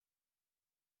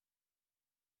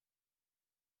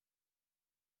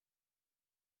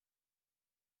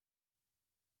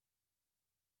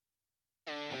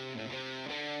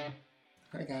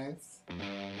Hi guys.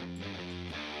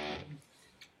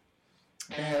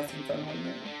 I have some fun one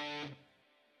minute.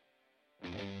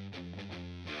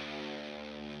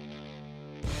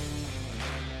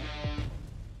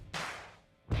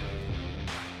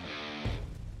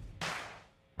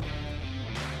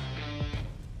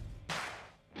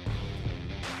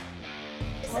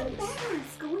 Doesn't matter.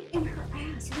 It's going in her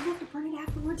ass. You don't have to burn it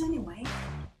afterwards anyway.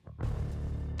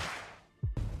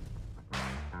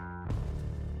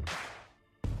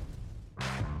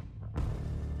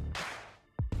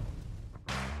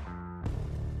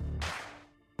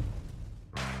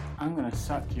 I'm gonna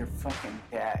suck your fucking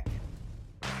dick.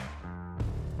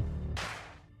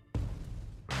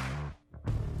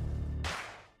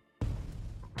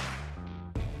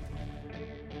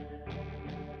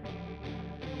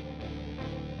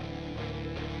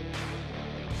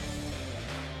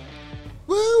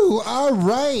 Woo! All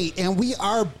right, and we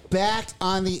are back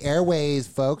on the airways,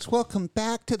 folks. Welcome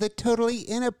back to the Totally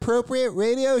Inappropriate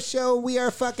Radio Show. We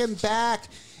are fucking back.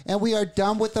 And we are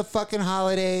done with the fucking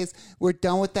holidays. We're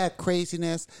done with that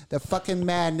craziness, the fucking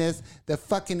madness, the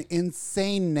fucking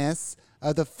insaneness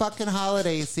of the fucking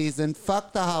holiday season.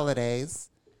 Fuck the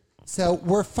holidays. So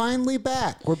we're finally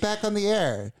back. We're back on the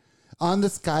air on the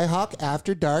Skyhawk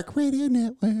After Dark Radio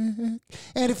Network. And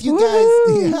if you guys,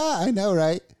 yeah, I know,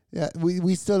 right? Yeah,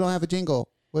 we still don't have a jingle.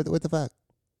 What the fuck?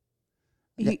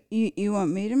 You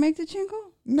want me to make the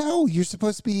jingle? No, you're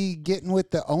supposed to be getting with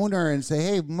the owner and say,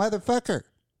 hey, motherfucker.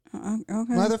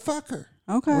 Okay. Motherfucker.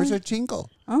 Okay. Where's our jingle?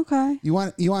 Okay. You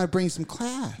want to bring some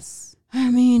class.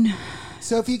 I mean.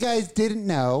 So if you guys didn't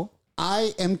know,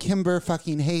 I am Kimber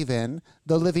fucking Haven,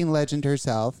 the living legend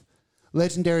herself.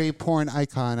 Legendary porn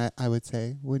icon, I would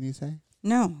say. Wouldn't you say?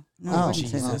 No, I wouldn't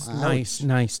Jesus. say that.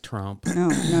 Nice Trump.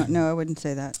 No, I wouldn't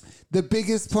say that. The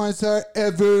biggest porn star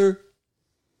ever.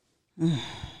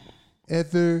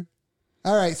 Ever.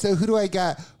 All right, so who do I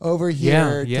got over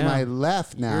here to my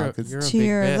left now? You're a to big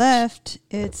your bitch. left,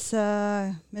 it's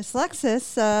Miss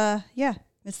Lexus.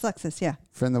 Miss Lexus, yeah.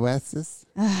 From the Westis?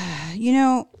 You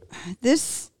know,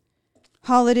 this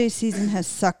holiday season has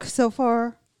sucked so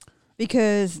far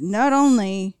because not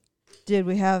only did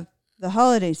we have the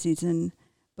holiday season,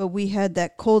 but we had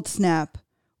that cold snap,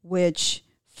 which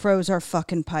froze our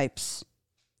fucking pipes.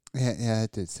 Yeah,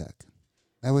 it did suck.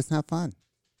 That was not fun.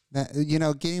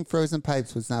 Getting frozen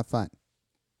pipes was not fun.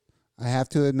 I have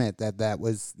to admit that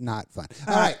was not fun.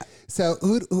 All right. So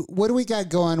what do we got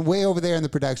going way over there in the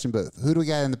production booth? Who do we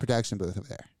got in the production booth over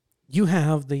there? You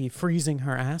have the freezing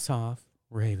her ass off,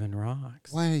 Raven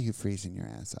Rocks. Why are you freezing your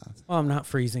ass off? Well, I'm not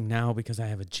freezing now because I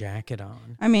have a jacket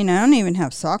on. I mean, I don't even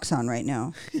have socks on right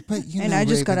now. But I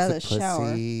just got out of the pussy.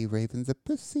 shower. Raven's a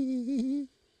pussy.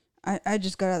 I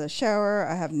just got out of the shower.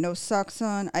 I have no socks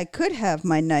on. I could have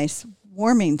my nice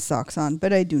warming socks on,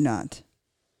 but I do not.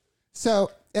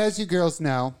 So, as you girls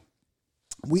know,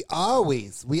 we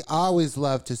always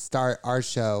love to start our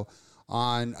show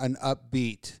on an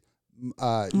upbeat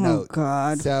note. Oh,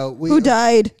 God. So Who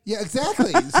died? Yeah,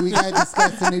 exactly. So we got to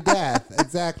discuss a new death.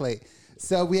 Exactly.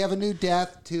 So we have a new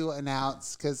death to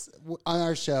announce because on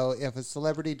our show, if a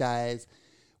celebrity dies,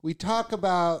 we talk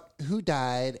about who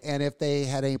died and if they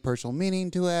had any personal meaning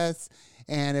to us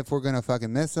and if we're going to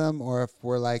fucking miss them or if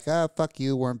we're like, oh, fuck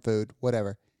you, worm food,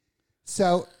 whatever.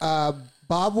 So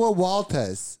Barbara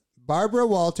Walters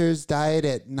died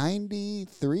at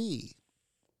 93.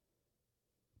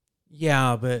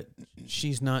 Yeah, but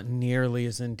she's not nearly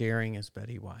as endearing as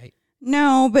Betty White.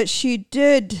 No, but she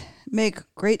did make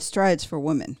great strides for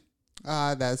women.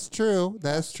 That's true.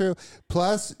 That's true.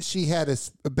 Plus, she had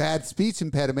a bad speech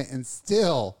impediment and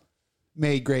still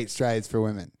made great strides for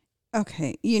women.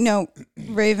 Okay.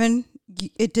 Raven,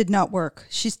 it did not work.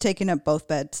 She's taken up both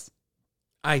beds.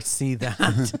 I see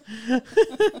that.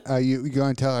 You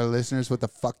going to tell our listeners what the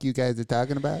fuck you guys are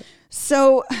talking about?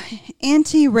 So,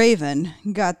 Auntie Raven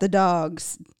got the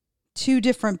dogs 2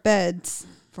 different beds,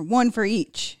 one for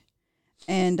each.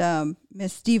 And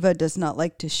Miss Diva does not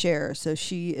like to share, so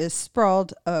she is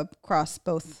sprawled across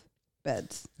both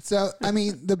beds. So, I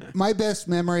mean, my best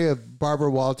memory of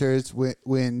Barbara Walters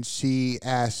when she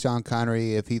asked Sean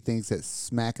Connery if he thinks that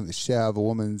smacking the shit out of a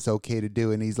woman's okay to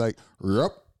do, and he's like,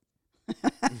 "Yup."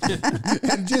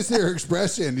 And just her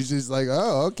expression, he's just like,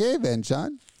 "Oh, okay then,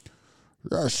 Sean."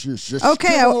 Just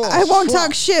okay, I won't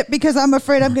talk shit because I'm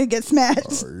afraid I'm going to get smacked.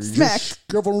 Just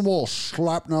give them a little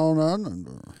slap now and then, and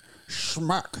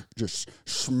just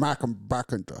smack them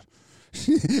back into.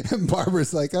 And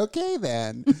Barbara's like, "Okay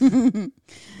then."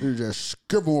 You just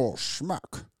give them a little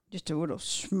smack. Just a little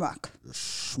schmuck.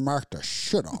 Smack the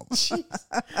shit off.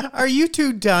 Are you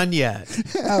two done yet?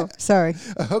 Oh, sorry.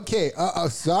 Okay.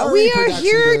 Sorry. We are production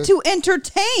here booth. to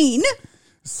entertain.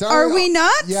 Sorry, Are we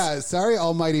not? Yeah. Sorry,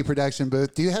 almighty production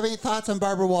booth. Do you have any thoughts on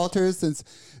Barbara Walters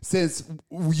since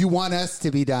you want us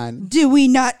to be done? Do we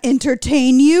not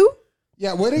entertain you?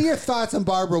 Yeah. What are your thoughts on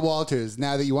Barbara Walters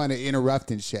now that you want to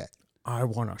interrupt and shit? I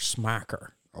want to smack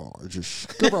her. Oh,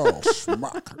 just give her a little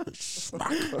smack.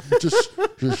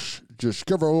 Just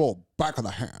give her a little back of the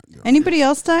hand. You know? Anybody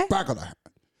else die? Back of the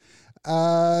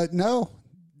hand. No.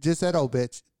 Just that old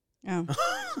bitch. Oh.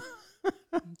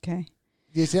 Okay.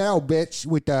 Just that old bitch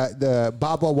with the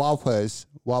Baba Wawas.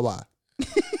 Wawa.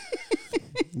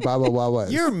 Baba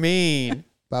Wawas. You're mean.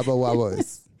 Baba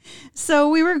Wawas. So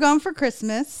we were gone for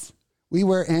Christmas. We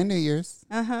were and New Year's.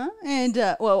 And,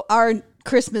 our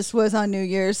Christmas was on New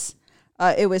Year's.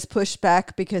 It was pushed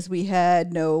back because we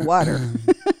had no water.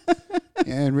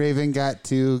 And Raven got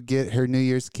to get her New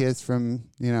Year's kiss from,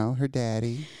 her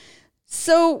daddy.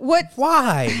 So what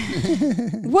Why?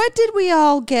 what did we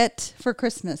all get for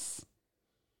Christmas?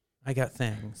 I got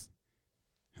things.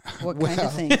 What kind of Well,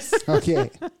 things? Okay.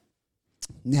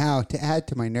 Now, to add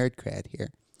to my nerd cred here,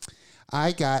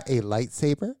 I got a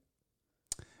lightsaber.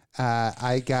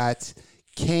 I got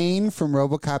Kane from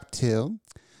RoboCop 2.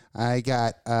 I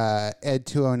got Ed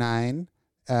 209,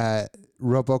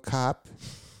 RoboCop.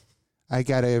 I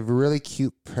got a really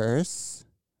cute purse.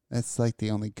 That's like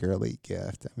the only girly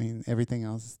gift. I mean, everything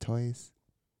else is toys.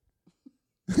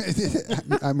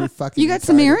 I'm fucking. You got retarded.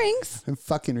 some earrings? I'm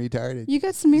fucking retarded. You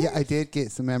got some earrings? Yeah, I did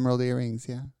get some emerald earrings.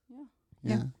 Yeah.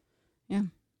 Yeah.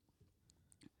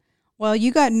 Well,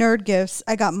 you got nerd gifts.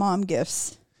 I got mom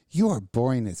gifts. You are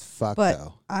boring as fuck, But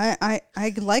though. I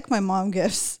like my mom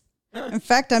gifts. In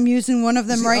fact, I'm using one of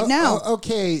them right now.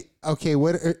 Okay.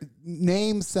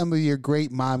 Name some of your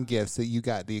great mom gifts that you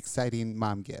got. The exciting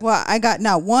mom gift. Well, I got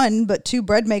not one, but 2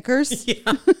 bread makers.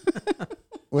 Yeah.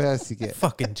 What else you get?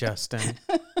 Fucking Justin.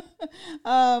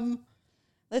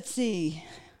 Let's see.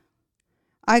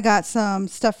 I got some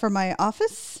stuff for my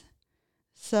office.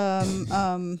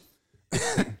 Some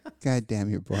God damn,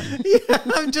 you're boring.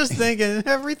 I'm just thinking,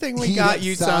 everything we Heat got up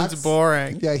you socks. sounds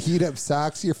boring. Yeah, heat up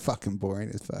socks. You're fucking boring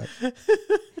as fuck.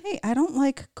 Hey, I don't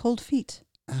like cold feet.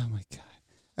 Oh my god.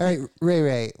 All right,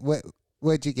 Ray,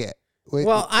 what'd you get?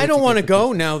 Well, I don't want to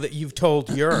go now that you've told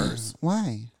yours.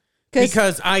 Why?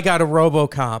 Because I got a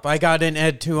RoboCop. I got an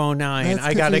Ed 209. That's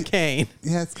I got 'cause a Kane.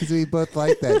 Yeah, it's because we both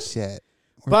like that shit.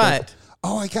 But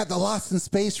I got the Lost in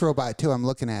Space robot too. I'm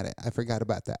looking at it. I forgot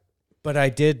about that. But I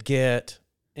did get,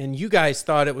 and you guys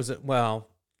thought it was,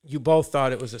 you both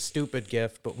thought it was a stupid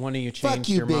gift, but one of you changed Fuck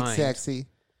you, your big mind. sexy.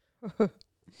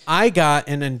 I got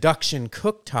an induction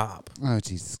cooktop. Oh,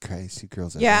 Jesus Christ. You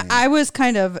girls are Yeah, lame. I was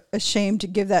kind of ashamed to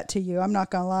give that to you. I'm not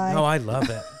going to lie. Oh, I love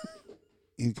it.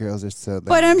 You girls are so lame.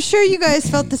 But I'm sure you guys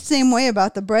felt the same way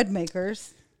about the bread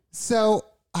makers. So,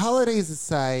 holidays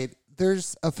aside,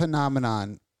 there's a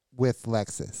phenomenon with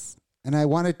Lexus. And I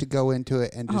wanted to go into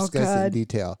it and discuss it in God.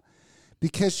 detail.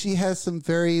 Because she has some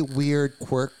very weird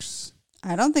quirks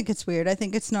I don't think it's weird. I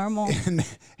think it's normal. and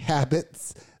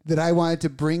habits that I wanted to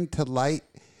bring to light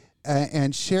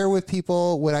and share with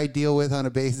people what I deal with on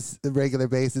a regular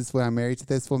basis when I'm married to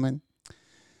this woman.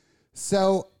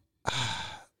 So,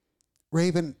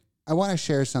 Raven, I want to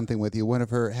share something with you. One of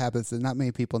her habits that not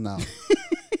many people know.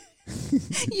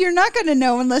 You're not going to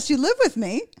know unless you live with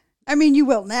me. I mean, you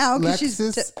will now because she's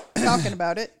Lexus- talking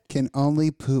about it. Can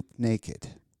only poop naked.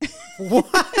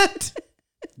 What?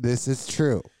 This is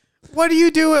true. What do you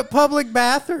do at public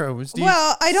bathrooms? Do you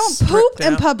Well, I don't strip poop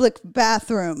in down? public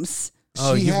bathrooms.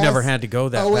 Oh, She you've has- never had to go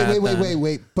that Oh, wait, bad then.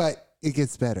 wait. But it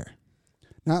gets better.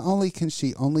 Not only can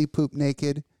she only poop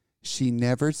naked, she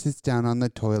never sits down on the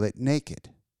toilet naked.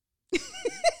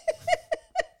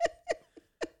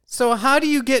 So how do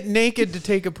you get naked to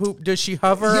take a poop? Does she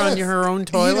hover on Yes. her own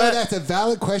toilet? You know, that's a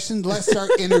valid question. Let's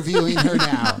start interviewing her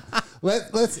now.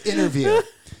 Let's interview.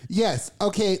 Yes.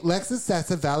 Okay, Lexus, that's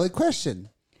a valid question.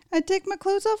 I take my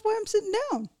clothes off while I'm sitting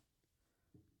down.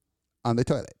 On the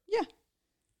toilet. Yeah.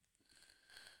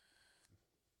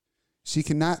 She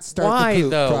cannot start Why, the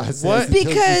poop though? process What? until she's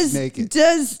Because naked.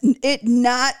 does it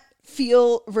not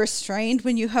feel restrained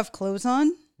when you have clothes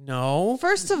on? No.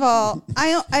 First of all,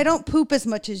 I don't poop as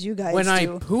much as you guys When I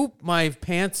do. poop, my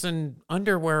pants and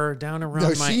underwear are down around No,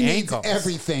 my she ankles. needs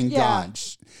everything Yeah. gone.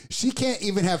 She can't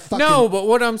even have fucking... No, but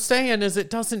what I'm saying is it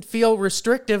doesn't feel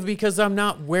restrictive because I'm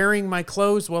not wearing my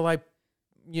clothes while I,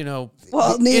 Well,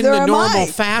 in neither the am normal I.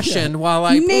 fashion while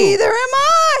I poop. Neither am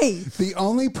I. The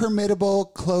only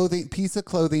permittable piece of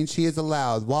clothing she is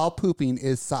allowed while pooping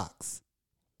is socks.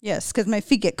 Yes, because my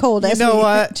feet get cold. You as know we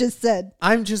what? just said.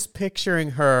 I'm just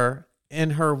picturing her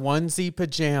in her onesie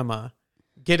pajama,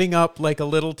 getting up like a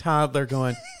little toddler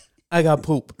going, I got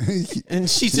poop. And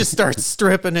she just starts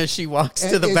stripping as she walks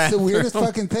to the it's bathroom. the weirdest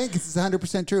fucking thing because it's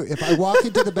 100% true. If I walk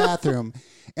into the bathroom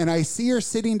and I see her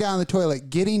sitting down the toilet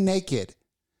getting naked,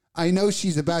 I know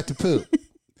she's about to poop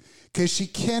because she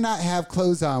cannot have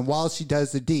clothes on while she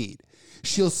does the deed.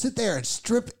 She'll sit there and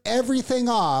strip everything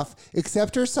off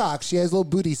except her socks. She has little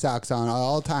booty socks on at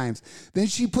all times. Then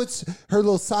she puts her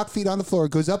little sock feet on the floor,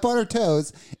 goes up on her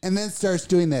toes, and then starts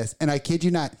doing this. And I kid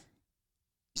you not.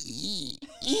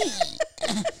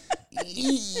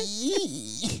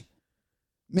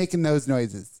 Making those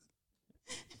noises.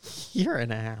 You're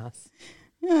an ass.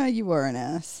 Yeah, you were an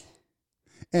ass.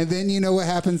 And then you know what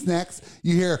happens next?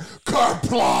 You hear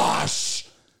kerplosh.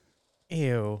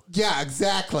 Ew. Yeah,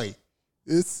 exactly.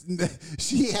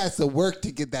 She has to work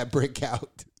to get that brick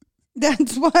out.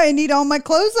 That's why I need all my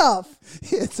clothes off.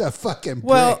 It's a fucking brick.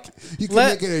 Well, You can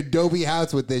make an Adobe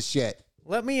house with this shit.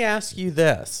 Let me ask you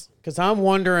this, because I'm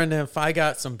wondering if I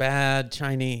got some bad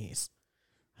Chinese.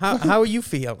 How are you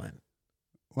feeling?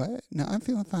 What? No, I'm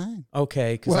feeling fine.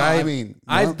 Okay, because Well,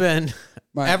 I've been,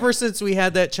 my- ever since we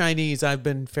had that Chinese, I've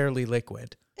been fairly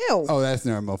liquid. Ew. Oh, that's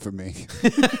normal for me.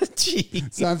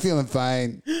 Jeez. So I'm feeling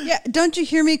fine. Yeah, don't you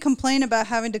hear me complain about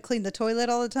having to clean the toilet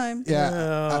all the time? Yeah,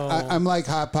 No. I'm like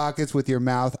Hot Pockets with your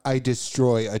mouth. I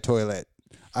destroy a toilet.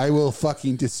 I will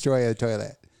fucking destroy a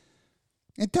toilet.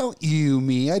 And don't you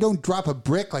me. I don't drop a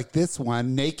brick like this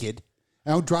one naked.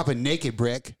 I don't drop a naked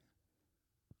brick.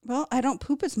 Well, I don't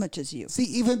poop as much as you. See,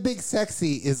 even Big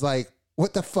Sexy is like,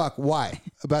 what the fuck? Why?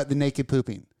 About the naked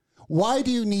pooping. Why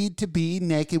do you need to be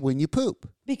naked when you poop?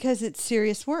 Because it's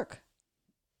serious work.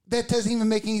 That doesn't even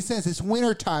make any sense. It's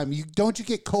wintertime. Don't you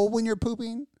get cold when you're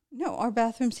pooping? No, our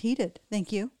bathroom's heated.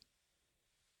 Thank you.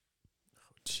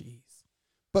 Jeez.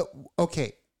 But,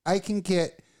 okay, I can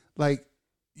get like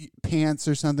pants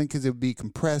or something because it would be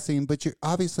compressing, but you're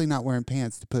obviously not wearing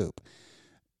pants to poop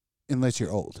unless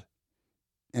you're old.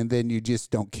 And then you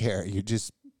just don't care.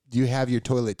 You have your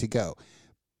toilet to go.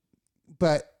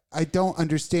 But I don't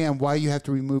understand why you have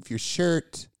to remove your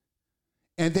shirt.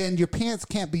 And then your pants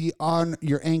can't be on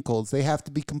your ankles. They have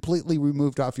to be completely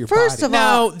removed off your First body. of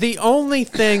Now, all, the only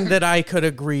thing that I could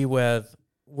agree with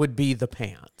would be the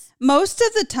pants. most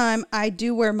of the time I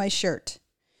do wear my shirt.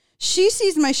 She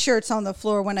sees my shirts on the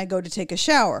floor when I go to take a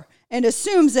shower and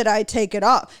assumes that I take it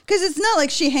off. Because it's not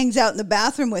like she hangs out in the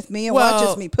bathroom with me and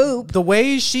watches me poop. The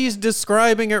way she's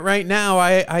describing it right now,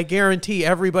 I guarantee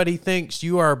everybody thinks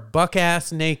you are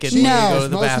buck-ass naked when you go to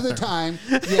the most bathroom. of the time,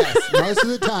 yes, most of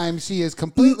the time she is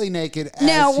completely naked. As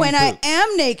Now, she when I poops.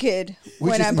 am naked,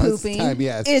 Which when is I'm most of the pooping, time,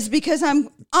 yes. is because I'm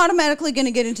automatically going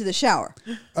to get into the shower.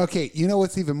 Okay, you know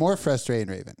what's even more frustrating,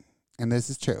 Raven? And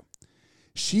this is true.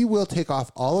 She will take off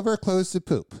all of her clothes to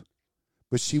poop,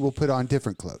 but she will put on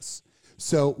different clothes.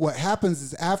 So what happens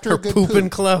is after Her a good pooping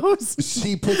poop, clothes.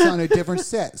 she puts on a different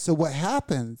set. So what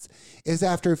happens is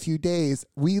after a few days,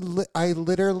 I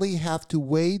literally have to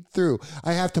wade through.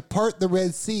 I have to part the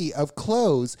Red Sea of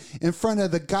clothes in front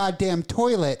of the goddamn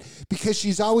toilet because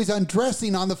she's always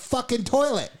undressing on the fucking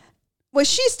toilet. What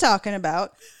she's talking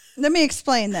about, let me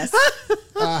explain this.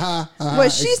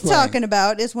 What she's Explain. talking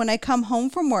about is when I come home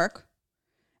from work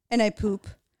and I poop,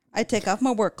 I take off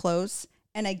my work clothes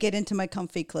and I get into my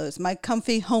comfy clothes, my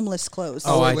comfy homeless clothes.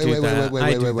 Oh, I do that.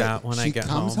 I do that when I get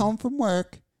home. She comes home from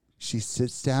work. She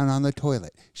sits down on the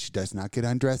toilet. She does not get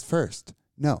undressed first.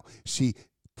 No, she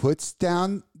puts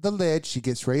down the lid. She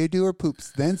gets ready to do her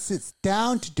poops, then sits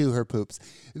down to do her poops,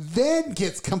 then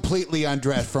gets completely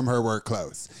undressed from her work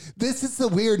clothes. This is the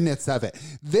weirdness of it.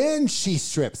 Then she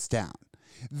strips down.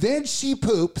 Then she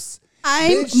poops.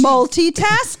 I'm Then she-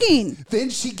 multitasking. Then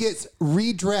she gets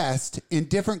redressed in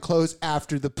different clothes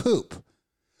after the poop.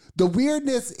 The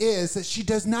weirdness is that she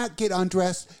does not get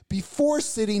undressed before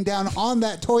sitting down on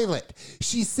that toilet.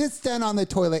 She sits down on the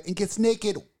toilet and gets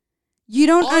naked You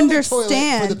don't on the toilet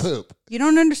understand. for the poop. You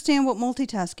don't understand what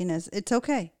multitasking is. It's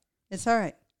okay. It's all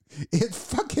right.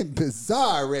 It's fucking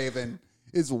bizarre, Raven.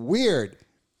 It's weird.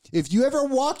 If you ever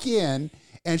walk in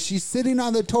and she's sitting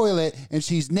on the toilet and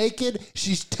she's naked,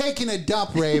 she's taking a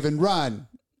dump, Raven. Run.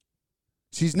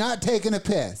 She's not taking a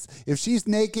piss. If she's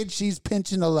naked, she's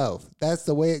pinching a loaf. That's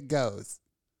the way it goes.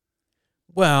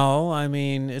 Well, I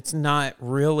mean, it's not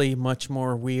really much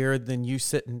more weird than you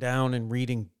sitting down and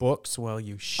reading books while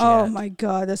you shit. Oh my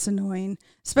God, that's annoying.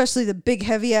 Especially the big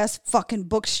heavy ass fucking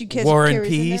books she carries. War and in there.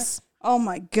 Peace. Oh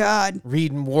my God.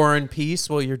 Reading War and Peace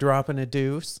while you're dropping a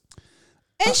deuce.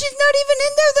 And she's not even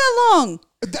in there that long.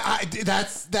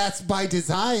 That's by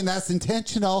design. That's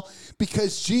intentional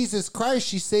because Jesus Christ,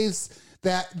 she saves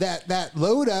that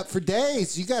load up for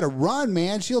days. You got to run,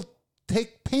 man. She'll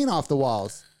take paint off the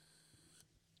walls.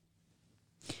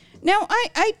 Now,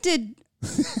 I did.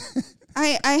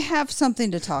 I have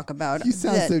something to talk about. You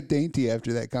sound so dainty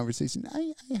after that conversation.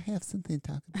 I have something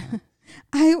to talk about.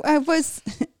 I was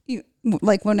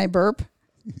like when I burp.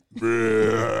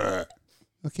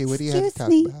 Okay, what do you have to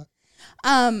talk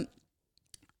about?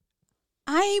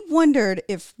 I wondered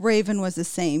if Raven was the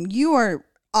same. You are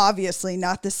obviously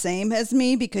not the same as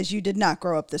me because you did not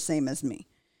grow up the same as me.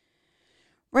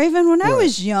 Raven, when I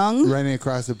was young, running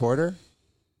across the border.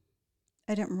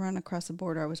 I didn't run across the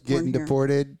border. I was born Getting here.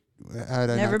 Deported.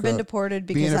 Never been deported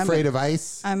because being afraid of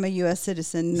ICE. I'm a U.S.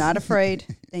 citizen. Not afraid.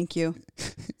 Thank you.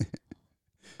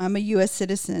 I'm a U.S.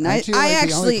 citizen. Aren't you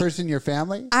the only person in your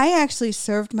family? I actually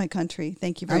served my country.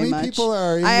 Thank you very much. How many people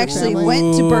are in I your actually family?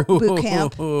 went to boot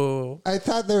camp. I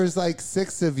thought there was like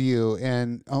 6 of you,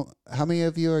 and how many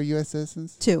of you are U.S.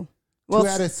 citizens? 2. 2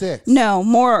 out of 6. No,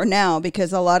 more now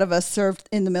because a lot of us served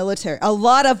in the military.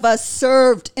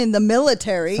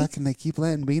 Fucking, they keep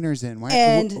letting beaners in.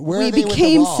 And where we are they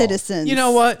became with the wall? citizens. You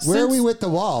know what? Where are we with the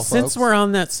wall, Since folks? we're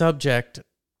on that subject,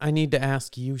 I need to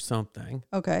ask you something.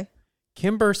 Okay.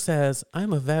 Kimber says,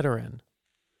 I'm a veteran.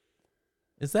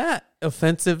 Is that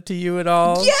offensive to you at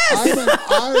all? Yes. I'm an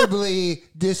honorably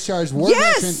discharged war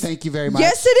veteran. Thank you very much.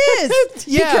 Yes, it is.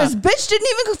 Yeah. Because bitch didn't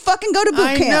even fucking go to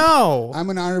boot camp. I know.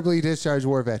 I'm an honorably discharged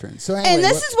war veteran. So anyway, And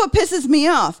this is what pisses me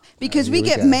off because we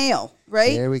get mail,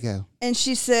 right? There we go. And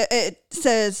it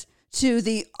says to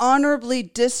the honorably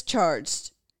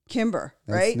discharged Kimber,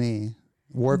 That's right? me.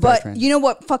 War But veteran. you know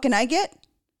what fucking I get?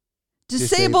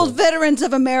 Disabled Veterans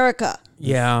of America.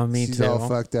 Yeah, me She's too. all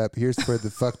fucked up. Here's for the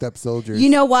fucked up soldiers. You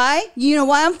know why? You know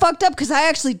why I'm fucked up? Because I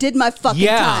actually did my fucking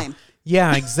time.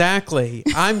 Yeah, exactly.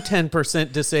 I'm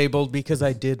 10% disabled because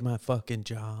I did my fucking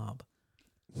job.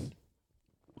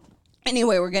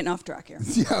 Anyway, we're getting off track here.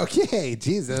 Okay,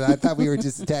 Jesus. I thought we were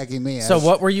just attacking me. So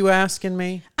what were you asking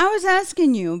me? I was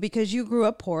asking you because you grew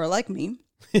up poor like me.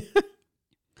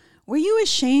 Were you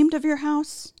ashamed of your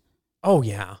house? Oh,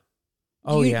 yeah.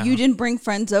 Oh, yeah. You didn't bring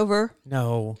friends over?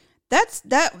 No.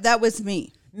 That was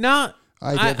me. Not.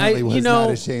 I definitely was not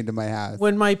ashamed of my house.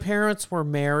 When my parents were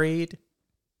married,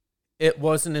 it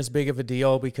wasn't as big of a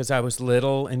deal because I was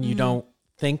little and you don't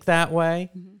think that way.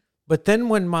 Mm-hmm. But then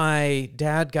when my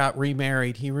dad got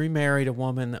remarried, he remarried a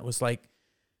woman that was like,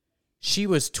 she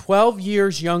was 12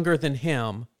 years younger than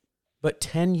him, but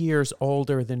 10 years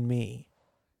older than me.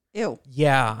 Ew.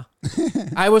 Yeah.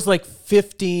 I was like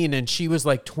 15 and she was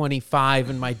like 25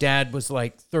 and my dad was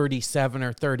like 37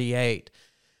 or 38.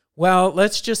 Well,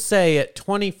 let's just say at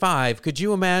 25, could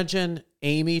you imagine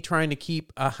Amy trying to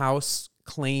keep a house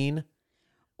clean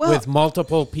with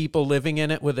multiple people living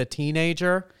in it with a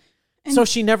teenager? So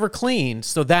she never cleaned.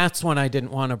 So that's when I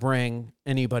didn't want to bring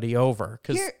anybody over.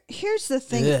 Here's the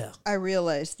thing I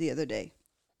realized the other day.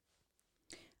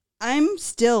 I'm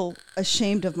still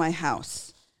ashamed of my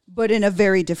house, but in a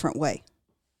very different way.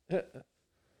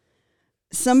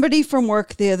 Somebody from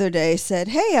work the other day said,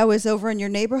 "Hey, I was over in your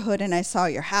neighborhood and I saw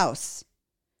your house."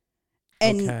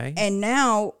 And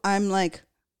now I'm like,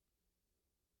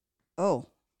 "Oh.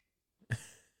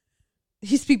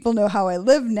 These people know how I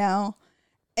live now."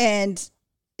 And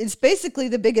it's basically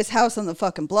the biggest house on the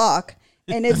fucking block.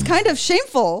 And it's kind of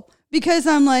shameful because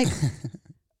I'm like,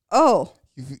 "Oh,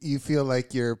 you feel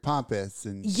like you're pompous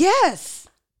and yes.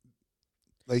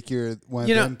 Like you're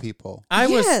one of them people."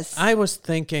 I was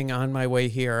thinking on my way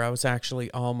here, I was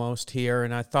actually almost here,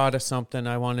 and I thought of something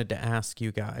I wanted to ask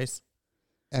you guys.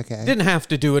 Okay. Didn't have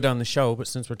to do it on the show, but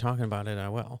since we're talking about it, I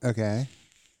will. Okay.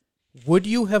 Would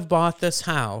you have bought this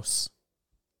house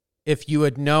if you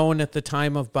had known at the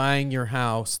time of buying your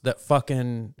house that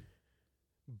fucking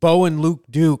Bo and Luke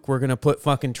Duke were going to put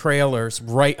fucking trailers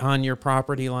right on your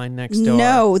property line next door?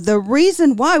 No, the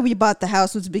reason why we bought the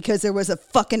house was because there was a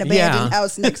fucking abandoned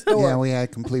house next door. Yeah, we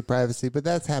had complete privacy, but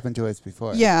that's happened to us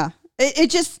before. Yeah.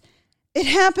 It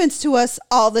happens to us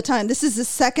all the time. This is the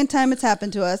second time it's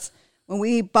happened to us. When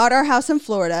we bought our house in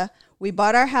Florida, we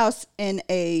bought our house in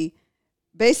a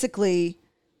basically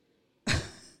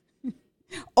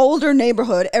older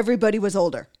neighborhood. Everybody was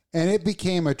older. And it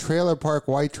became a trailer park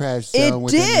white trash zone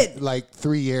within like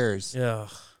 3 years. Yeah.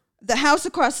 The house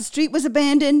across the street was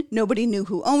abandoned. Nobody knew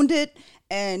who owned it.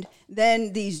 And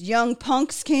then these young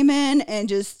punks came in and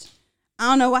just, I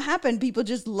don't know what happened. People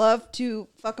just love to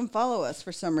fucking follow us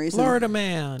for some reason. Florida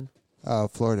man. Oh,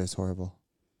 Florida's horrible.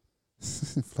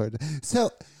 Florida.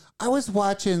 So I was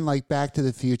watching like Back to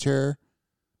the Future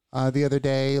the other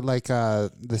day, like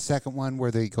the second one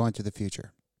where they go into the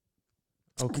future.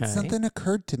 Okay. And something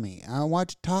occurred to me. I want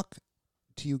to talk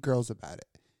to you girls about it.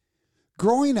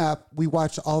 Growing up, we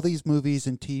watched all these movies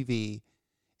and TV,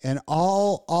 and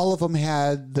all of them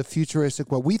had the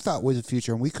futuristic, what we thought was the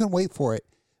future, and we couldn't wait for it,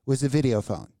 was a video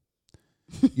phone.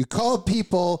 You called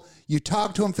people, you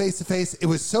talked to them face to face. It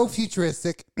was so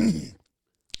futuristic.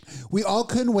 We all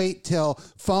couldn't wait till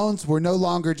phones were no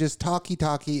longer just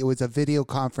talkie-talkie. It was a video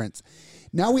conference.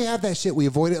 Now we have that shit. We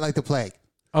avoid it like the plague.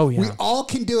 Oh, yeah. We all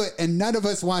can do it, and none of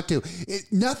us want to.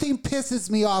 Nothing pisses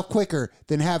me off quicker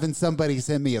than having somebody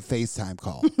send me a FaceTime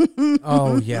call.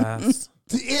 Oh, yes.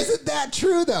 Isn't that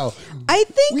true, though? I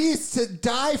think We used to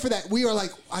die for that. We were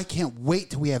like, I can't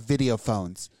wait till we have video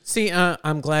phones. See,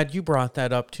 I'm glad you brought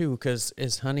that up, too, because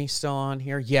is Honey still on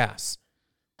here? Yes.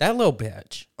 That little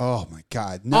bitch. Oh, my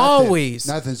God. Always.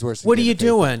 Nothing's worse than What are getting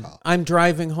you a FaceTime doing? call. I'm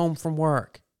driving home from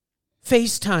work.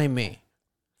 FaceTime me.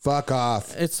 Fuck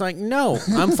off. It's like, no,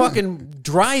 I'm fucking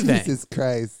driving. Jesus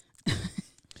Christ.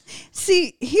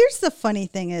 See, here's the funny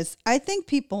thing is, I think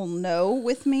people know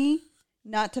with me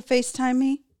not to FaceTime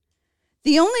me.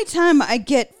 The only time I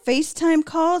get FaceTime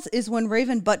calls is when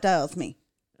Raven butt dials me.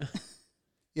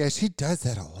 Yeah, she does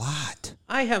that a lot.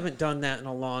 I haven't done that in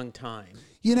a long time.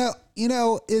 You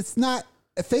know, it's not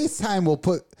a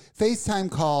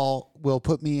FaceTime call will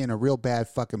put me in a real bad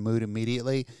fucking mood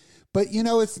immediately. But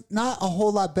it's not a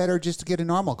whole lot better just to get a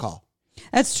normal call.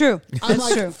 That's true. I'm That's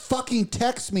like, true. fucking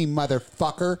text me,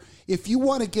 motherfucker. If you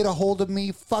want to get a hold of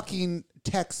me, fucking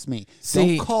text me.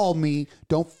 See- Don't call me.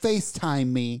 Don't FaceTime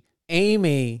me.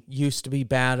 Amy used to be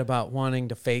bad about wanting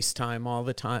to FaceTime all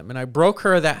the time, and I broke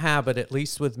her of that habit, at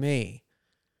least with me.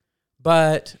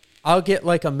 But I'll get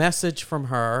like a message from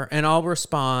her, and I'll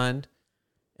respond.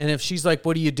 And if she's like,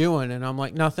 what are you doing? And I'm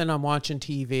like, nothing, I'm watching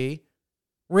TV.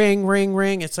 Ring, ring,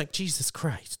 ring. It's like, Jesus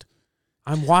Christ.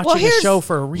 I'm watching a show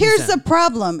for a reason. Here's the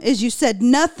problem: is you said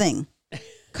nothing,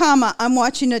 comma. I'm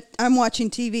watching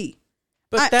TV.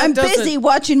 But that I'm doesn't- busy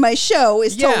watching my show.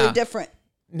 Is Yeah. totally different.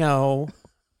 No.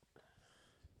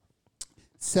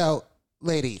 So,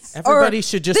 ladies, Everybody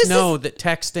should just this know that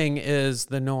texting is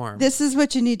the norm. This is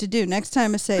what you need to do next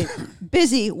time. I say,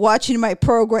 busy watching my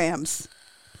programs,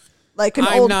 like an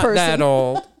I'm old not person. that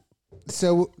old.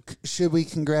 so should we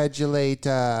congratulate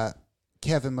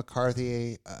Kevin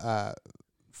McCarthy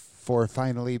for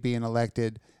finally being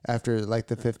elected after like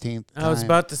the 15th time? I was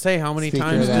about to say, how many Speaker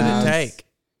times of the did House. it take?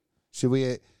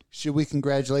 Should we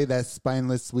congratulate that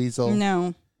spineless weasel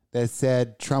No. that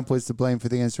said Trump was to blame for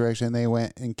the insurrection? And they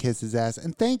went and kissed his ass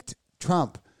and thanked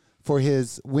Trump for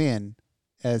his win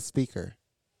as speaker,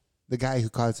 the guy who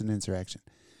caused an insurrection.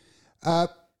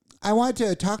 I want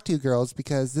to talk to you girls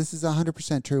because this is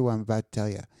 100% true what I'm about to tell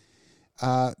you.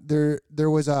 There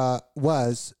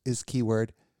was is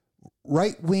keyword,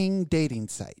 right-wing dating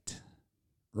site.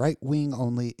 Right-wing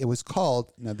only. It was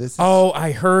called, now this is, Oh,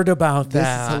 I heard about this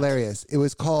that. is hilarious. It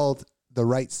was called The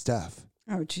Right Stuff.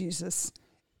 Oh Jesus.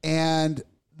 And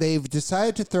they've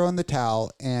decided to throw in the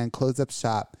towel and close up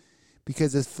shop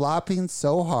because it's flopping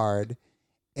so hard.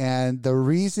 And the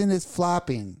reason it's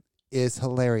flopping is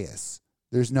hilarious.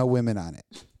 There's no women on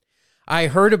it. I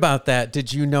heard about that.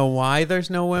 Did you know why there's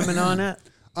no women on it?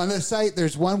 On the site,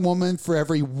 there's one woman for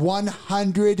every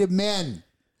 100 men.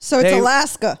 So it's They-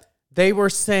 Alaska. They were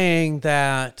saying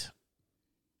that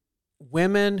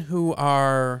women who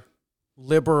are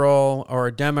liberal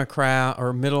or Democrat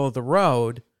or middle of the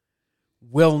road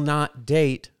will not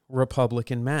date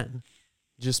Republican men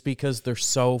just because they're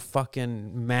so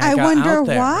fucking MAGA I wonder out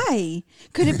there. why.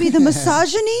 Could it be the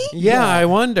misogyny? Yeah, I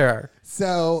wonder.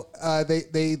 So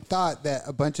they thought that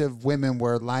a bunch of women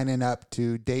were lining up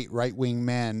to date right-wing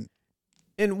men.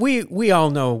 And we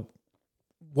all know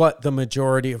what the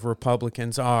majority of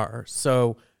Republicans are.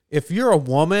 So if you're a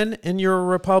woman and you're a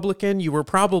Republican, you were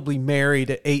probably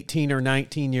married at 18 or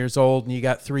 19 years old and you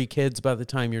got 3 kids by the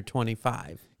time you're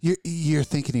 25. You're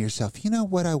thinking to yourself, you know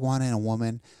what I want in a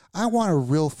woman? I want a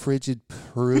real frigid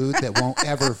prude that won't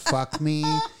ever fuck me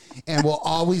and will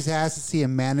always ask to see a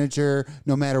manager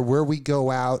no matter where we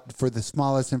go out for the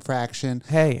smallest infraction.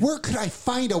 Hey. Where could I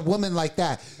find a woman like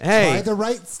that? Hey. Try The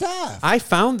Right Stuff. I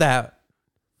found that.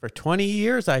 For 20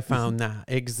 years, I found that.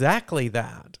 Exactly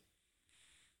that.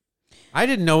 I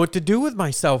didn't know what to do with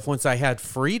myself once I had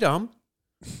freedom.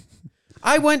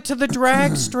 I went to the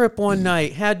drag strip one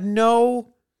night, had no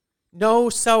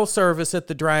cell service at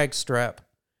the drag strip.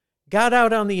 Got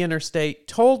out on the interstate,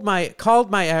 called my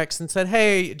ex and said,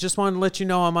 hey, just wanted to let you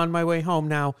know I'm on my way home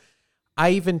now. I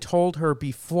even told her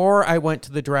before I went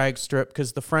to the drag strip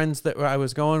because the friends that I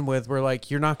was going with were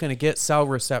like, you're not going to get cell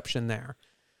reception there.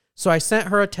 So I sent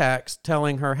her a text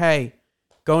telling her, hey,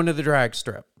 go into the drag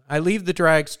strip. I leave the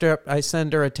drag strip. I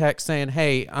send her a text saying,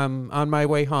 hey, I'm on my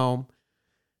way home.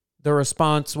 The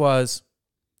response was,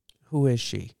 who is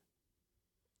she?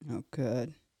 Oh,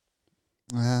 good.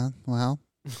 Well,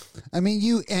 I mean,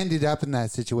 you ended up in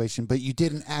that situation, but you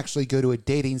didn't actually go to a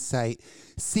dating site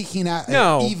seeking out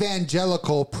an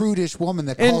evangelical, prudish woman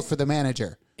that calls for the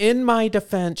manager. In my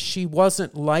defense, she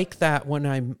wasn't like that when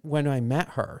I met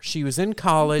her. She was in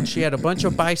college. She had a bunch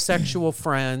of bisexual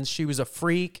friends. She was a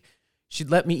freak.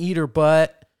 She'd let me eat her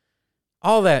butt.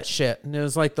 All that shit. And it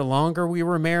was like the longer we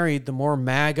were married, the more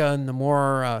MAGA and the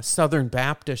more Southern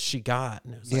Baptist she got.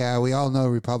 And it was yeah, we all know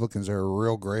Republicans are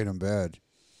real great in bed.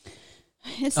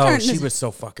 She was so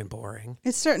fucking boring.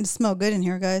 It's starting to smell good in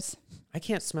here, guys. I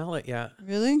can't smell it yet.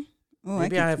 Really? Oh,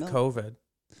 Maybe I have COVID.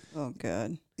 Oh,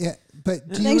 God. Yeah, but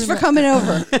Thanks for coming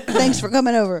over. Thanks for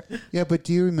coming over. Yeah, but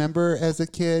do you remember as a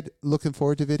kid looking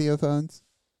forward to video phones?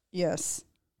 Yes.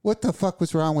 What the fuck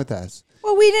was wrong with us?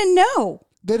 Well, we didn't know.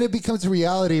 Then it becomes a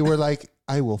reality where, like,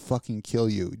 I will fucking kill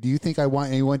you. Do you think I want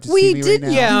anyone to see me right now?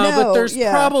 Yeah, No, but there's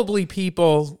yeah. probably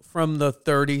people from the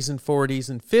 30s and 40s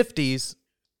and 50s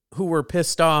who were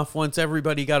pissed off once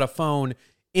everybody got a phone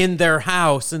in their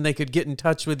house and they could get in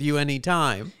touch with you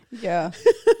anytime. Yeah.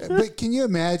 But can you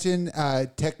imagine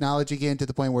technology getting to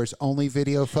the point where it's only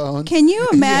video phones? Can you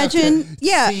imagine? You have to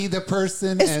Yeah. see the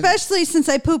person. Especially since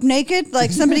I poop naked,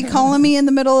 like somebody calling me in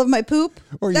the middle of my poop.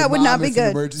 Or your That would mom not be is an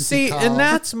good. emergency See, call. and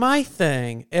that's my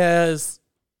thing is,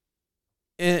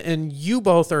 and you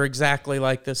both are exactly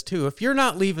like this too. If you're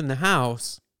not leaving the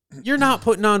house, you're not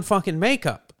putting on fucking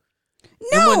makeup.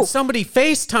 No. And when somebody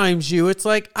FaceTimes you, it's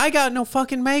like, I got no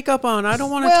fucking makeup on. I don't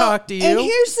want to talk to you. And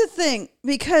here's the thing,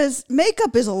 because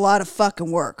makeup is a lot of fucking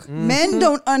work. Mm-hmm. Men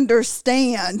don't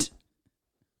understand.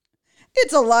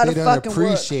 It's a lot They of don't fucking work.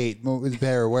 appreciate was a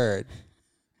better word.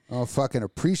 Oh, fucking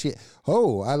appreciate.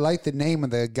 Oh, I like the name of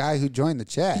the guy who joined the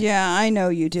chat. Yeah, I know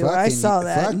you do. I Fucking- saw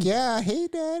that. Fuck yeah. Hey,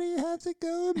 Daddy, how's it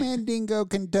going, Mandingo,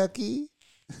 Kentucky?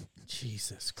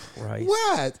 Jesus Christ.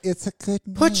 What? It's a good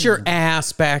name. Put your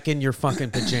ass back in your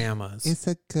fucking pajamas. It's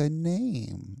a good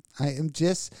name.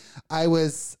 I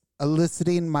was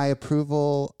eliciting my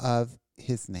approval of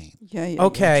his name. Yeah.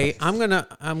 Okay, I'm gonna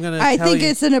I tell think you,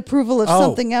 it's an approval of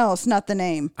something else, not the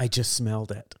name. I just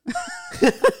smelled it.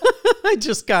 I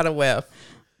just got a whiff.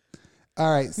 All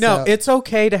right. No, it's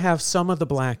okay to have some of the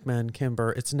black men,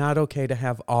 Kimber. It's not okay to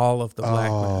have all of the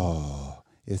black men.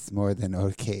 It's more than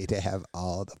okay to have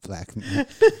all the black men.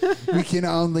 We can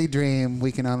only dream.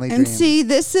 We can only dream. And see,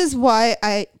 this is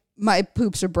why my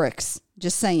poops are bricks.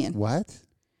 Just saying. What?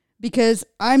 Because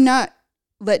I'm not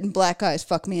letting black guys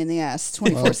fuck me in the ass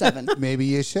 24/7. Maybe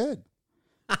you should.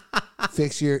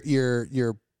 Fix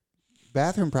your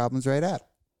bathroom problems right up.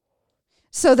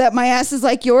 So that my ass is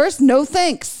like yours? No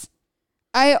thanks.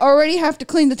 I already have to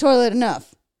clean the toilet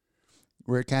enough.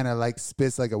 Where it kind of like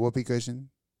spits like a whoopee cushion.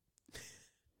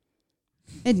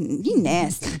 And you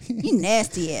nasty. You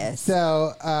nasty ass.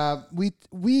 So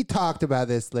we talked about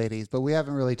this, ladies, but we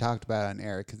haven't really talked about it on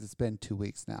air because it's been 2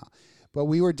 weeks now. But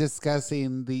we were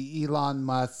discussing the Elon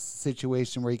Musk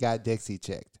situation where he got Dixie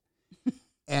chicked.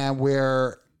 And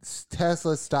where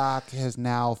Tesla stock has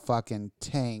now fucking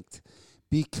tanked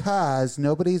because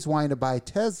nobody's wanting to buy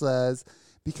Teslas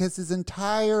because his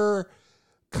entire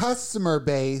customer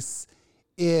base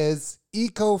is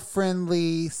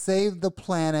eco-friendly, save the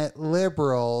planet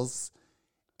liberals,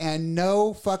 and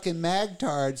no fucking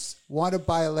magtards want to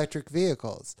buy electric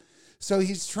vehicles. So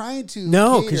he's trying to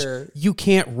No, because you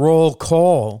can't roll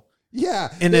coal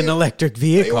in an electric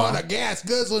vehicle. They want a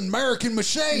gas-guzzling American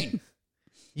machine.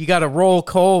 You got to roll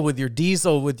coal with your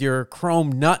diesel with your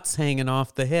chrome nuts hanging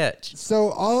off the hitch. So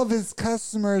all of his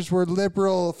customers were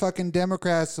liberal fucking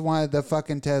Democrats who wanted the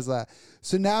fucking Tesla.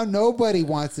 So now nobody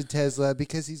wants a Tesla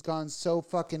because he's gone so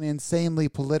fucking insanely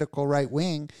political right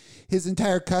wing. His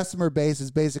entire customer base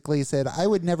has basically said, I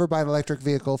would never buy an electric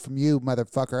vehicle from you,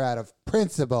 motherfucker, out of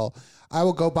principle. I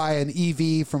will go buy an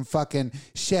EV from fucking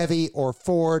Chevy or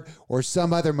Ford or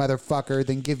some other motherfucker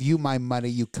than give you my money,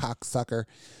 you cocksucker.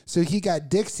 So he got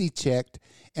Dixie chicked,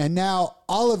 and now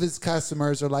all of his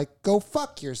customers are like, go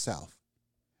fuck yourself.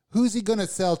 Who's he going to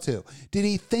sell to? Did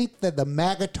he think that the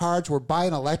MAGA-tards were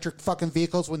buying electric fucking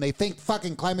vehicles when they think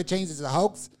fucking climate change is a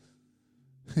hoax?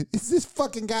 Is this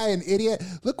fucking guy an idiot?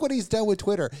 Look what he's done with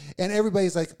Twitter. And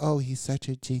everybody's like, oh, he's such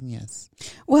a genius.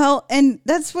 Well, and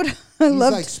that's what I He's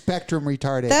loved. like spectrum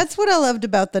retarded. That's what I loved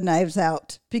about the Knives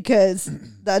Out, because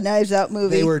the Knives Out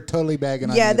movie. They were totally bagging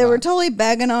on Yeah, him. they were totally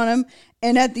bagging on him.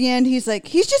 And at the end, he's like,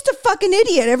 he's just a fucking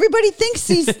idiot. Everybody thinks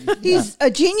he's a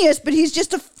genius, but he's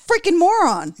just a freaking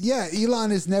moron. Yeah,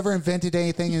 Elon has never invented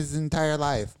anything his entire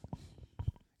life.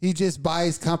 He just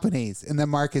buys companies and then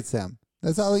markets them.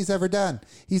 That's all he's ever done.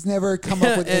 He's never come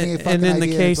up with any fucking And in the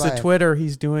idea case in his of life. Twitter,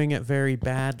 he's doing it very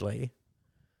badly.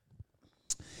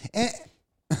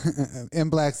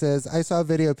 And Black says, I saw a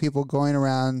video of people going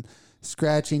around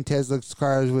scratching Tesla's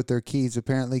cars with their keys.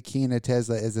 Apparently, keying a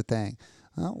Tesla is a thing.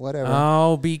 Oh, whatever.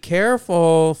 Oh, be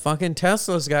careful. Fucking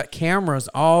Tesla's got cameras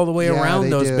all the way Yeah, around they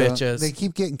those do. bitches. They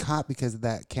keep getting caught because of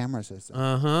that camera system.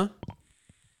 Uh-huh.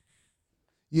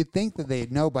 You'd think that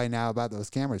they'd know by now about those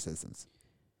camera systems.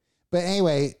 But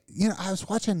anyway, I was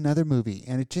watching another movie,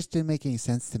 and it just didn't make any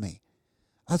sense to me.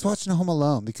 I was watching Home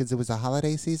Alone because it was a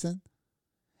holiday season.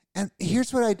 And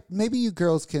here's what maybe you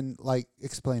girls can,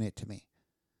 explain it to me.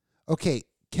 Okay,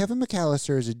 Kevin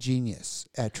McAllister is a genius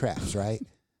at traps, right?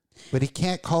 But he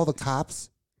can't call the cops?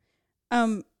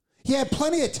 He had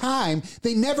plenty of time.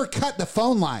 They never cut the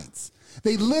phone lines.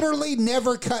 They literally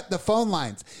never cut the phone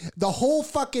lines. The whole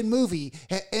fucking movie,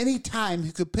 at any time,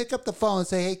 he could pick up the phone and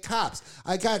say, hey, cops,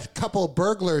 I got a couple of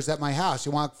burglars at my house.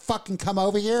 You want to fucking come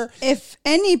over here? If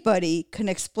anybody can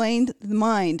explain the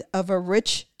mind of a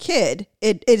rich kid,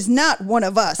 it is not one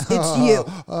of us. It's you.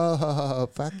 Oh,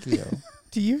 fuck you.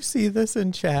 Do you see this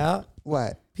in chat?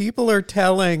 What? People are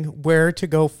telling where to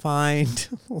go find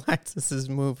Lexus's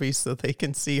movie so they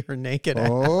can see her naked ass.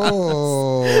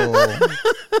 Oh,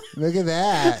 look at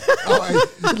that. Oh,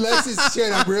 let's just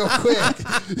shut up real quick.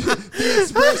 The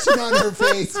expression on her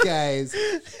face, guys.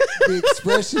 The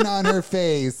expression on her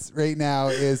face right now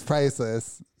is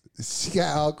priceless. She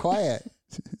got all quiet.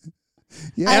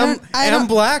 Yeah. M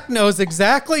Black knows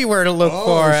exactly where to look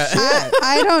for it.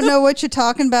 I don't know what you're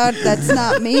talking about. That's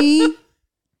not me.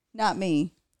 Not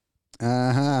me.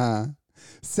 Uh-huh.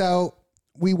 So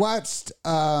we watched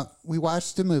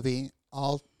the movie,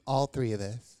 all three of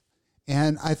this,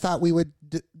 and I thought we would,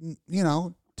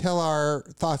 tell our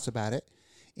thoughts about it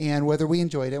and whether we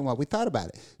enjoyed it and what we thought about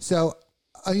it. So,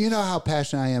 you know how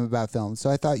passionate I am about film,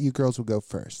 so I thought you girls would go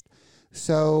first.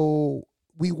 So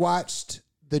we watched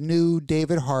the new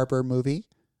David Harbour movie,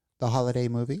 the holiday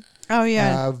movie. Oh,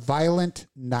 yeah. Violent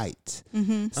Night.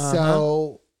 Mm-hmm.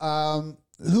 So,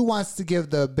 who wants to give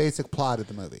the basic plot of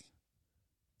the movie?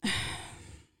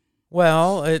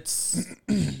 Well, it's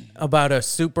about a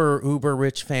super uber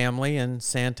rich family, and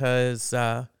Santa is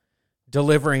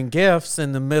delivering gifts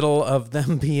in the middle of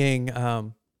them being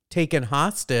taken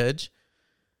hostage,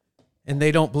 and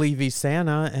they don't believe he's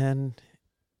Santa, and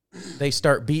they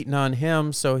start beating on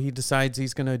him, so he decides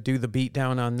he's going to do the beat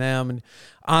down on them, and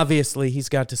obviously he's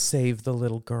got to save the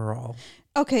little girl.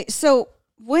 Okay, so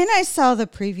when I saw the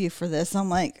preview for this, I'm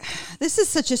like, this is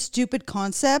such a stupid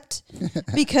concept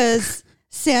because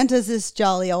Santa's this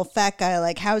jolly old fat guy.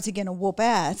 Like, how is he going to whoop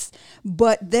ass?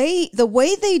 But the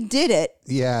way they did it,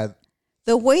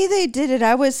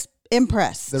 I was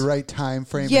impressed. The right time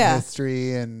frame in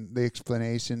history and the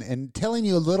explanation and telling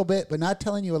you a little bit, but not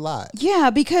telling you a lot. Yeah,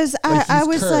 because I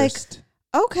was cursed.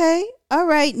 like, okay, all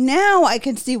right, now I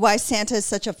can see why Santa is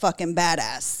such a fucking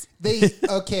badass.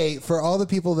 For all the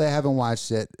people that haven't watched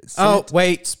it.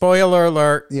 Wait, spoiler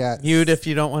alert. Yeah. Mute if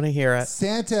you don't want to hear it.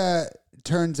 Santa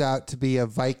turns out to be a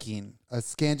Viking, a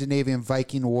Scandinavian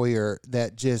Viking warrior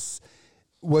that just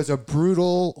was a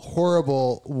brutal,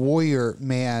 horrible warrior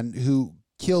man who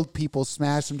killed people,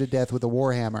 smashed them to death with a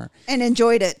warhammer. And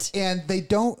enjoyed it. And they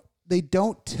don't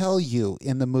tell you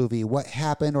in the movie what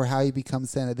happened or how he becomes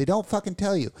Santa. They don't fucking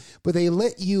tell you. But they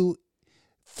let you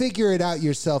figure it out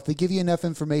yourself. They give you enough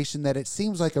information that it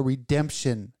seems like a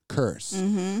redemption curse.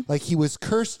 Mm-hmm. Like he was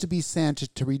cursed to be Santa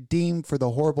to redeem for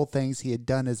the horrible things he had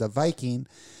done as a Viking.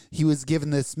 He was given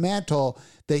this mantle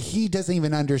that he doesn't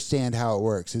even understand how it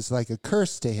works. It's like a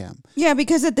curse to him. Yeah,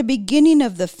 because at the beginning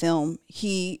of the film,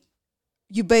 you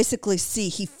basically see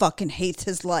he fucking hates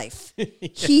his life. Yeah.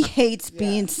 He hates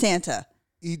being Santa.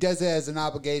 He does it as an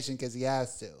obligation because he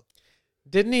has to.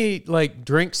 Didn't he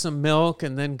drink some milk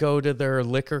and then go to their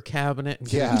liquor cabinet and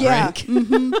get a drink? Yeah.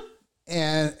 Mm-hmm.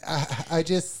 And I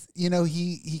just,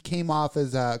 he came off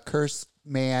as a cursed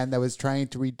man that was trying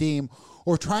to redeem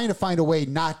or trying to find a way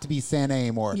not to be Santa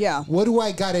anymore. Yeah. What do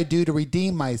I got to do to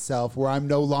redeem myself where I'm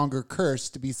no longer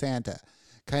cursed to be Santa?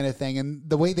 Kind of thing. And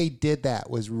the way they did that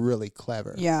was really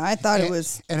clever. Yeah, I thought it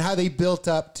was. And how they built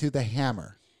up to the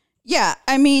hammer. Yeah,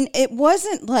 I mean, it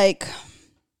wasn't like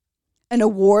an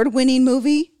award-winning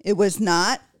movie. It was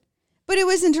not, but it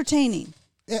was entertaining.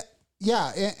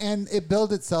 Yeah, and it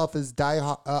billed itself as Die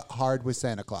Hard with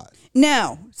Santa Claus.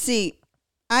 Now, see,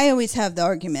 I always have the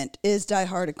argument, is Die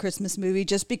Hard a Christmas movie?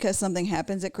 Just because something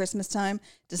happens at Christmas time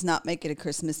does not make it a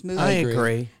Christmas movie. I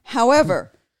agree.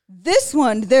 However, this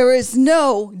one, there is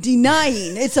no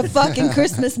denying it's a fucking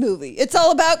Christmas movie. It's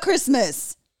all about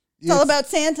Christmas. It's all about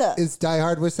Santa. It's Die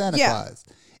Hard with Santa Claus.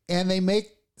 And they make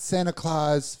Santa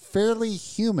Claus fairly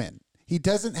human. He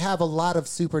doesn't have a lot of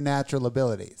supernatural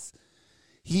abilities.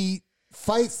 He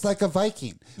fights like a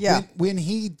Viking. Yeah. When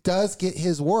he does get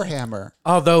his warhammer.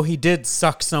 Although he did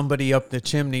suck somebody up the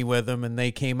chimney with him and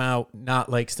they came out not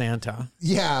like Santa.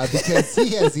 Yeah, because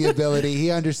he has the ability.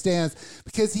 He understands.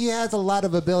 Because he has a lot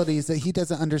of abilities that he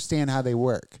doesn't understand how they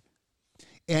work.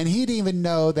 And he didn't even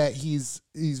know that he's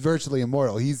virtually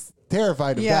immortal. He's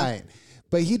terrified of dying.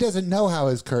 But he doesn't know how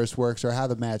his curse works or how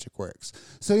the magic works.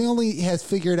 So he only has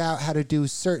figured out how to do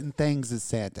certain things as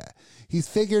Santa. He's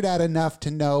figured out enough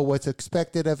to know what's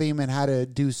expected of him and how to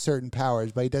do certain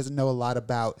powers, but he doesn't know a lot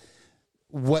about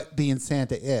what being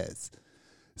Santa is.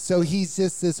 So he's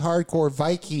just this hardcore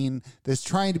Viking that's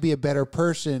trying to be a better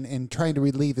person and trying to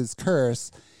relieve his curse.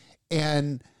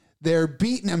 And they're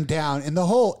beating him down. And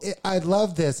I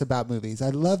love this about movies. I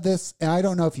love this. And I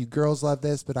don't know if you girls love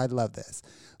this, but I love this.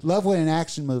 Love when an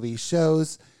action movie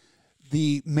shows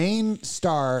the main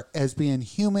star as being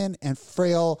human and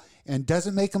frail and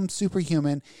doesn't make him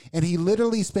superhuman. And he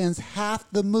literally spends half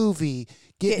the movie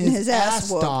getting his ass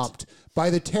stomped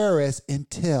by the terrorists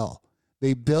until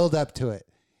they build up to it.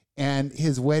 And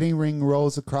his wedding ring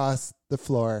rolls across the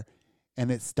floor and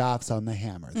it stops on the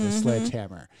hammer, the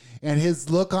sledgehammer. And his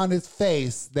look on his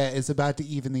face that is about to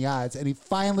even the odds. And he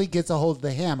finally gets a hold of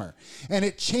the hammer. And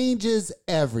it changes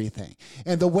everything.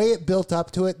 And the way it built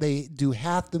up to it, they do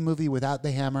half the movie without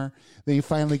the hammer. Then he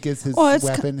finally gets his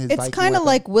weapon, his It's kind of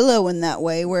like Willow in that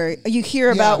way, where you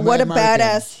hear about what a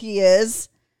badass he is.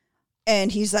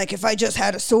 And he's like, if I just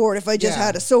had a sword,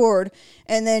 had a sword.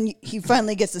 And then he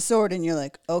finally gets the sword and you're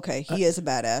like, okay, he is a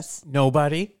badass.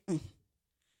 Nobody?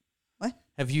 What?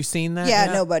 Have you seen that? Yeah,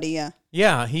 yet? nobody, yeah.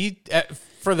 Yeah, he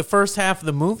for the first half of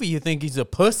the movie, you think he's a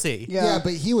pussy. Yeah,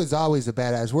 but he was always a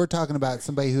badass. We're talking about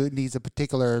somebody who needs a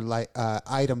particular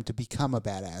item to become a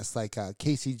badass, like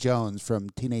Casey Jones from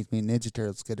Teenage Mutant Ninja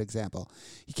Turtles is a good example.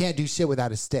 He can't do shit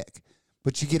without a stick.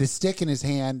 But you get a stick in his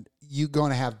hand, you're going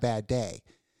to have a bad day.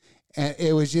 And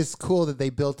it was just cool that they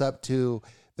built up to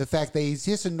the fact that he's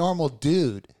just a normal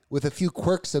dude with a few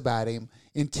quirks about him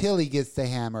until he gets the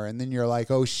hammer. And then you're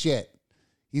like, oh, shit.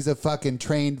 He's a fucking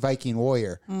trained Viking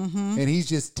warrior. Mm-hmm. And he's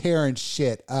just tearing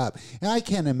shit up. And I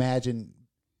can't imagine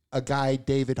a guy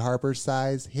David Harbour's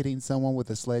size hitting someone with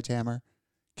a sledgehammer.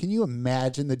 Can you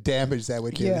imagine the damage that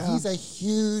would do? Yeah. He's a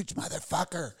huge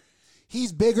motherfucker.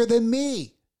 He's bigger than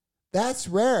me. That's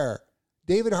rare.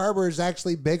 David Harbour is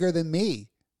actually bigger than me.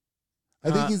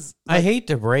 I think he's... I hate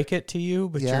to break it to you,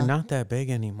 but you're not that big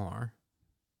anymore.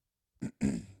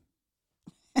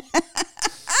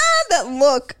 That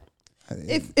look.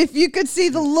 If you could see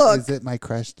the look. Is it my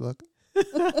crushed look?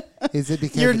 Is it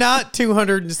because you're not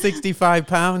 265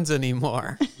 pounds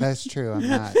anymore? That's true. I'm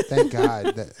not. Thank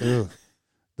God.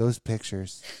 Those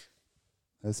pictures.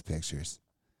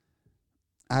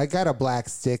 I got a black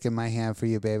stick in my hand for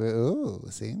you, baby. Ooh,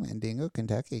 see, Mandingo,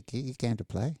 Kentucky. You came to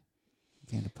play.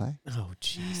 Oh,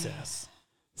 Jesus.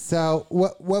 So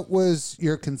what was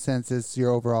your consensus,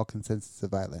 your overall consensus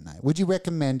of Violet Night? Would you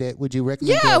recommend it?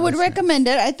 Yeah, I would recommend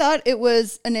it. I thought it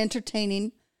was an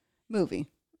entertaining movie.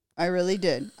 I really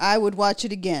did. I would watch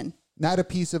it again. Not a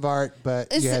piece of art,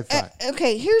 but you had fun.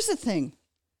 Okay, here's the thing.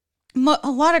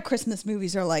 A lot of Christmas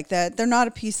movies are like that. They're not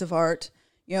a piece of art.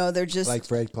 You know, they're just... Like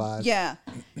Fred Claus. Yeah.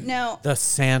 Now... The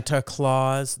Santa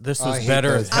Claus. This was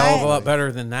better. A hell of a lot better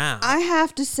than that. I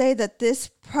have to say that this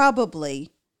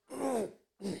probably...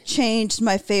 changed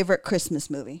my favorite Christmas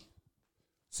movie.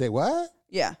 Say what?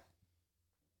 Yeah.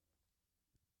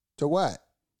 To what?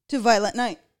 To Violet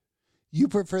Night. You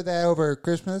prefer that over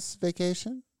Christmas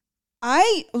Vacation?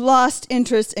 I lost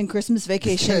interest in Christmas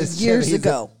Vacation years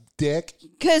ago. Dick.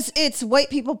 Because it's white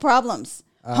people problems.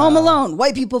 Home Alone,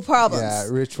 white people problems. Yeah,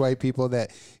 rich white people that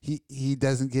he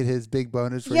doesn't get his big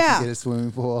bonus for he can get a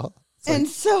swimming pool. And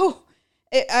so...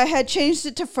 I had changed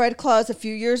it to Fred Claus a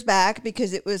few years back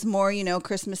because it was more,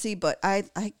 Christmassy, but I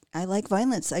like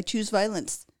violence. I choose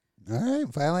violence. All right,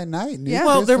 Violent Night. Yeah.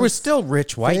 Well, there was still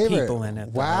rich white people in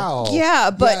it. Though. Wow.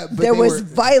 Yeah, but there was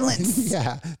violence.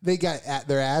 Yeah, they got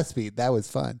their ass beat. That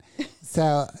was fun.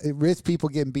 So rich people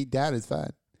getting beat down is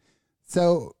fun.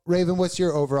 So, Raven, what's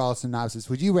your overall synopsis?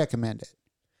 Would you recommend it?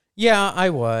 Yeah, I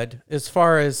would. As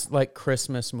far as like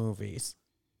Christmas movies.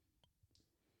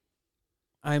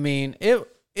 I mean, it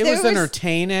was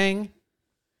entertaining,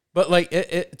 but like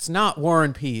it's not War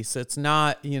and Peace. It's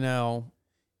not,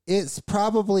 It's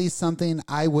probably something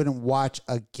I wouldn't watch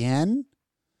again,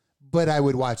 but I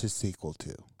would watch a sequel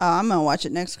to. I'm going to watch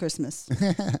it next Christmas.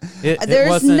 It There's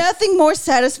wasn't- nothing more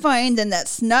satisfying than that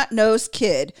snot-nosed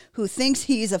kid who thinks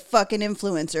he's a fucking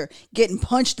influencer getting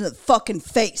punched in the fucking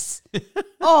face.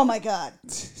 Oh, my God.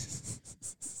 Jesus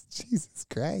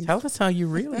Christ. Tell us how you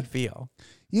really feel.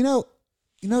 You know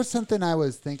something I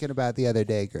was thinking about the other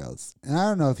day, girls, and I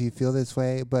don't know if you feel this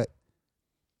way, but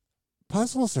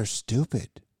puzzles are stupid.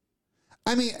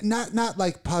 I mean, not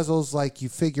like puzzles like you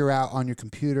figure out on your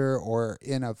computer or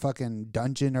in a fucking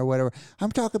dungeon or whatever.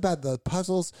 I'm talking about the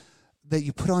puzzles that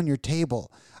you put on your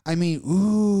table. I mean,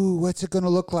 ooh, what's it going to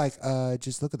look like?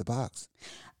 Just look at the box.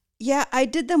 Yeah, I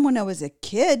did them when I was a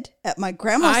kid at my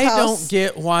grandma's I house. don't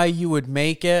get why you would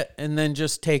make it and then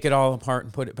just take it all apart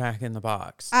and put it back in the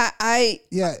box.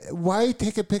 Yeah, why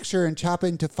take a picture and chop it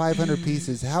into 500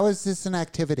 pieces? How is this an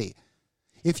activity?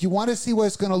 If you want to see what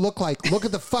it's going to look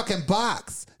at the fucking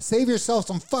box. Save yourself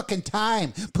some fucking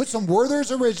time. Put some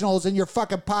Werther's Originals in your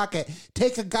fucking pocket.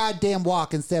 Take a goddamn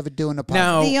walk instead of doing a puzzle.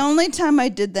 Now, The only time I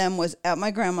did them was at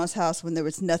my grandma's house when there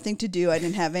was nothing to do. I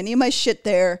didn't have any of my shit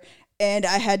there, and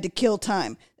I had to kill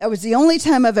time. That was the only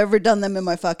time I've ever done them in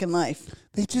my fucking life.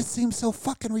 They just seem so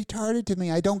fucking retarded to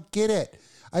me. I don't get it.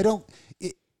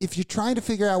 If you're trying to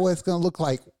figure out what it's going to look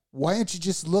like, why don't you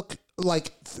just look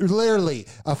like literally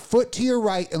a foot to your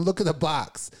right and look at the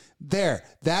box? There,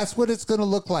 that's what it's going to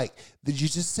look like. You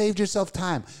just saved yourself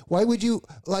time. Why would you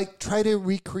try to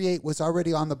recreate what's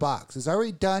already on the box? It's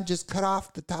already done. Just cut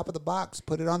off the top of the box,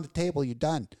 put it on the table. You're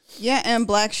done. Yeah, and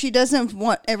Black, she doesn't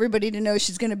want everybody to know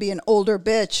she's going to be an older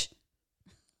bitch.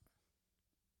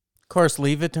 of course,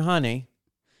 leave it to Honey.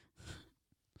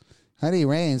 Honey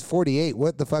Rain's 48.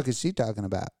 What the fuck is she talking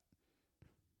about?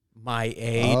 My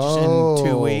age in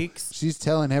 2 weeks. She's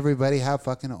telling everybody how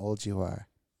fucking old you are.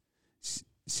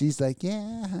 She's like,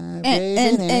 yeah,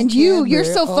 And you're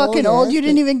so fucking old, you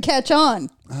didn't even catch on.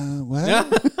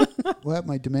 What? What?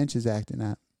 My dementia's acting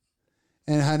up.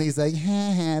 And Honey's like,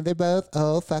 they're both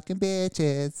old fucking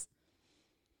bitches.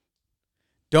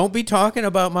 Don't be talking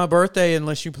about my birthday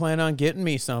unless you plan on getting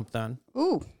me something.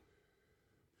 Ooh.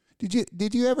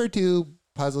 Did you ever do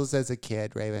puzzles as a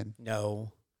kid, Raven?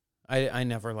 No. I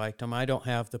never liked them. I don't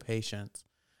have the patience.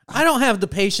 I don't have the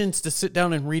patience to sit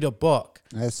down and read a book.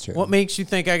 That's true. What makes you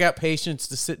think I got patience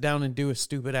to sit down and do a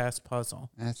stupid ass puzzle?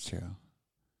 That's true.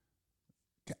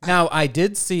 Now, I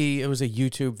did see, it was a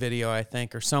YouTube video, I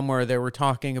think, or somewhere they were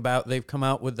talking about they've come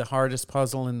out with the hardest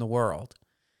puzzle in the world.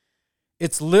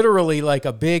 It's literally like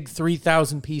a big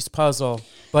 3,000 piece puzzle,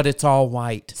 but it's all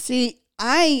white. See,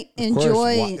 I Of course,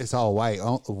 enjoy it's all white.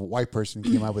 A white person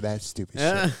came up with that stupid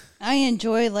shit. I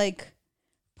enjoy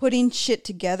putting shit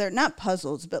together, not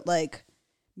puzzles, but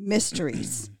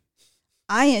mysteries.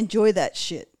 I enjoy that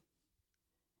shit.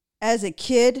 As a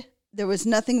kid, there was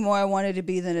nothing more I wanted to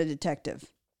be than a detective.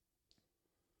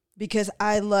 Because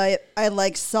I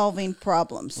like solving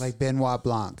problems. Like Benoit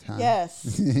Blanc, huh?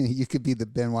 Yes. You could be the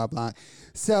Benoit Blanc.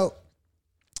 So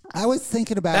I was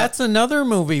thinking about... That's another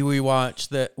movie we watched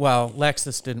that, well,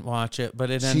 Lexus didn't watch it, but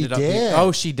it ended up... did.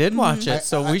 Oh, she did watch it,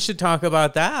 so we should talk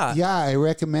about that. Yeah, I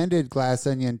recommended Glass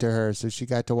Onion to her, so she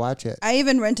got to watch it. I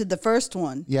even rented the first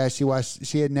one. Yeah, she watched...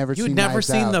 She had never seen You'd never Knives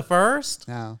seen Out. the first?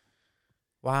 No.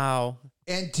 Wow.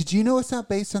 And did you know it's not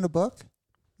based on a book?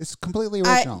 It's completely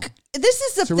original. This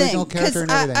is the It's thing. original character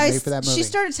and everything made for that movie. She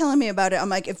started telling me about it. I'm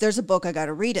like, if there's a book, I got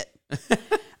to read it.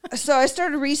 So I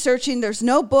started researching. There's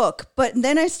no book. But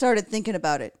then I started thinking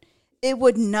about it. It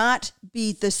would not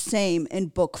be the same in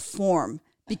book form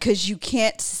because you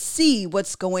can't see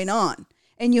what's going on.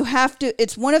 And you have to,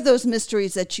 it's one of those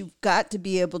mysteries that you've got to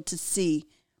be able to see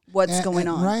what's going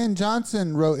on. Ryan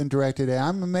Johnson wrote and directed it.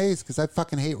 I'm amazed because I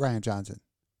fucking hate Ryan Johnson.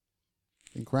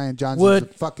 I think Ryan Johnson's a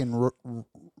fucking...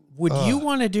 Would you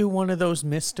want to do one of those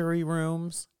mystery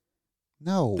rooms?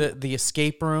 No. The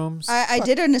escape rooms? I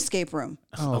did an escape room.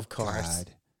 Oh, of course.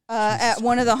 God. At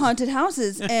one of the haunted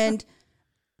houses. And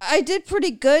I did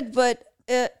pretty good, but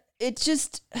it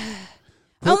just... I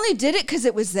only did it because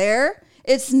it was there.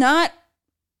 It's not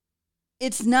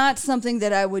something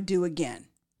that I would do again.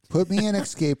 Put me in an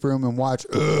escape room and watch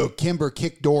Kimber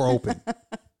kick door open.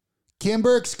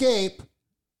 Kimber escape.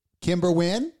 Kimber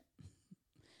win.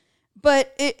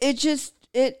 But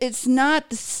it's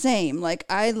not the same.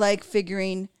 I like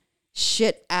figuring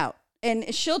shit out.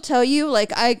 And she'll tell you,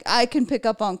 I can pick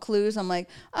up on clues. I'm like,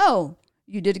 oh,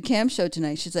 you did a cam show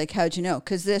tonight. She's like, how'd you know?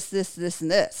 Because this, and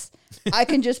this. I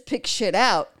can just pick shit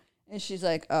out. And she's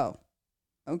like, oh,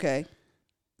 okay.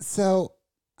 So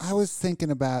I was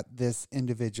thinking about this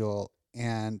individual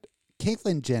and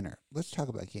Caitlyn Jenner. Let's talk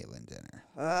about Caitlyn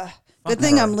Jenner. Good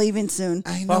thing I'm leaving soon.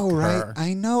 I know, Fuck right? her.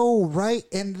 I know, right?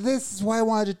 And this is why I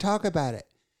wanted to talk about it.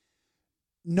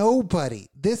 Nobody,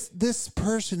 this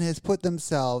person has put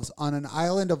themselves on an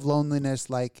island of loneliness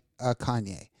like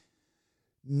Kanye.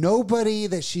 Nobody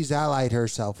that she's allied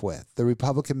herself with, the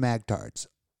Republican magtards,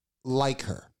 like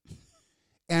her.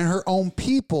 And her own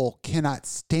people cannot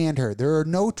stand her. There are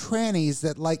no trannies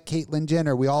that like Caitlyn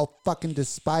Jenner. We all fucking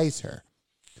despise her.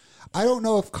 I don't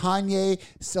know if Kanye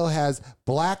still has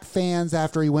black fans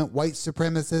after he went white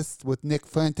supremacist with Nick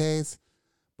Fuentes,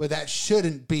 but that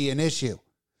shouldn't be an issue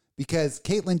because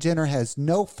Caitlyn Jenner has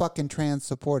no fucking trans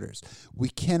supporters. We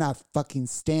cannot fucking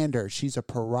stand her. She's a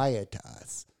pariah to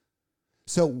us.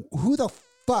 So who the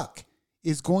fuck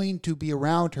is going to be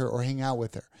around her or hang out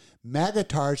with her?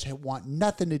 Magatards want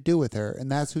nothing to do with her, and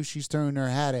that's who she's throwing her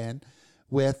hat in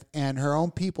with, and her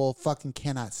own people fucking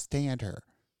cannot stand her.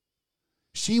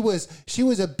 She was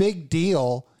a big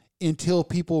deal until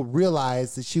people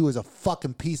realized that she was a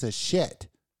fucking piece of shit.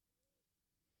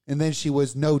 And then she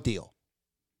was no deal.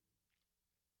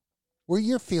 What are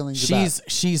your feelings about?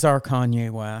 She's our Kanye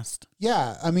West.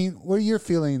 Yeah, I mean, what are your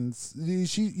feelings?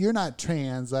 You're not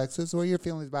trans, Lexus. What are your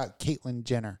feelings about Caitlyn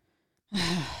Jenner?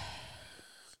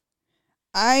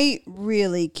 I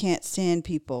really can't stand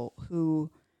people who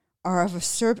are of a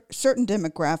certain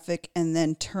demographic and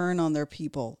then turn on their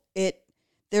people.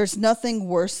 There's nothing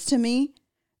worse to me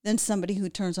than somebody who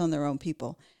turns on their own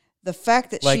people. The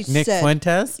fact that Like she Nick said,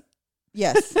 Fuentes?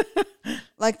 yes,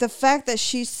 like the fact that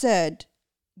she said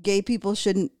gay people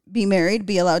shouldn't be married,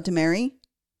 be allowed to marry.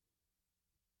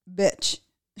 Bitch.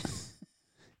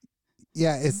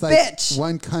 Yeah, it's like Bitch.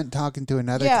 one cunt talking to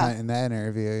another cunt in that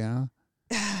interview, you know?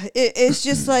 It's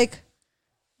just like,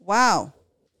 wow,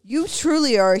 you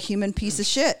truly are a human piece of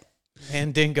shit.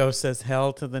 Mandingo says,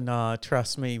 hell to the nah.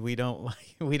 Trust me, we don't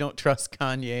trust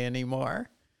Kanye anymore.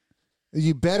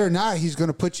 You better not. He's going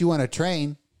to put you on a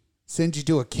train, send you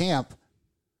to a camp.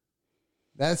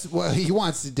 That's what he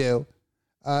wants to do.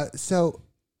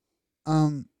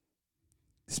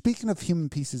 Speaking of human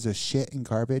pieces of shit and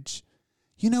garbage,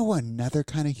 you know another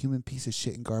kind of human piece of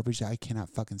shit and garbage that I cannot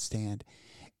fucking stand?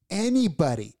 Any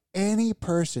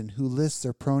person who lists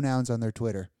their pronouns on their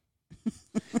Twitter.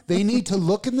 They need to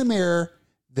look in the mirror,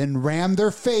 then ram their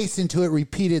face into it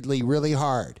repeatedly really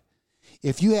hard.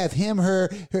 If you have him, her,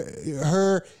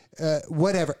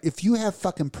 whatever, if you have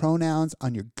fucking pronouns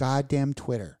on your goddamn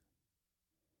Twitter,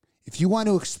 if you want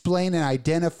to explain and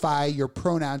identify your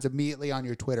pronouns immediately on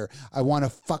your Twitter, I want to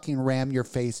fucking ram your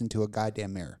face into a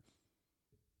goddamn mirror.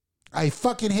 I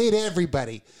fucking hate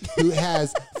everybody who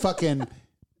has fucking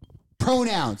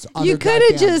pronouns on You their could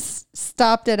have goddamn... just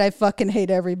stopped it. I fucking hate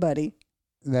everybody.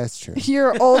 That's true.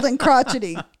 You're old and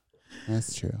crotchety.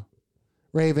 That's true.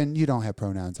 Raven, you don't have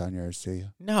pronouns on yours, do you?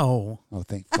 No. Oh,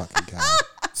 thank fucking God.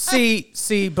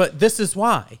 See, but this is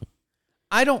why.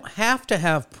 I don't have to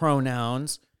have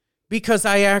pronouns because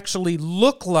I actually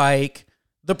look like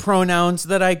the pronouns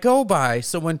that I go by.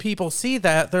 So when people see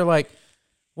that, they're like,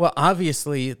 well,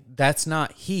 obviously that's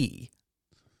not he.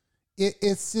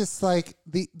 It's just like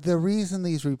the reason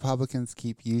these Republicans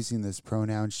keep using this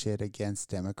pronoun shit against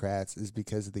Democrats is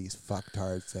because of these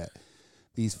fucktards,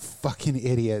 these fucking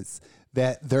idiots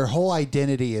that their whole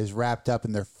identity is wrapped up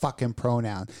in their fucking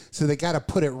pronoun. So they got to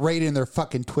put it right in their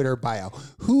fucking Twitter bio.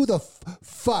 Who the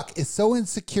fuck is so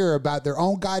insecure about their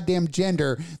own goddamn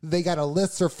gender that they got to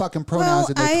list their fucking pronouns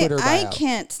in their Twitter bio? I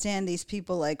can't stand these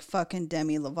people like fucking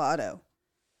Demi Lovato,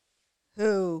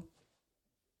 who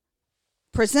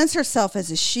presents herself as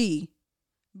a she,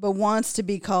 but wants to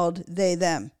be called they,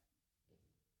 them.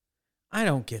 I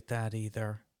don't get that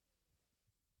either.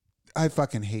 I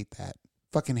fucking hate that.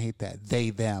 Fucking hate that.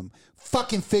 They, them.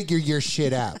 Fucking figure your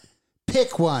shit out.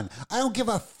 Pick one. I don't give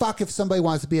a fuck if somebody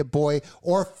wants to be a boy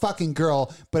or a fucking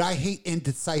girl, but I hate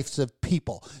indecisive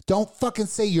people. Don't fucking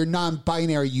say you're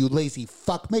non-binary, you lazy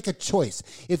fuck. Make a choice.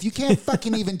 If you can't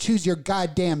fucking even choose your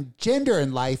goddamn gender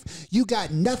in life, you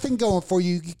got nothing going for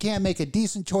you. You can't make a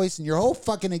decent choice in your whole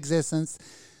fucking existence.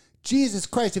 Jesus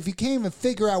Christ, if you can't even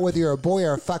figure out whether you're a boy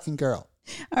or a fucking girl.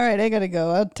 All right, I gotta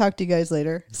go. I'll talk to you guys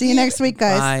later. See you next week,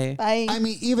 guys. Bye. Bye. I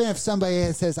mean, even if somebody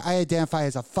says, I identify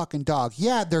as a fucking dog,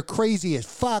 yeah, they're crazy as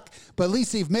fuck, but at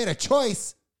least they've made a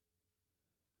choice.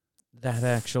 That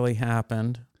actually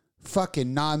happened.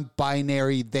 Fucking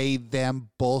non-binary, they, them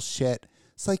bullshit.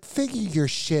 It's like, figure your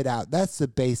shit out. That's the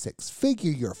basics. Figure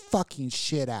your fucking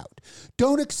shit out.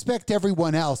 Don't expect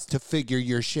everyone else to figure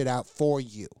your shit out for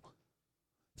you.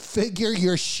 Figure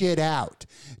your shit out.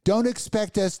 Don't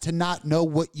expect us to not know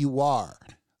what you are.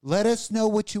 Let us know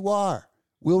what you are.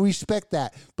 We'll respect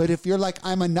that. But if you're like,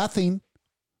 I'm a nothing,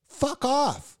 fuck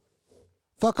off.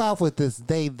 Fuck off with this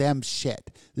they, them shit.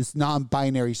 This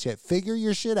non-binary shit. Figure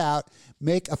your shit out.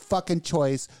 Make a fucking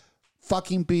choice.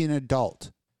 Fucking be an adult.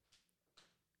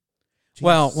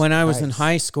 Well, Jesus when I was in Christ.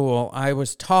 high school, I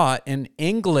was taught in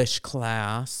English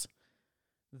class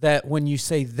that when you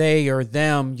say they or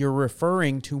them, you're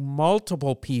referring to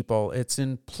multiple people. It's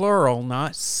in plural,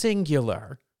 not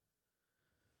singular.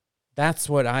 That's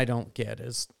what I don't get,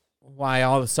 is why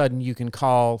all of a sudden you can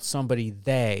call somebody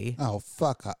they. Oh,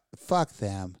 fuck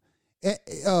them.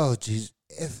 Oh, jeez.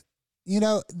 If you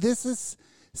know, this is...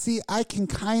 See, I can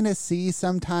kind of see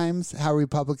sometimes how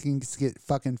Republicans get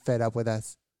fucking fed up with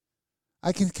us.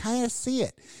 I can kind of see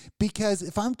it. Because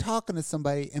if I'm talking to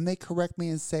somebody and they correct me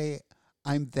and say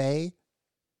I'm they,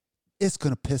 it's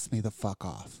going to piss me the fuck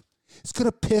off. It's going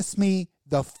to piss me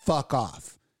the fuck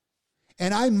off.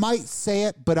 And I might say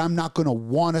it, but I'm not going to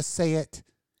want to say it.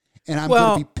 And I'm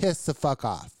going to be pissed the fuck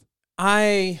off.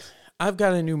 I've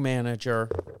got a new manager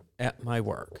at my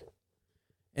work.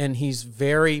 And he's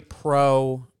very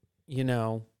pro,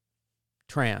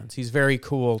 trans. He's very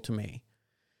cool to me.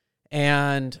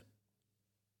 And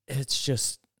it's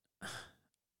just,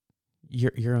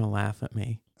 you're going to laugh at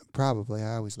me. Probably.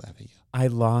 I always laugh at you. I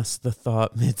lost the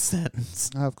thought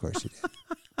mid-sentence. Oh, of course you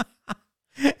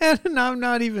did. And I'm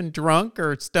not even drunk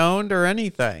or stoned or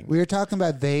anything. We were talking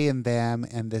about they and them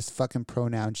and this fucking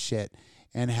pronoun shit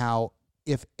and how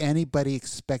if anybody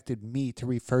expected me to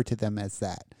refer to them as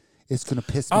that, it's going to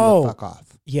piss me the fuck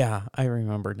off. Yeah, I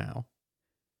remember now.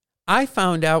 I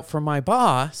found out from my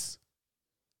boss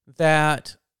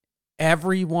that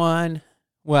everyone,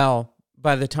 well,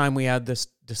 by the time we had this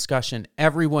discussion,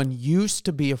 everyone used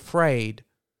to be afraid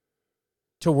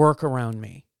to work around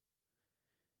me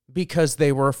because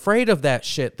they were afraid of that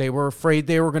shit. They were afraid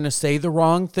they were going to say the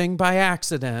wrong thing by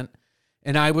accident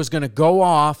and I was going to go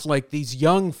off like these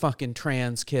young fucking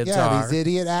trans kids are. Yeah, these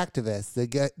idiot activists. They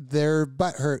get their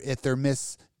butt hurt if they're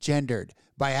misgendered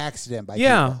by accident. By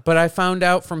people. But I found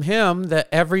out from him that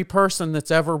every person that's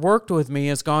ever worked with me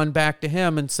has gone back to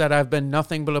him and said I've been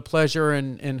nothing but a pleasure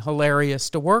and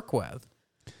hilarious to work with.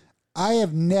 I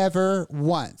have never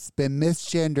once been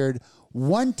misgendered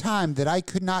one time that I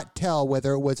could not tell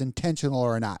whether it was intentional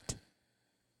or not.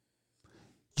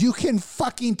 You can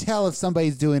fucking tell if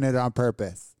somebody's doing it on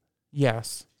purpose.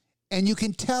 Yes. And you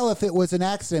can tell if it was an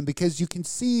accident because you can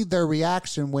see their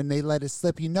reaction when they let it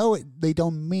slip. You know it, they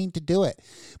don't mean to do it.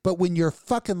 But when you're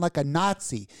fucking like a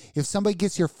Nazi, if somebody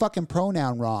gets your fucking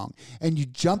pronoun wrong and you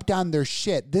jump down their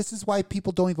shit, this is why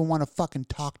people don't even want to fucking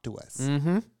talk to us.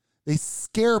 Mm-hmm. They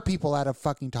scare people out of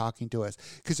fucking talking to us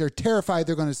because they're terrified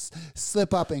they're going to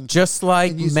slip up and just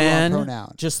like use men, the wrong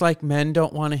pronoun. Just like men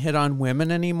don't want to hit on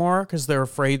women anymore because they're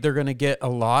afraid they're going to get a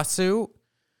lawsuit.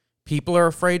 People are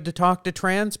afraid to talk to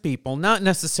trans people, not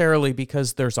necessarily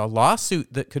because there's a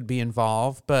lawsuit that could be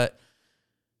involved, but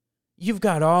you've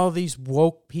got all these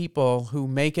woke people who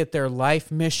make it their life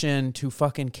mission to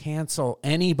fucking cancel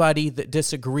anybody that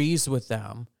disagrees with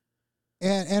them.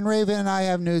 And Raven and I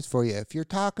have news for you. If you're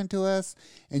talking to us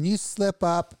and you slip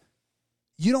up,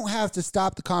 you don't have to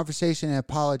stop the conversation and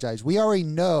apologize. We already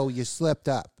know you slipped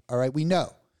up, all right? We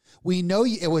know. We know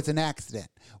it was an accident.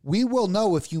 We will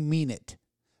know if you mean it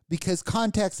because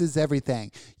context is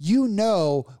everything. You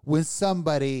know when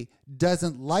somebody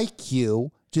doesn't like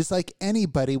you, just like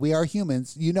anybody, we are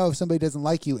humans. You know if somebody doesn't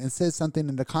like you and says something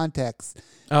in the context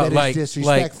that is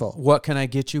disrespectful. Like, what can I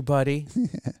get you, buddy?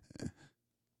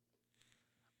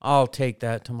 I'll take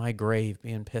that to my grave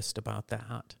being pissed about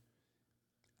that.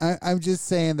 I'm just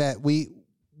saying that we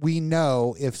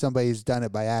know if somebody's done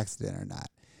it by accident or not.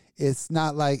 It's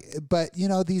not like, but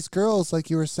these girls, like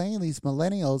you were saying, these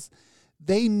millennials,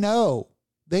 they know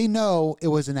it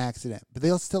was an accident, but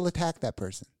they'll still attack that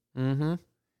person. Mm-hmm. And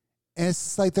it's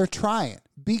just like they're trying.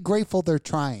 Be grateful they're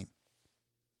trying.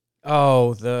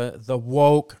 Oh, the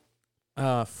woke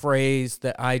phrase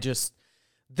that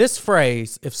this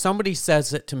phrase, if somebody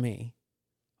says it to me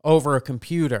over a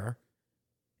computer,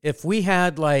 if we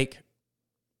had like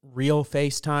real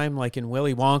FaceTime, like in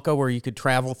Willy Wonka, where you could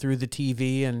travel through the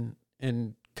TV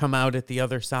and come out at the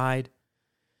other side,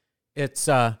 it's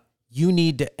you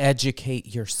need to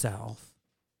educate yourself.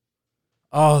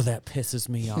 Oh, that pisses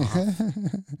me off.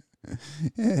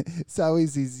 It's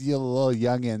always these little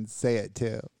youngins say it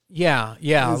too. Yeah,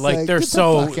 It's like like, they're get the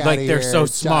so fuck outta like they're here, so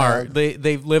smart. child.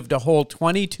 They've lived a whole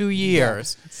 22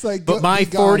 years. It's like, But my be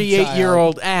gone,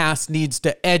 48-year-old ass needs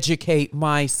to educate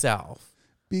myself.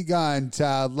 Be gone,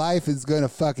 child. Life is going to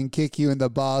fucking kick you in the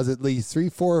balls at least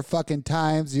 3-4 fucking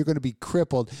times. You're going to be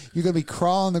crippled. You're going to be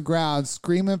crawling on the ground,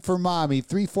 screaming for mommy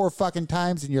 3-4 fucking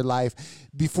times in your life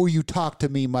before you talk to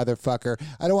me, motherfucker.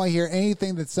 I don't want to hear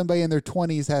anything that somebody in their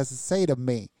 20s has to say to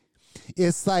me.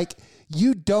 It's like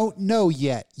you don't know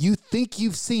yet. You think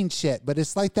you've seen shit, but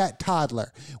it's like that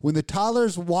toddler. When the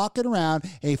toddler's walking around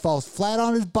and he falls flat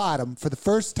on his bottom for the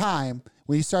first time,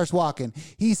 when he starts walking,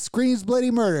 he screams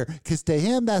bloody murder because to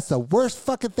him, that's the worst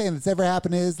fucking thing that's ever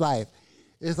happened in his life.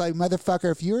 It's like, motherfucker,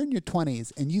 if you're in your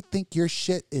 20s and you think your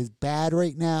shit is bad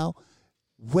right now,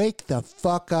 wake the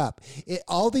fuck up.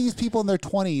 All these people in their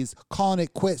 20s calling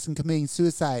it quits and committing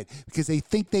suicide because they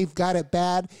think they've got it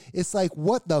bad. It's like,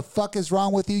 what the fuck is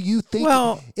wrong with you? You think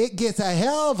it gets a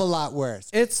hell of a lot worse.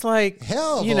 It's like,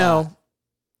 hell of you a know, lot.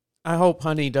 I hope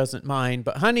Honey doesn't mind,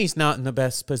 but Honey's not in the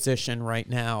best position right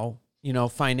now, you know,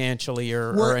 financially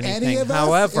or anything. Any of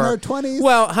however, us in our 20s?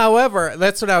 Well, however,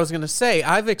 that's what I was going to say.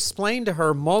 I've explained to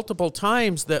her multiple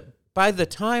times that by the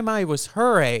time I was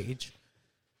her age,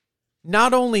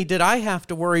 not only did I have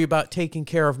to worry about taking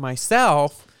care of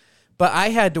myself, but I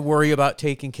had to worry about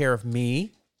taking care of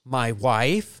me, my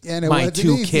wife, and my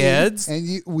 2 kids.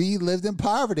 And we lived in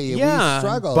poverty. And Yeah, we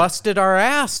struggled. busted our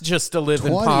ass just to live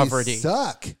in 20s poverty.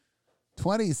 suck.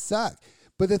 20s suck.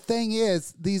 But the thing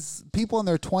is, these people in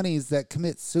their 20s that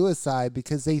commit suicide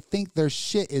because they think their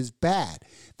shit is bad.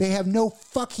 They have no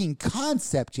fucking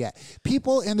concept yet.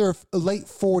 People in their late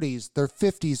 40s, their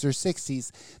 50s, their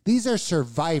 60s, these are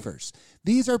survivors.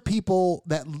 These are people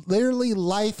that literally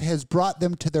life has brought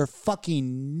them to their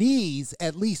fucking knees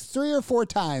at least 3 or 4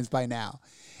 times by now.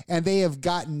 And they have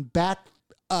gotten back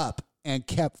up and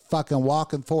kept fucking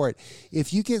walking forward.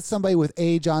 If you get somebody with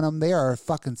age on them, they are a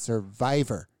fucking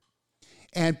survivor.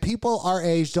 And people our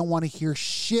age don't want to hear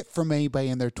shit from anybody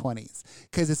in their 20s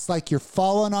because it's like you're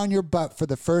falling on your butt for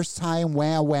the first time.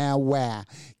 Wah, wah, wah.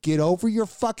 Get over your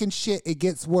fucking shit. It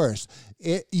gets worse.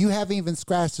 You haven't even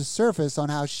scratched the surface on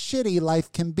how shitty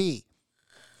life can be.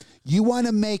 You want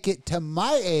to make it to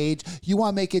my age. You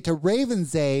want to make it to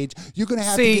Raven's age. You're going to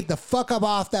have to get the fuck up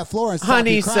off that floor and stop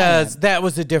Honey your crying. says that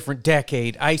was a different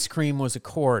decade. Ice cream was a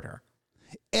quarter.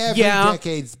 Every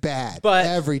decade's bad. But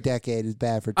every decade is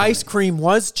bad for 20s. Ice cream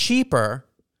was cheaper,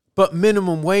 but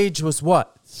minimum wage was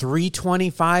what?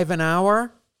 $3.25 an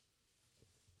hour?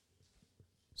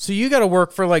 So you got to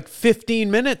work for like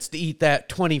 15 minutes to eat that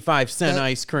 25-cent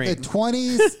ice cream. The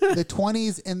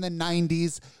 20s and the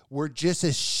 90s were just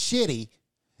as shitty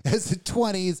as the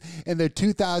 20s and the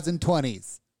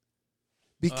 2020s.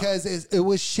 Because it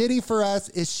was shitty for us,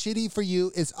 it's shitty for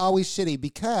you, it's always shitty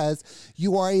because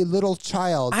you are a little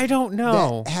child. I don't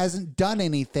know. That hasn't done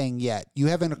anything yet. You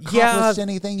haven't accomplished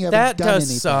anything. You haven't done anything. That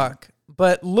does suck.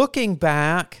 But looking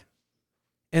back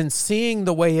and seeing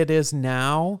the way it is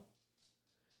now,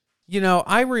 you know,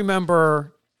 I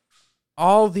remember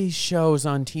all these shows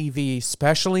on TV,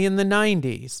 especially in the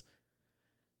 90s,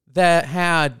 that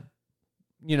had,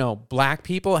 you know, black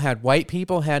people, had white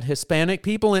people, had Hispanic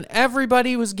people, and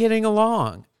everybody was getting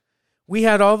along. We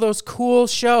had all those cool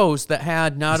shows that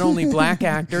had not only black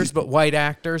actors, but white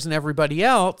actors and everybody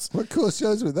else. What cool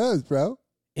shows were those, bro?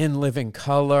 In Living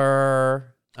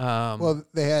Color. Well,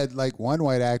 they had like one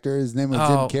white actor. His name was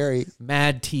Jim Carrey.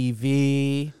 Mad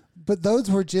TV. But those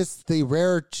were just the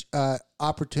rare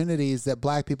opportunities that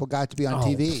black people got to be on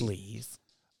TV. Please.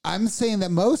 I'm saying that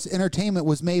most entertainment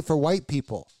was made for white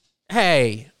people.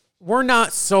 Hey, we're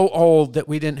not so old that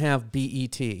we didn't have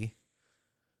BET.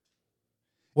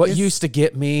 What used to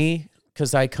get me,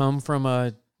 because I come from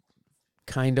a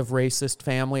kind of racist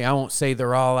family, I won't say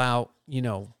they're all out, you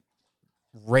know,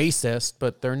 racist,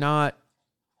 but they're not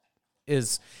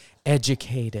as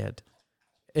educated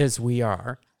as we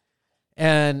are.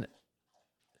 And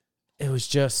it was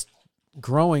just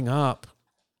growing up,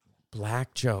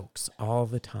 black jokes all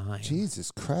the time. Jesus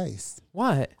Christ.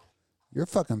 What? Your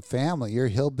fucking family. Your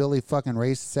hillbilly fucking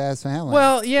racist ass family.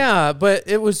 Well, yeah, but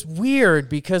it was weird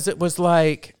because it was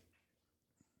like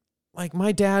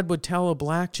my dad would tell a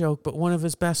black joke, but one of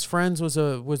his best friends was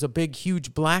a big,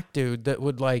 huge black dude that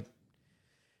would like,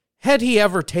 had he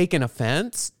ever taken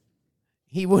offense,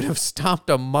 he would have stomped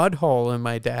a mud hole in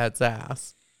my dad's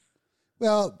ass.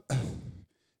 Well,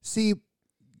 see,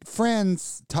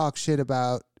 friends talk shit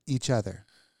about each other,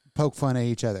 poke fun at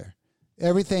each other.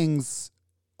 Everything's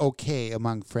okay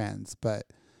among friends, but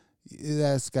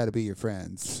that's got to be your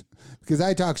friends. Because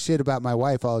I talk shit about my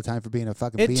wife all the time for being a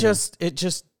fucking penis. It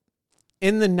just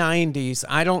in the 90s,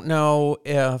 I don't know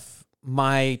if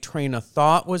my train of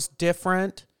thought was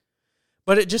different,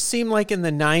 but it just seemed like in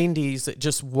the 90s, it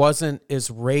just wasn't as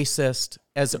racist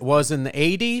as it was in the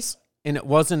 80s, and it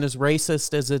wasn't as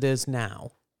racist as it is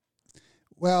now.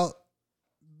 Well,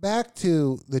 back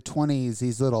to the 20s,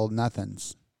 these little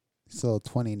nothings, these little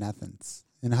 20 nothings.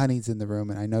 And Honey's in the room,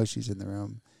 and I know she's in the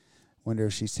room. Wonder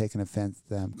if she's taking offense to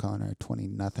them calling her 20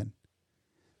 nothing.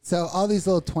 So all these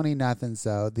little 20 nothings,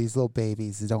 though, these little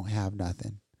babies, they don't have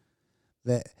nothing.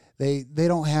 They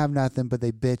don't have nothing, but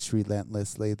they bitch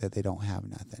relentlessly that they don't have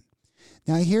nothing.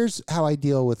 Now, here's how I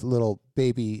deal with little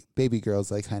baby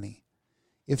girls like Honey.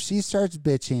 If she starts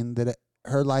bitching that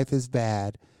her life is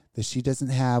bad, that she doesn't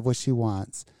have what she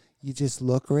wants, you just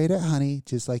look right at Honey,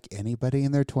 just like anybody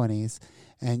in their 20s,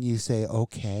 and you say,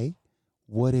 okay,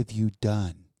 what have you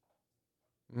done?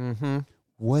 Mm-hmm.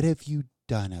 What have you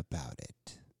done about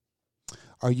it?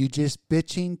 Are you just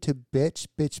bitching to bitch,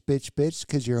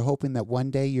 because you're hoping that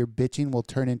one day your bitching will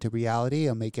turn into reality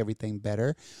and make everything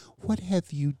better? What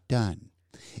have you done?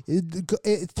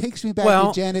 It takes me back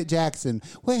to Janet Jackson.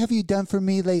 What have you done for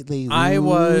me lately? I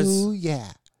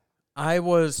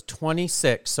was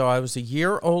 26, so I was a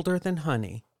year older than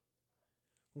Honey.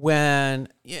 When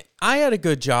I had a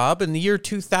good job in the year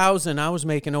 2000, I was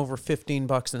making over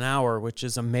 $15 an hour, which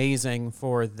is amazing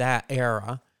for that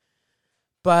era.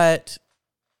 But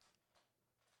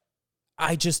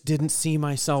I just didn't see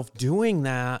myself doing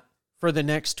that for the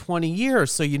next 20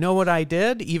 years. So you know what I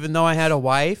did? Even though I had a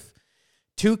wife,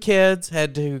 2 kids,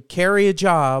 had to carry a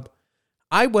job,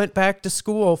 I went back to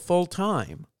school full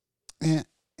time.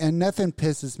 And nothing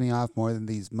pisses me off more than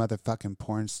these motherfucking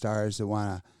porn stars that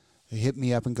want to hit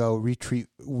me up and go retweet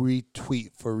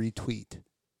for retweet.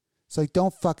 It's like,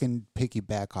 don't fucking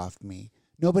piggyback off me.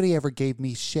 Nobody ever gave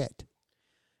me shit.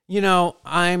 You know,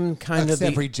 I'm kind of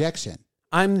except rejection.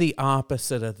 I'm the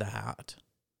opposite of that.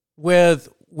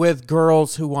 With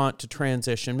girls who want to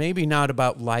transition, maybe not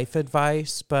about life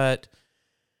advice, but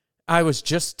I was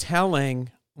just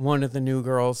telling one of the new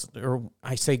girls, or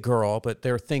I say girl, but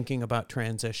they're thinking about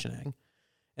transitioning.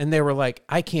 And they were like,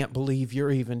 I can't believe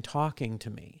you're even talking to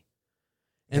me.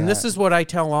 And this is what I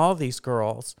tell all these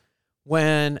girls.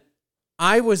 When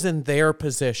I was in their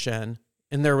position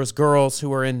and there was girls who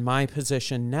were in my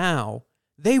position now,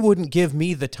 they wouldn't give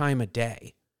me the time of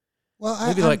day. Well,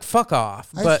 They'd be like, fuck off.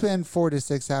 I spend 4 to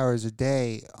 6 hours a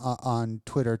day on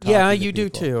Twitter talking yeah, to you people. do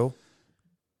too.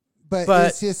 But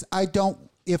it's just,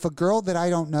 if a girl that I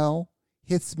don't know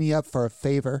hits me up for a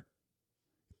favor,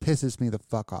 it pisses me the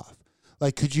fuck off.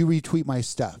 Like, could you retweet my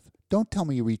stuff? Don't tell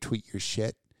me you retweet your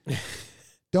shit.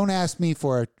 Don't ask me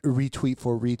for a retweet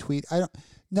for a retweet.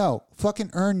 No,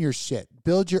 fucking earn your shit.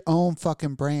 Build your own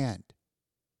fucking brand.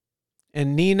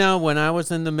 And Nina, when I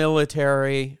was in the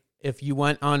military, if you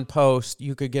went on post,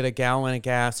 you could get a gallon of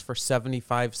gas for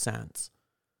 75 cents.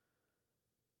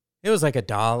 It was like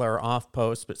 $1 off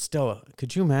post, but still,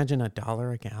 could you imagine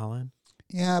 $1 a gallon?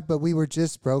 Yeah, but we were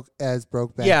just broke back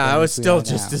yeah, then I was as we still are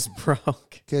just now. as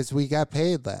broke. Because we got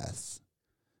paid less.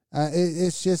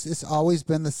 It's always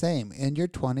been the same. In your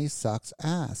 20s sucks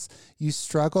ass. You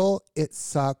struggle, it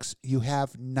sucks, you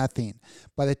have nothing.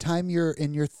 By the time you're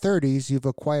in your 30s, you've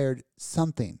acquired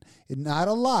something. Not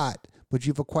a lot, but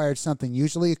you've acquired something,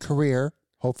 usually a career.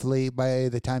 Hopefully by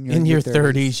the time you're in your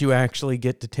 30s, you actually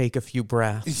get to take a few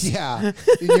breaths. Yeah.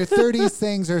 In your 30s,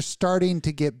 things are starting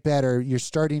to get better. You're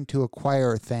starting to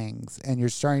acquire things, and you're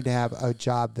starting to have a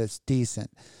job that's decent.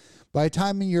 By the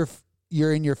time you're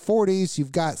in your 40s,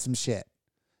 you've got some shit.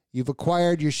 You've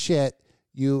acquired your shit.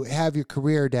 You have your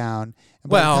career down.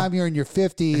 And by the time you're in your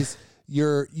 50s,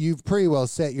 you've pretty well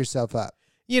set yourself up.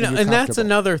 You know, and that's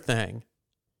another thing.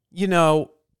 You know,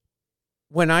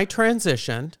 when I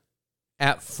transitioned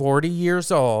at 40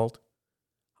 years old,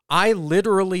 I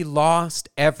literally lost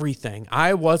everything.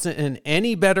 I wasn't in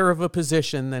any better of a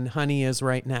position than Honey is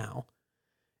right now,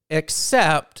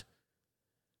 except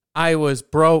I was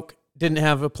broke, didn't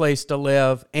have a place to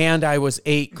live, and I was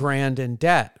 $8,000 in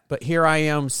debt. But here I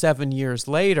am 7 years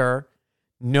later,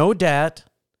 no debt,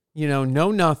 you know,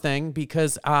 no nothing,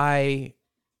 because I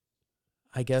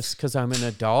guess because I'm an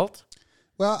adult.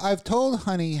 Well, I've told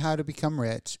Honey how to become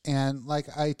rich, and like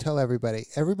I tell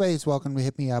everybody's welcome to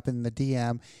hit me up in the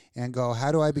DM and go,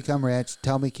 how do I become rich?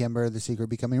 Tell me, Kimber, the secret of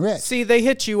becoming rich. See, they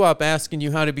hit you up asking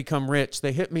you how to become rich.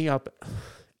 They hit me up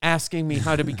asking me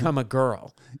how to become a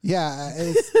girl. Yeah,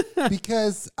 it's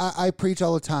because I preach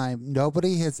all the time.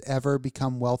 Nobody has ever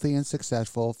become wealthy and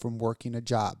successful from working a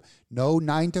job. No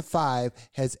 9 to 5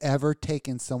 has ever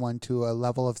taken someone to a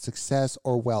level of success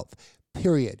or wealth.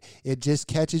 period. It just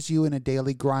catches you in a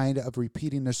daily grind of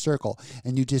repeating a circle,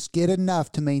 and you just get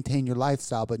enough to maintain your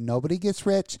lifestyle. But nobody gets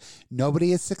rich.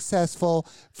 Nobody is successful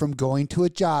from going to a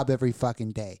job every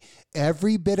fucking day.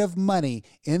 Every bit of money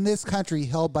in this country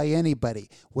held by anybody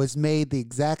was made the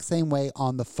exact same way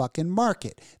on the fucking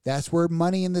market. That's where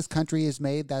money in this country is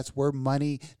made. That's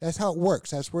how it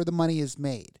works. That's where the money is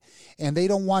made. And they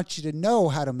don't want you to know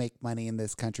how to make money in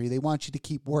this country. They want you to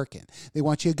keep working. They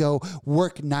want you to go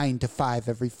work 9 to 5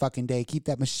 every fucking day. Keep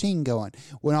that machine going.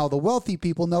 When all the wealthy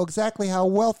people know exactly how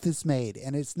wealth is made,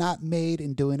 and it's not made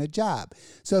in doing a job.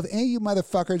 So if any of you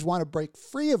motherfuckers want to break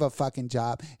free of a fucking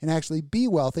job and actually be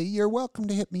wealthy, you're welcome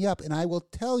to hit me up, and I will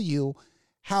tell you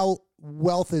how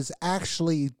wealth is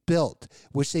actually built,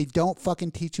 which they don't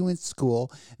fucking teach you in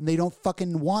school, and they don't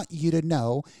fucking want you to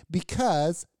know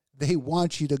because they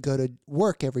want you to go to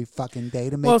work every fucking day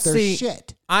to make their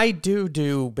shit. I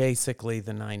do basically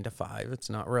the 9 to 5. It's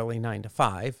not really 9 to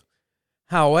 5.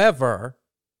 However,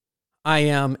 I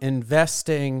am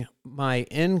investing my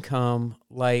income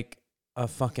like a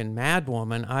fucking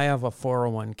madwoman. I have a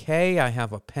 401k. I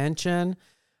have a pension.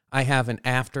 I have an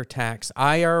after-tax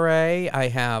IRA. I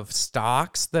have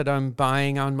stocks that I'm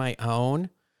buying on my own.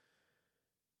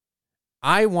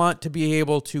 I want to be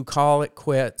able to call it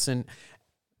quits, and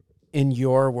in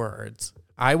your words,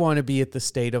 I want to be at the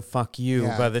state of fuck you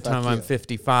by the time I'm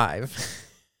 55.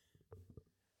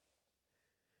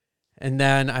 And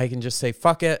then I can just say,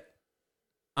 fuck it.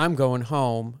 I'm going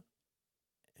home.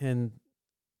 And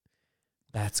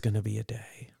that's going to be a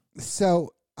day.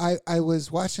 So I was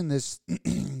watching this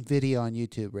video on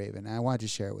YouTube, Raven. And I wanted to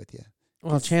share it with you.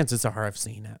 Well, chances are I've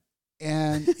seen it.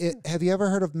 And have you ever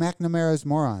heard of McNamara's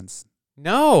Morons?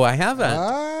 No, I haven't.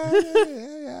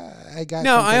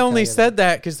 I only said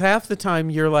that because half the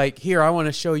time you're like, here, I want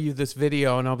to show you this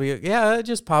video. And I'll be like, yeah, it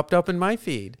just popped up in my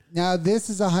feed. Now, this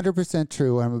is 100%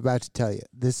 true what I'm about to tell you.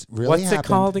 This really happened. What's it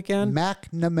called again?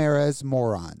 McNamara's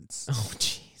Morons. Oh,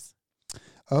 jeez.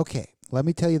 Okay, let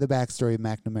me tell you the backstory of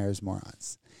McNamara's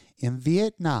Morons. In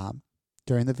Vietnam,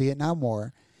 during the Vietnam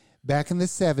War, back in the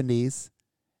 70s,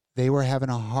 they were having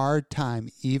a hard time,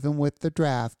 even with the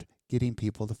draft, getting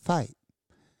people to fight.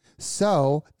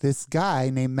 So this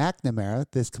guy named McNamara,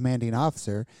 this commanding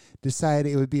officer,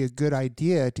 decided it would be a good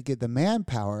idea to get the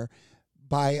manpower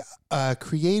by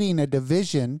creating a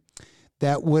division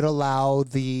that would allow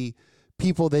the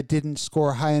people that didn't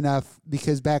score high enough,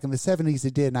 because back in the 70s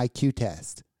they did an IQ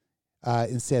test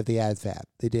instead of the ASVAB.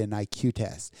 They did an IQ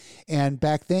test. And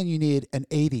back then you needed an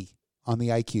 80 on the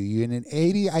IQ. You need an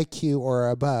 80 IQ or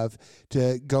above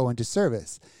to go into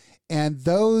service. And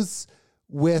those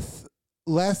with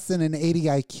less than an 80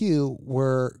 IQ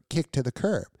were kicked to the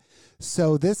curb.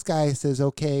 So this guy says,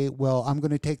 okay, well, I'm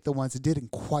going to take the ones that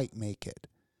didn't quite make it.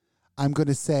 I'm going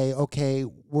to say, okay,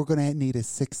 we're going to need a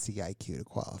 60 IQ to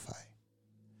qualify.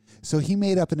 So he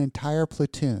made up an entire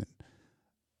platoon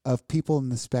of people in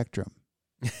the spectrum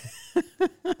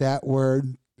that were,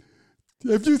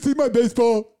 have you seen my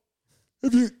baseball?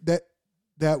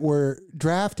 That were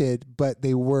drafted, but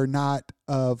they were not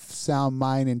of sound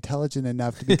mind, intelligent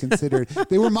enough to be considered.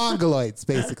 They were mongoloids,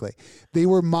 basically. They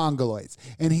were mongoloids.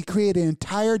 And he created an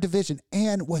entire division.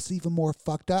 And what's even more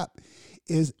fucked up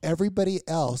is everybody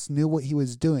else knew what he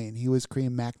was doing. He was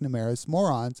creating McNamara's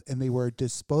Morons, and they were a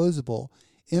disposable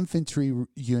infantry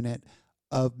unit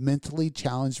of mentally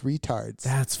challenged retards.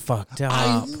 That's fucked up.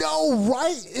 I know,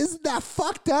 right? Isn't that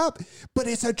fucked up? But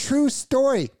it's a true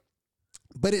story.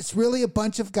 But it's really a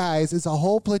bunch of guys. It's a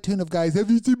whole platoon of guys. Have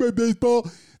you seen my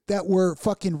baseball? That were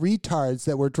fucking retards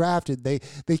that were drafted.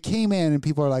 They came in and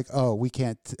people are like, oh, we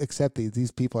can't accept these.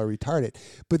 These people are retarded.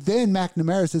 But then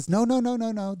McNamara says, no.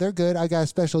 They're good. I got a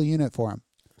special unit for them.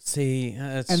 See,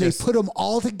 they put them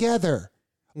all together.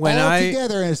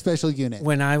 Together in a special unit.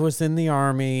 When I was in the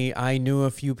Army, I knew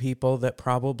a few people that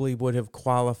probably would have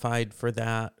qualified for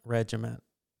that regiment.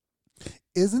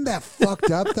 Isn't that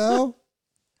fucked up, though?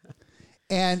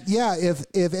 And yeah,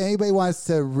 if anybody wants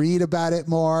to read about it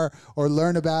more or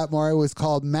learn about it more, it was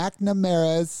called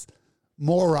McNamara's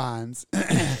Morons.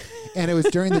 And it was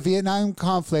during the Vietnam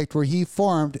conflict where he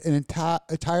formed an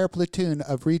entire platoon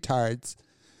of retards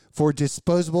for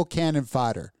disposable cannon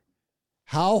fodder.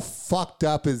 How fucked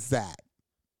up is that?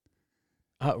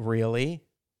 Really?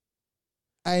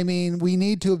 I mean, we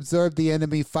need to absorb the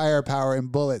enemy firepower and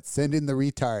bullets. Send in the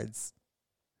retards.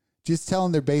 Just tell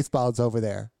them their baseball's over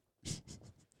there.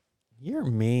 You're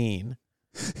mean.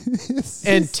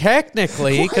 And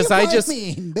technically, because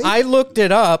I looked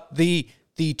it up, the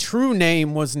The true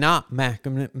name was not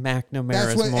McNamara's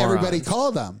That's what Morons. everybody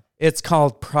called them. It's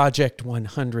called Project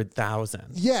 100,000.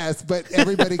 Yes, but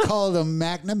everybody called them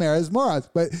McNamara's Morons.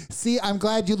 But see, I'm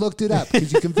glad you looked it up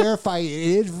because you can verify it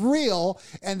is real,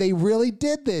 and they really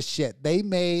did this shit. They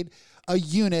made a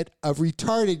unit of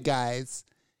retarded guys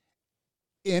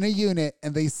in a unit,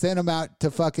 and they sent them out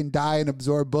to fucking die and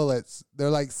absorb bullets.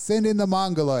 They're like, send in the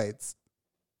Mongoloids.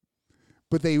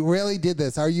 But they really did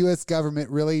this. Our U.S. government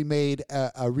really made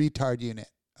a retard unit.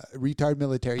 A retard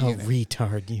military unit. A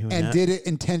retard unit. And did it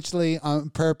intentionally on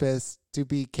purpose to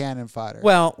be cannon fodder.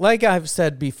 Well, like I've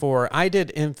said before, I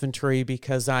did infantry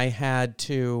because I had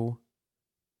to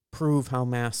prove how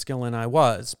masculine I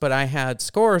was, but I had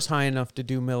scores high enough to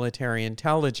do military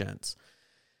intelligence.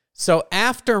 So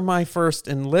after my first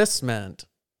enlistment,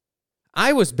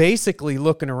 I was basically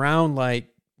looking around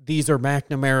like, these are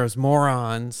McNamara's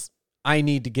Morons. I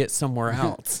need to get somewhere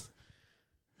else.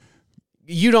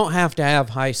 You don't have to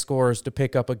have high scores to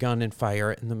pick up a gun and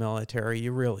fire it in the military.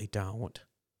 You really don't.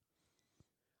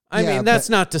 I mean, that's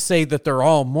not to say that they're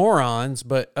all morons,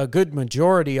 but a good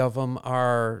majority of them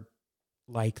are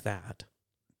like that.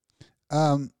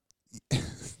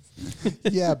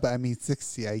 Yeah, but I mean,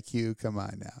 60 IQ. Come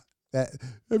on now.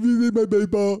 Have you seen my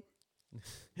baseball?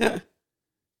 Have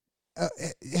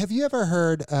you ever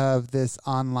heard of this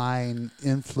online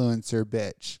influencer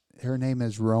bitch? Her name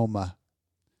is Roma.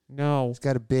 No. She's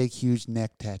got a big, huge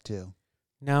neck tattoo.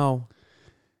 No.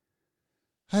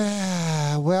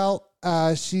 Well,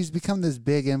 she's become this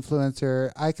big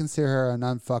influencer. I consider her an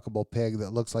unfuckable pig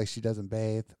that looks like she doesn't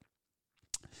bathe.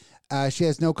 She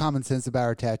has no common sense about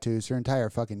her tattoos. Her entire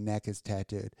fucking neck is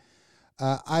tattooed.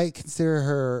 I consider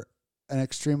her an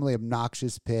extremely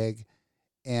obnoxious pig,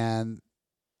 and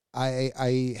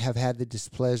I have had the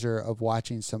displeasure of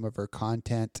watching some of her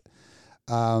content.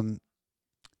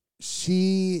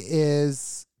 She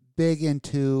is big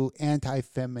into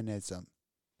anti-feminism.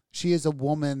 She is a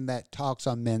woman that talks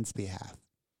on men's behalf.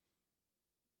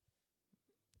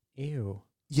 Ew.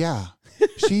 Yeah.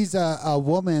 She's a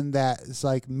woman that is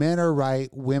like, men are right,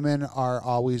 women are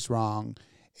always wrong,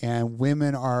 and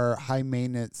women are high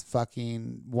maintenance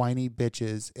fucking whiny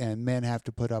bitches, and men have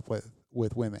to put up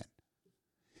with women.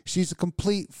 She's a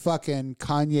complete fucking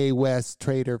Kanye West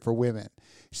traitor for women.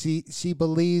 She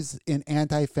believes in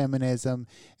anti-feminism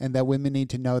and that women need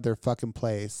to know their fucking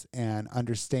place and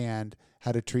understand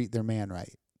how to treat their man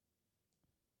right.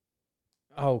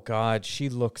 Oh, God, she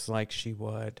looks like she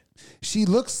would. She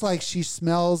looks like she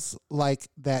smells like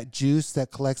that juice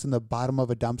that collects in the bottom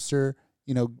of a dumpster.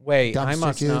 You know, wait, I dumpster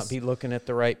must juice. not be looking at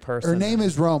the right person. Her name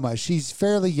is Roma. She's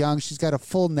fairly young. She's got a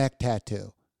full neck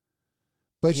tattoo.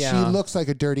 But she looks like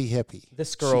a dirty hippie.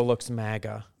 This girl looks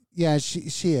MAGA. Yeah,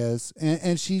 she is.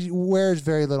 And she wears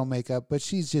very little makeup, but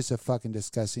she's just a fucking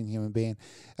disgusting human being.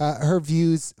 Her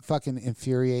views fucking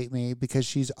infuriate me because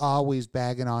she's always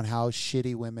bagging on how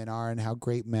shitty women are and how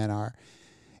great men are.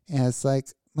 And it's like,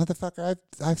 motherfucker,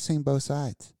 I've seen both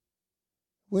sides.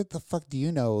 What the fuck do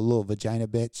you know, little vagina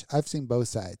bitch? I've seen both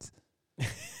sides.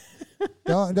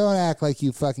 Don't act like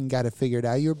you fucking got it figured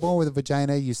out. You were born with a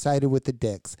vagina. You sided with the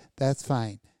dicks. That's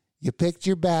fine. You picked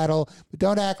your battle, but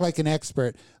don't act like an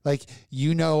expert. Like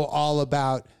you know all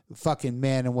about fucking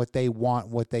men and what they want,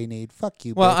 what they need. Fuck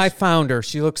you, Well, bitch. I found her.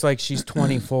 She looks like she's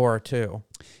 24, too.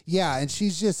 Yeah, and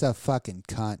she's just a fucking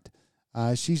cunt.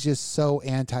 She's just so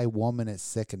anti-woman, it's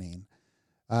sickening.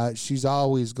 She's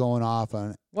always going off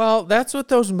on... Well, that's what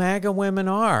those MAGA women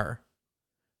are.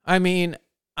 I mean,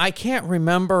 I can't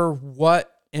remember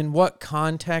in what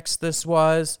context this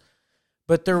was,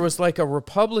 but there was like a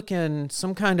Republican,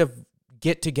 some kind of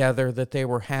get-together that they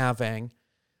were having,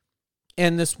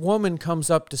 and this woman comes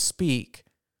up to speak,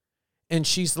 and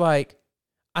she's like,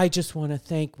 I just want to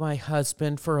thank my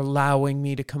husband for allowing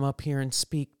me to come up here and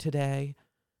speak today.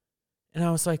 And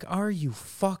I was like, are you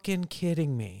fucking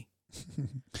kidding me?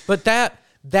 But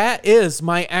that is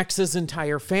my ex's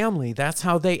entire family. That's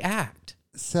how they act.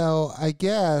 So I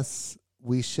guess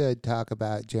we should talk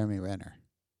about Jeremy Renner.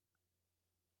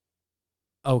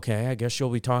 Okay, I guess you'll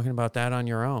be talking about that on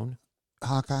your own.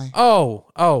 Hawkeye? Oh,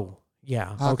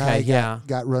 yeah. Hawkeye okay, yeah.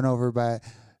 Got run over by...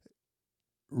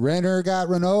 Renner got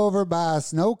run over by a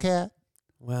snowcat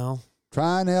Well,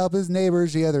 trying to help his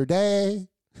neighbors the other day.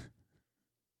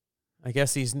 I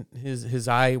guess his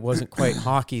eye wasn't quite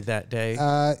hockey that day.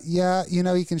 Yeah, you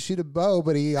know, he can shoot a bow,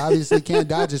 but he obviously can't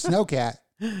dodge a snowcat.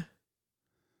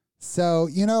 So,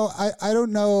 you know, I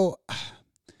don't know.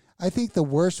 I think the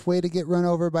worst way to get run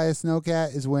over by a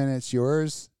snowcat is when it's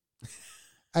yours.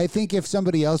 I think if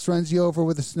somebody else runs you over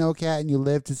with a snowcat and you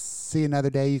live to see another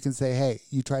day, you can say, hey,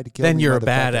 you tried to kill me. Then you're a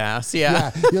motherfucker." badass.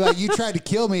 Yeah. You're like, you tried to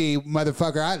kill me,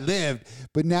 motherfucker. I lived.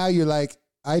 But now you're like,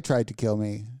 I tried to kill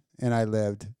me and I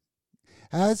lived.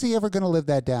 How is he ever going to live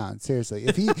that down? Seriously.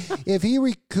 If he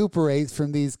recuperates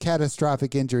from these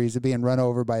catastrophic injuries of being run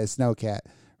over by a snowcat,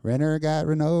 Renner got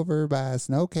run over by a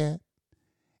snowcat.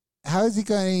 How is he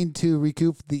going to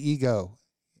recoup the ego?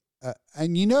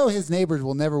 And you know his neighbors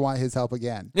will never want his help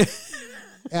again.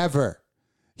 Ever.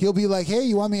 He'll be like, hey,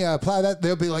 you want me to plow that?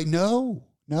 They'll be like, no,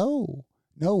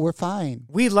 we're fine.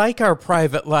 We like our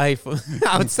private life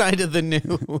outside of the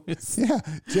news. Yeah,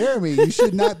 Jeremy, you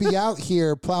should not be out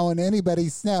here plowing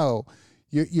anybody's snow.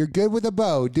 You're good with a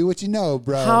bow. Do what you know,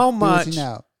 bro. How Do what much? you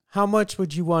know. How much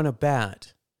would you want to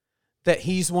bet that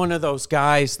he's one of those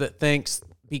guys that thinks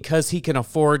because he can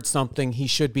afford something, he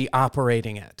should be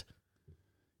operating it?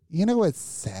 You know what's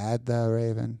sad, though,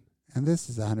 Raven? And this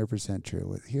is 100%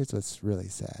 true. Here's what's really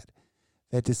sad.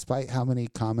 That despite how many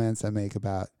comments I make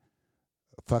about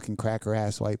fucking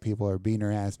cracker-ass white people or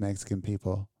beaner-ass Mexican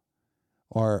people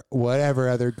or whatever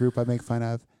other group I make fun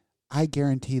of, I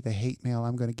guarantee the hate mail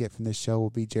I'm going to get from this show will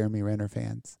be Jeremy Renner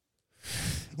fans.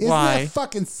 Isn't Why? that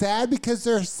fucking sad? Because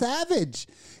they're savage.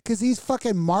 Because these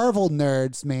fucking Marvel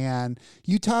nerds, man.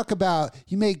 You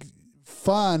make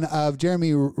fun of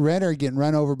Jeremy Renner getting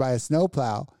run over by a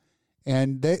snowplow,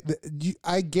 and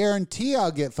I guarantee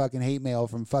I'll get fucking hate mail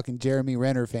from fucking Jeremy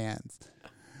Renner fans.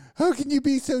 How can you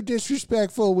be so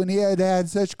disrespectful when he had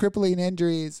such crippling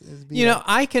injuries? You know,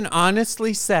 I can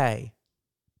honestly say,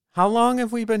 how long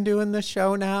have we been doing this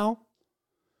show now?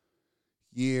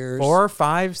 Years. 4,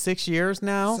 5, 6 years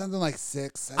now? Something like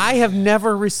 6. I have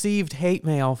never received hate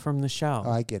mail from the show.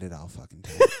 Oh, I get it all fucking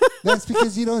time. That's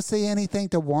because you don't say anything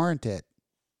to warrant it.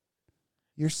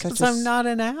 You're such Because I'm not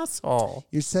an asshole.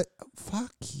 You're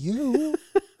fuck you.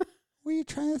 What are you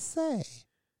trying to say? You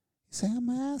say I'm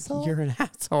an asshole? You're an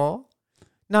asshole.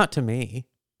 Not to me.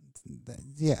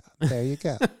 Yeah, there you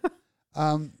go.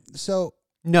 So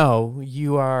No,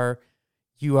 you are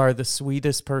the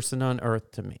sweetest person on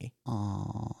earth to me.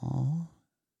 Aw,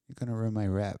 you're gonna ruin my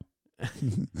rep.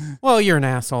 Well, you're an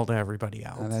asshole to everybody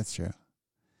else. Oh, that's true.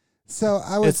 So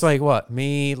I was. It's like what?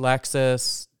 Me,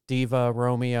 Lexus, Diva,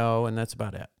 Romeo, and that's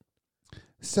about it.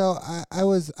 So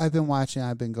I've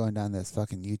been going down this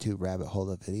fucking YouTube rabbit hole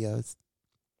of videos.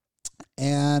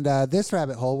 And this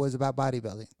rabbit hole was about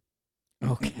bodybuilding.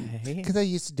 Okay. Because I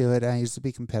used to do it. And I used to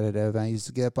be competitive. And I used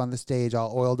to get up on the stage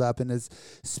all oiled up in his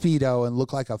Speedo and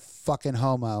look like a fucking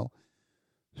homo.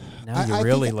 Now you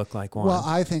really look like one. Well,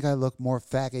 I think I looked more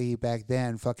faggoty back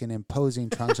then, fucking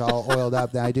imposing trunks all oiled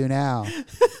up than I do now.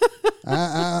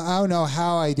 I don't know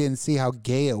how I didn't see how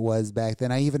gay it was back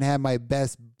then. I even had my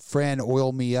best friend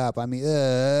oil me up. I mean,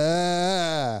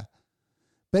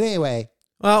 But anyway,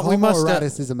 well,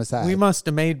 homoeroticism aside. we must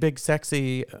have made Big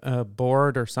Sexy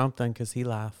bored or something because he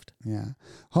laughed. Yeah.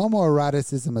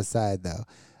 Homoeroticism aside,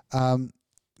 though,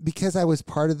 because I was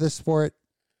part of the sport,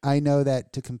 I know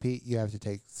that to compete, you have to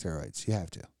take steroids. You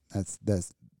have to. That's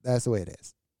the way it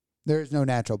is. There's no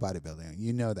natural bodybuilding.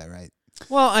 You know that, right?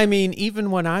 Well, I mean,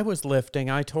 even when I was lifting,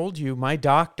 I told you my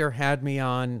doctor had me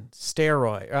on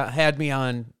had me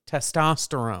on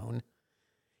testosterone,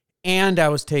 and I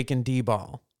was taking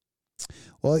D-ball.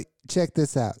 Well, check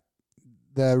this out.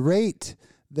 The rate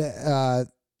that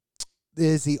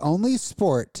is the only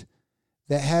sport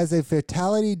that has a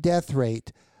fatality death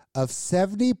rate of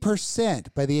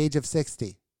 70% by the age of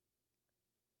 60.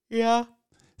 Yeah.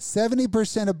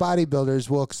 70% of bodybuilders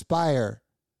will expire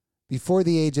before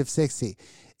the age of 60.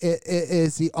 It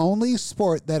is the only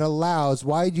sport that allows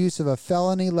wide use of a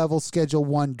felony level Schedule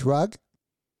 1 drug,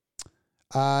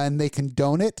 and they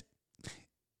condone it.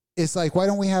 It's like, why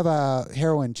don't we have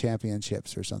heroin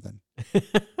championships or something?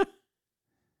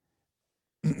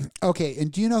 Okay,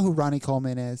 and do you know who Ronnie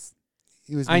Coleman is?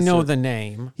 I know the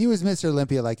name. He was Mr.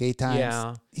 Olympia like 8 times.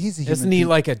 Yeah. He's a Isn't he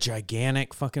like a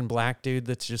gigantic fucking black dude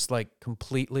that's just like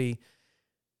completely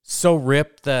so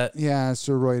ripped that... Yeah,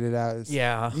 steroided out.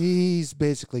 Yeah. He's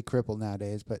basically crippled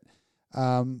nowadays. But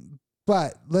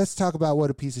let's talk about what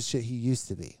a piece of shit he used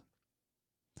to be.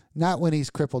 Not when he's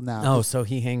crippled now. Oh, so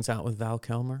he hangs out with Val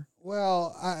Kilmer?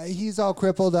 Well, he's all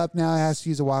crippled up now. He has to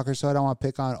use a walker, so I don't want to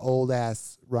pick on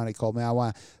old-ass Ronnie Coleman. I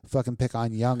want to fucking pick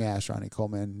on young-ass Ronnie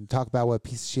Coleman and talk about what a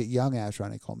piece of shit young-ass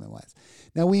Ronnie Coleman was.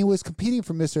 Now, when he was competing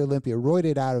for Mr. Olympia,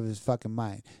 roided out of his fucking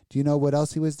mind, do you know what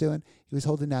else he was doing? He was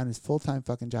holding down his full-time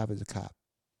fucking job as a cop.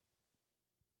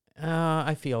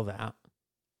 I feel that.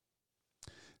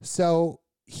 So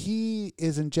he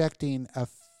is injecting a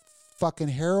fucking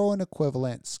heroin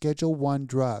equivalent Schedule 1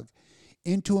 drug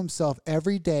into himself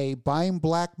every day, buying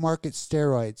black market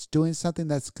steroids, doing something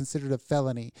that's considered a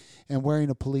felony, and wearing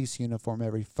a police uniform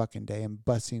every fucking day and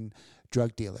busting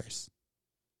drug dealers.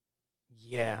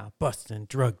 Yeah, busting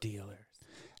drug dealers.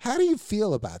 How do you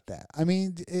feel about that? I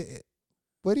mean,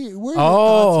 where are your thoughts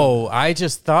Oh, on I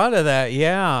just thought of that.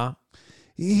 Yeah. that?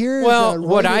 Here's Well, a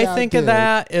what I roided-out think of dude.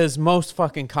 that is most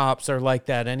fucking cops are like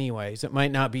that anyways. It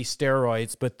might not be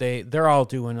steroids, but they're all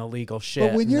doing illegal shit.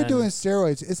 But when and you're then- doing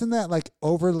steroids, isn't that like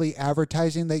overly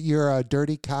advertising that you're a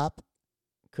dirty cop?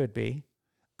 Could be.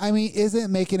 I mean, isn't it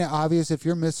making it obvious if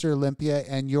you're Mr. Olympia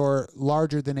and you're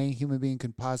larger than any human being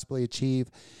can possibly achieve,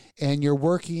 and you're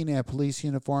working in a police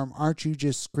uniform, aren't you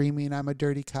just screaming, I'm a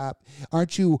dirty cop?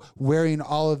 Aren't you wearing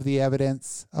all of the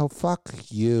evidence? Oh, fuck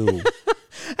you.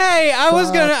 Hey, I was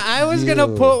Fuck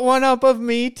gonna you. put one up of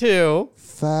me too.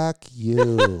 Fuck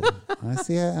you. I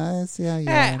see how you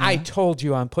Hey, are. I now. told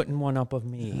you I'm putting one up of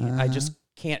me. I just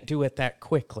can't do it that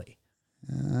quickly.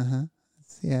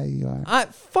 See how you are.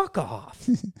 Fuck off.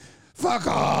 Fuck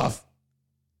off.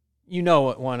 You know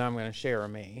what one I'm gonna share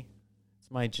of me.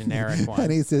 It's my generic one.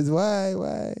 And he says,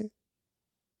 why?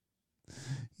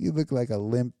 You look like a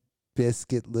Limp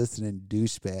Biscuit listening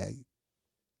douchebag.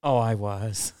 Oh, I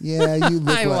was. Yeah, you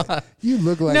look I like was. you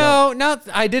look like No, not.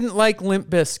 I didn't like Limp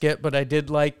Bizkit, but I did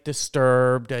like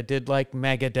Disturbed. I did like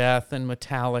Megadeth and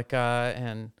Metallica,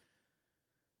 and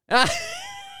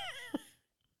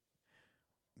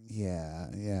Yeah,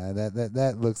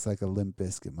 that looks like a Limp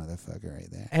Biscuit motherfucker right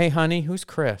there. hey, honey, who's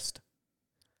Chris?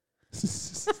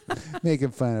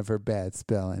 Making fun of her bad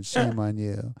spelling. Shame on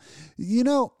you. You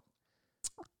know,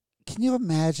 can you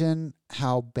imagine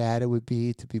how bad it would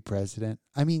be to be president?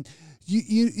 I mean,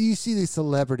 you see these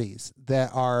celebrities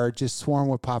that are just swarmed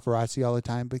with paparazzi all the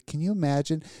time, but can you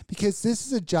imagine? Because this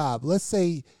is a job. Let's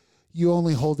say you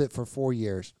only hold it for 4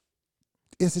 years.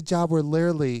 It's a job where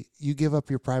literally you give up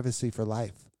your privacy for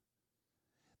life.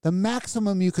 The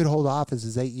maximum you could hold office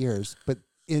is 8 years, but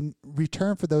in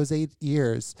return for those 8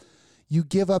 years, you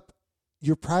give up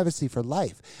your privacy for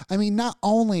life. I mean, not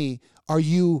only are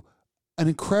you an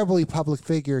incredibly public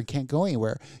figure and can't go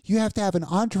anywhere, you have to have an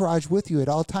entourage with you at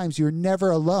all times. You're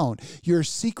never alone. Your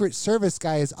Secret Service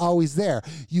guy is always there.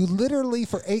 You literally,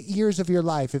 for 8 years of your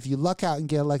life, if you luck out and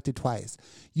get elected twice,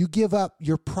 you give up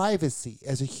your privacy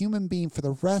as a human being for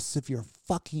the rest of your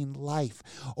fucking life.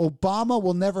 Obama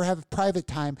will never have private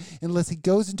time unless he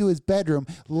goes into his bedroom,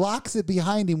 locks it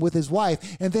behind him with his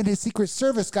wife, and then his Secret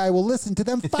Service guy will listen to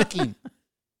them fucking.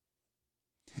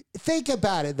 Think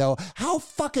about it, though. How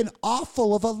fucking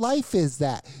awful of a life is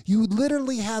that? You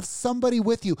literally have somebody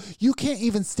with you. You can't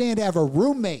even stand to have a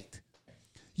roommate.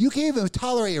 You can't even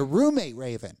tolerate a roommate,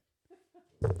 Raven.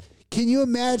 Can you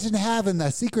imagine having a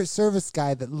Secret Service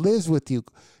guy that lives with you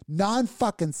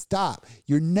non-fucking stop?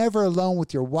 You're never alone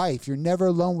with your wife. You're never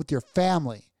alone with your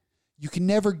family. You can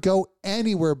never go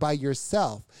anywhere by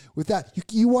yourself. Without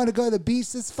you want to go to the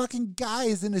beach, this fucking guy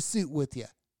is in a suit with you.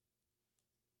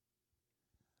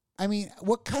 I mean,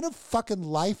 what kind of fucking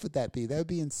life would that be? That would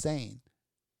be insane.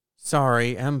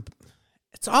 Sorry,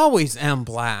 it's always M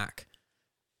Black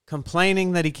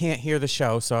complaining that he can't hear the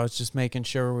show. So I was just making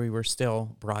sure we were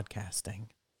still broadcasting.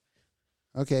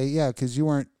 Okay, yeah, because you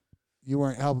weren't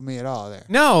helping me at all there.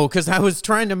 No, because I was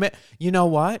trying to. You know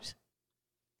what?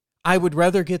 I would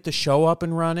rather get the show up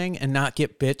and running and not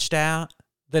get bitched at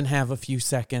than have a few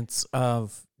seconds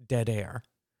of dead air.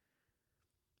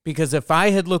 Because if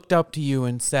I had looked up to you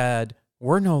and said,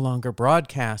 we're no longer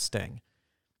broadcasting,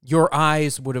 your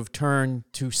eyes would have turned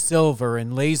to silver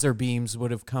and laser beams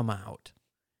would have come out.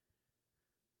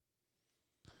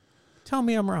 Tell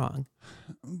me I'm wrong.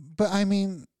 But I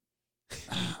mean,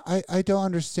 I don't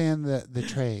understand the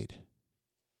trade.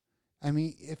 I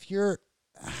mean,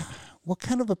 what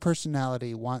kind of a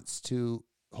personality wants to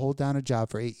hold down a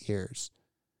job for 8 years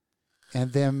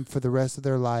and then for the rest of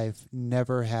their life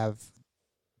never have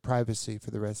privacy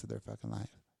for the rest of their fucking life?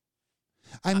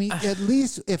 I mean, at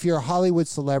least if you're a Hollywood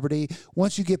celebrity,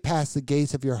 once you get past the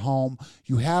gates of your home,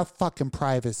 you have fucking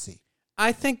privacy.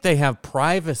 I think they have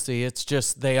privacy. It's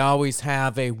just they always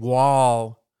have a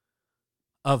wall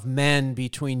of men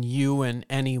between you and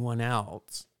anyone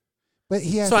else. But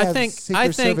he has So to I have think-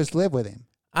 Secret Service live with him.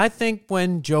 I think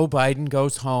when Joe Biden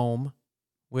goes home,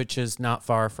 which is not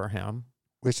far for him.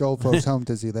 Which old folks' home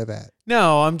does he live at?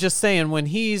 No, I'm just saying when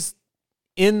he's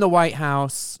in the White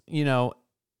House,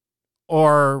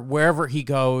 or wherever he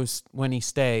goes when he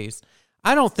stays,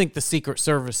 I don't think the Secret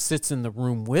Service sits in the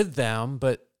room with them,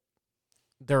 but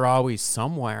they're always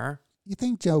somewhere. You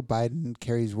think Joe Biden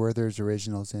carries Werther's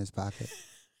Originals in his pocket?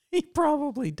 He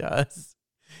probably does.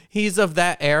 He's of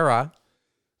that era.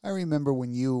 I remember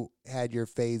when you had your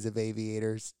phase of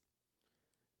aviators.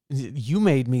 You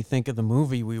made me think of the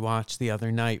movie we watched the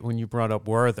other night when you brought up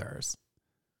Werther's.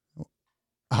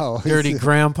 Oh, Dirty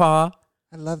Grandpa.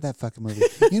 I love that fucking movie.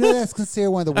 You know that's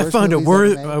considered one of the worst I found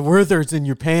movies ever made? a Werther's in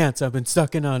your pants. I've been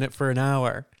sucking on it for an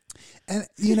hour. And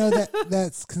you know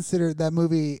that's considered that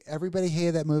movie. Everybody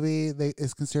hated that movie.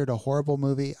 It's considered a horrible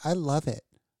movie. I love it.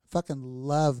 Fucking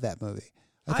love that movie.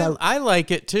 I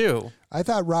like it too. I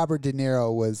thought Robert De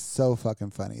Niro was so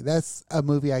fucking funny. That's a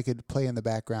movie I could play in the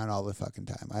background all the fucking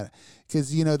time.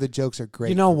 Because you know the jokes are great.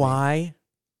 You know why?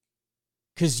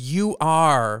 Because you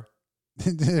are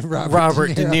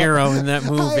Robert De Niro in that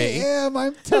movie. I am.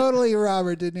 I'm totally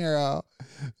Robert De Niro.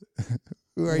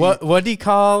 Who are you? What do you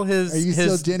call his? Are you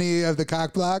still Jenny of the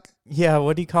cock block? Yeah.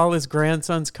 What do you call his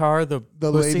grandson's car? The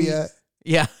pussy? Labia.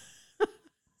 Yeah.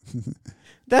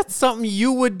 That's something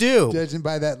you would do. Judging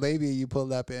by that labia you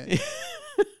pulled up in.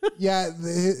 Yeah,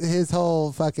 his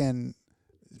whole fucking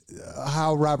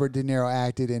how Robert De Niro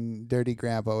acted in Dirty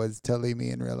Grandpa was totally me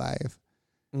in real life.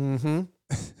 Mm-hmm.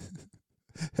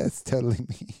 That's totally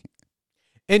me.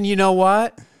 And you know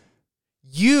what?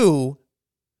 You,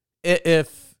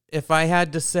 if I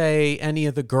had to say any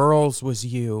of the girls was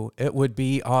you, it would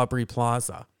be Aubrey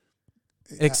Plaza.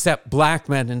 Yeah. Except black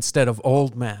men instead of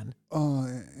old men. Oh,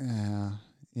 yeah.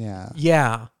 Yeah.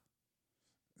 Yeah.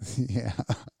 Yeah.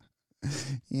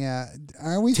 Yeah.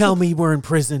 Are we? Tell me we're in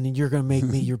prison and you're going to make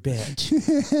me your bitch.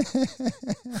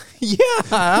 Yeah,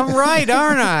 I'm right,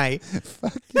 aren't I?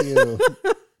 Fuck you.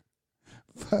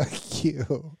 Fuck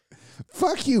you.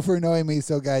 Fuck you for knowing me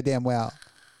so goddamn well.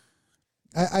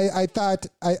 I thought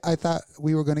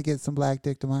we were going to get some black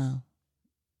dick tomorrow.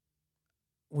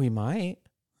 We might.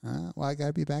 Well, I got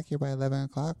to be back here by 11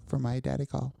 o'clock for my daddy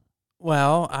call.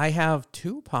 Well, I have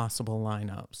two possible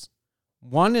lineups.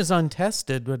 One is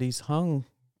untested, but he's hung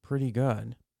pretty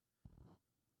good.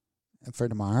 For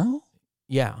tomorrow?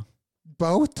 Yeah.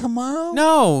 Both tomorrow?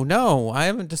 No. I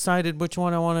haven't decided which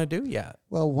one I want to do yet.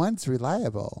 Well, one's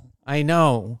reliable. I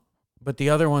know, but the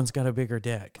other one's got a bigger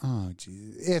dick. Oh,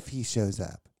 geez. If he shows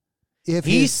up.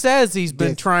 He says he's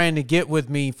been trying to get with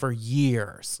me for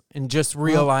years and just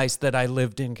realized that I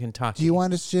lived in Kentucky. Do you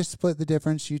want us to just split the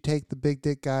difference? You take the big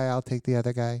dick guy, I'll take the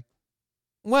other guy.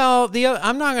 Well,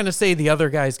 I'm not going to say the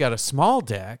other guy's got a small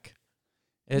dick.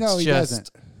 No, he doesn't.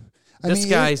 This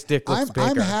guy's dick looks bigger.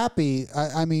 I'm happy.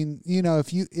 I mean, you know,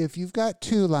 if you've got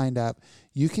two lined up,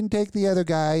 you can take the other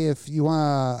guy if you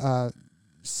want to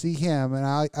see him, and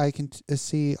I can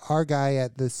see our guy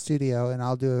at the studio, and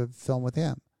I'll do a film with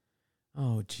him.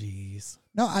 Oh, jeez.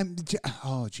 No,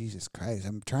 oh, Jesus Christ.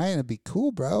 I'm trying to be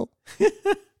cool, bro.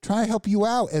 Trying to help you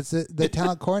out as the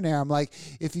talent coordinator. I'm like,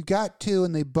 if you got two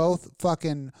and they both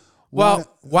fucking why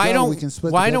don't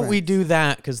we do do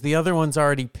that? Because the other one's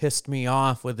already pissed me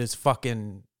off with his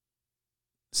fucking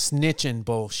snitching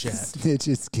bullshit.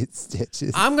 Snitches get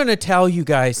stitches. I'm going to tell you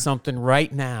guys something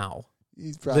right now.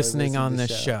 He's probably listening on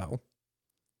this show.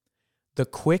 The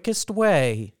quickest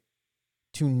way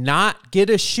to not get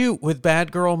a shoot with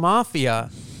Bad Girl Mafia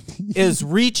is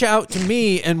reach out to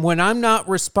me, and when I'm not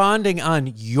responding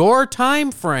on your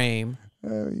time frame,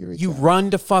 you run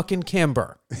to fucking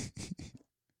Kimber.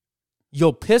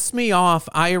 You'll piss me off.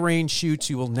 I arrange shoots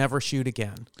you will never shoot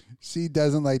again. She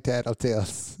doesn't like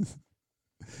tattletales.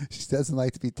 She doesn't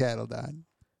like to be tattled on.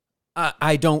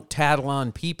 I don't tattle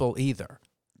on people either.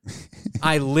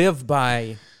 I live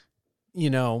by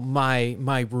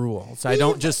my rules. I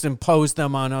don't just impose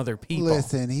them on other people.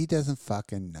 Listen, he doesn't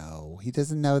fucking know. He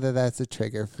doesn't know that that's a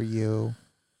trigger for you.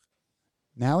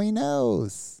 Now he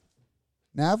knows.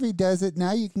 Now if he does it,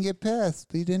 now you can get pissed.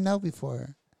 But you didn't know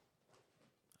before.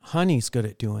 Honey's good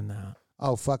at doing that.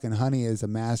 Oh, fucking Honey is a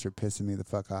master at pissing me the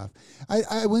fuck off.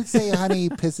 I wouldn't say Honey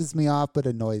pisses me off, but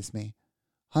annoys me.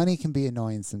 Honey can be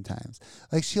annoying sometimes.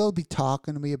 Like, she'll be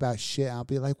talking to me about shit. I'll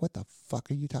be like, what the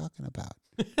fuck are you talking about?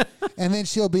 And then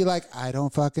she'll be like, I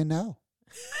don't fucking know.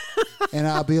 And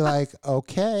I'll be like,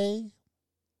 okay.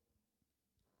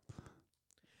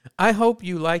 I hope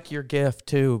you like your gift,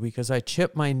 too, because I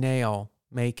chipped my nail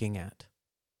making it.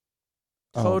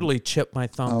 Totally chipped my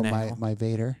thumbnail. Oh, my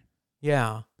Vader?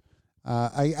 Yeah.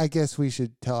 I guess we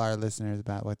should tell our listeners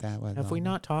about what that was. Have we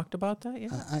not talked about that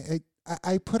yet?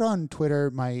 I put on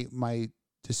Twitter my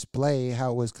display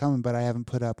how it was coming, but I haven't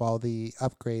put up all the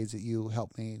upgrades that you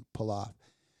helped me pull off.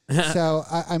 So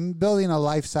I'm building a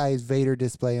life-size Vader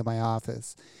display in my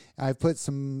office. I've put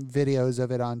some videos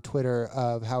of it on Twitter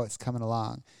of how it's coming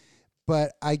along.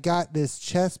 But I got this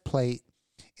chest plate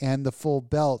and the full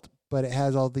belt, but it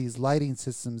has all these lighting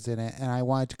systems in it, and I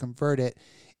wanted to convert it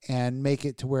and make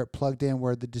it to where it plugged in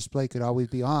where the display could always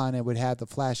be on and would have the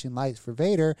flashing lights for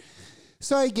Vader.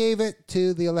 So I gave it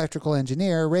to the electrical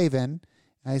engineer, Raven.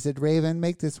 I said, Raven,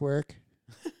 make this work.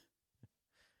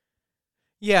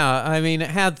 Yeah, I mean, it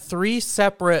had 3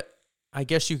 separate, I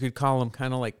guess you could call them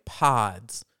kind of like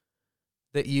pods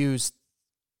that used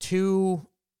 2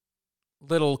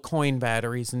 little coin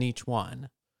batteries in each one.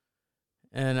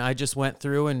 And I just went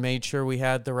through and made sure we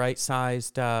had the right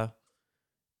sized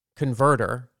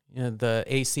converter, the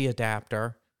AC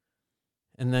adapter,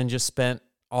 and then just spent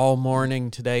all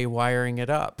morning today wiring it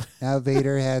up. Now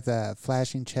Vader has a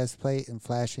flashing chest plate and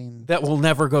flashing... That will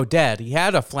never go dead. He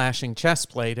had a flashing chest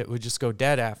plate. It would just go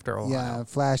dead after a while. Yeah,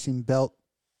 flashing belt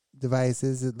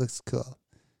devices. It looks cool.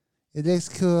 It looks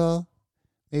cool.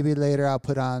 Maybe later I'll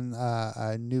put on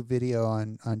a new video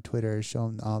on Twitter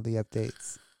showing all the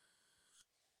updates.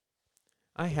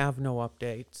 I have no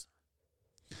updates.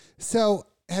 So,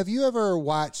 have you ever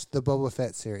watched the Boba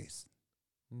Fett series?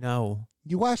 No.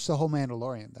 You watched the whole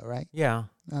Mandalorian, though, right? Yeah.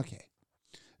 Okay.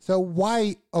 So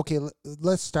why... Okay,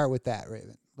 let's start with that,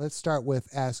 Raven. Let's start with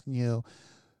asking you,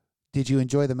 did you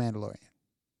enjoy The Mandalorian?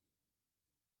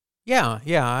 Yeah,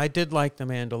 I did like The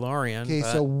Mandalorian. Okay,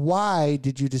 so why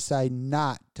did you decide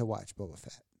not to watch Boba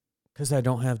Fett? Because I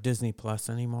don't have Disney Plus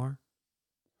anymore.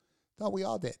 Thought we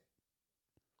all did.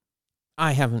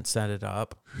 I haven't set it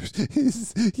up.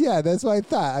 Yeah, that's what I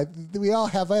thought. We all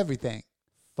have everything.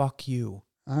 Fuck you.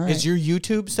 All right. Is your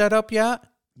YouTube set up yet?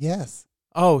 Yes.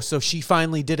 Oh, so she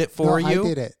finally did it for you? I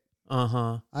did it.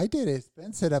 Uh-huh. I did it. It's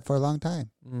been set up for a long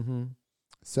time. Mm-hmm.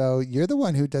 So you're the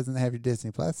one who doesn't have your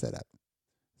Disney Plus set up.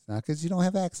 It's not because you don't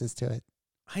have access to it.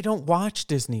 I don't watch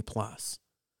Disney Plus.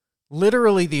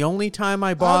 Literally, the only time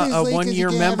I bought Obviously, a 'cause you 1-year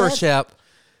can't have membership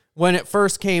when it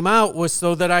first came out was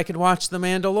so that I could watch The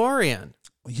Mandalorian.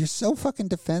 You're so fucking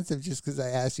defensive just because I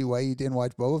asked you why you didn't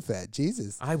watch Boba Fett.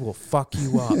 Jesus. I will fuck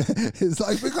you up. It's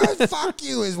like, because fuck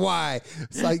you is why.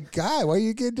 It's like, God, why are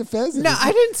you getting defensive? No,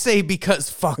 I didn't say because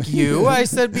fuck you. I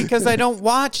said because I don't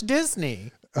watch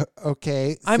Disney.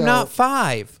 Okay. I'm so not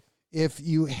 5. If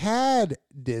you had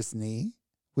Disney,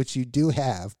 which you do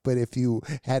have, but if you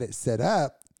had it set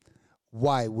up,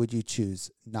 why would you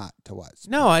choose not to watch?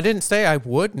 No, I didn't say I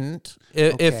wouldn't.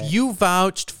 Okay. If you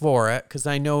vouched for it, because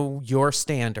I know your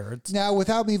standards. Now,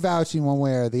 without me vouching one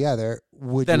way or the other,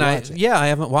 would Then you watch it? I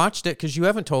haven't watched it because you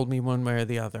haven't told me one way or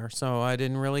the other, so I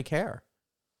didn't really care.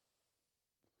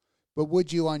 But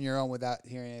would you on your own without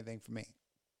hearing anything from me?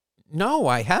 No,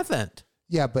 I haven't.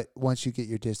 Yeah, but once you get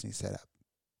your Disney set up.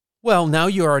 Well, now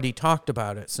you already talked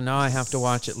about it, so now I have to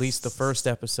watch at least the first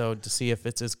episode to see if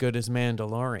it's as good as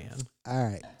Mandalorian. All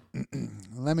right.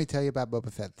 Let me tell you about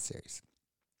Boba Fett, the series.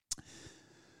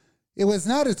 It was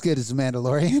not as good as The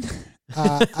Mandalorian.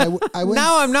 I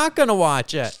Now I'm not going to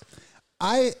watch it.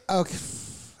 Okay.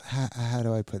 How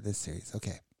do I put this series?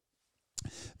 Okay.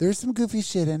 There's some goofy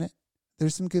shit in it.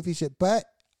 But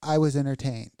I was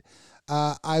entertained.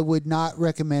 I would not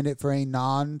recommend it for a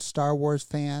non-Star Wars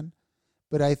fan,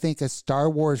 but I think a Star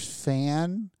Wars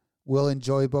fan will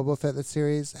enjoy Boba Fett, the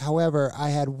series. However, I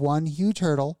had one huge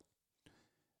hurdle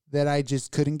that I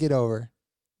just couldn't get over,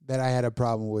 that I had a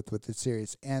problem with the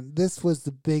series. And this was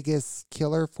the biggest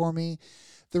killer for me.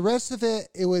 The rest of it,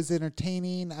 it was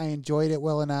entertaining. I enjoyed it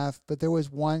well enough, but there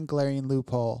was one glaring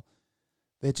loophole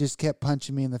that just kept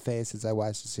punching me in the face as I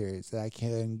watched the series that I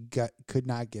could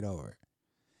not get over.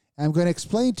 I'm going to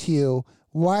explain to you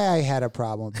why I had a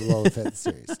problem with the Boba Fett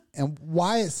series and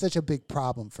why it's such a big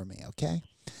problem for me, okay?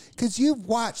 Because you've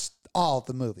watched all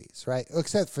the movies, right?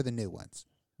 Except for the new ones.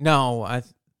 No, I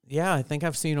think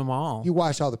I've seen them all. You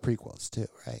watched all the prequels too,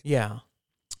 right? Yeah.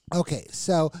 Okay,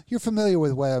 so you're familiar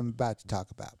with what I'm about to talk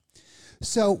about.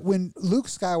 So when Luke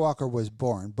Skywalker was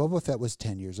born, Boba Fett was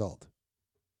 10 years old.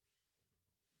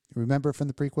 Remember from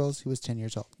the prequels? He was 10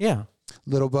 years old. Yeah.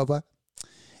 Little Boba.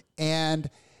 And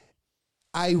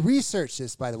I researched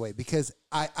this, by the way, because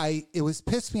it was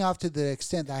pissed me off to the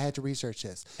extent that I had to research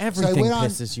this. Everything so I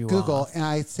went pisses you on Google off. and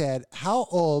I said, how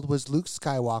old was Luke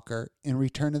Skywalker in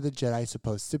Return of the Jedi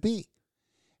supposed to be?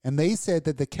 And they said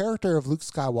that the character of Luke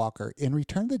Skywalker in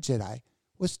Return of the Jedi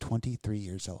was 23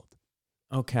 years old.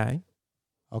 Okay.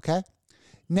 Okay?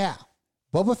 Now,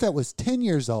 Boba Fett was 10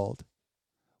 years old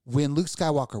when Luke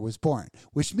Skywalker was born,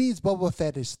 which means Boba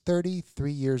Fett is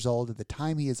 33 years old at the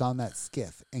time he is on that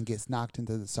skiff and gets knocked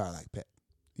into the Sarlacc pit.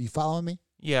 You following me?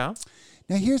 Yeah.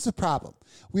 Now, here's the problem.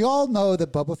 We all know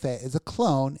that Boba Fett is a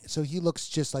clone, so he looks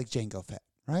just like Jango Fett,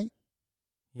 right?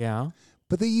 Yeah.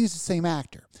 But they use the same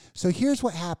actor. So here's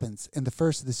what happens in the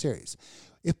first of the series.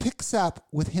 It picks up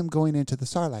with him going into the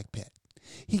Sarlacc pit.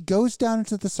 He goes down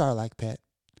into the Sarlacc pit.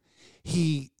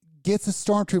 He gets a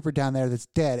stormtrooper down there that's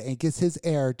dead and gets his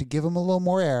air to give him a little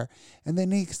more air, and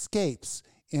then he escapes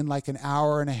in like an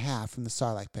hour and a half from the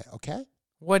Sarlacc pit, okay?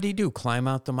 What'd he do, climb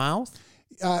out the mouth?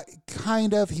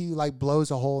 Kind of. He like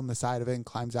blows a hole in the side of it and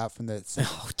climbs out from the...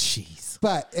 Oh, jeez.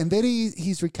 And then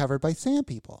he's recovered by sand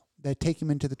people that take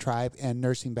him into the tribe and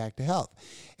nurse him back to health.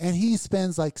 And he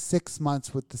spends like 6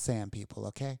 months with the sand people,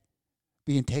 okay?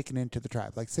 Being taken into the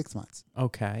tribe, like 6 months.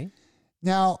 Okay.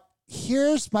 Now,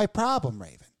 here's my problem,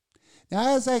 Raven.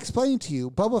 Now, as I explained to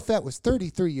you, Boba Fett was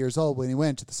 33 years old when he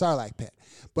went to the Sarlacc pit.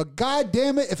 But God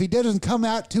damn it, if he doesn't come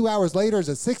out 2 hours later as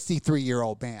a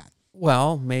 63-year-old man.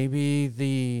 Well, maybe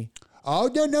the no.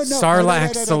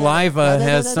 Sarlacc saliva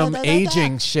has some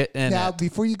aging shit in now, it.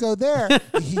 before you go there,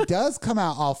 he does come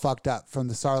out all fucked up from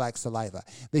the Sarlacc saliva.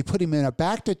 They put him in a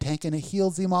Bacta tank and it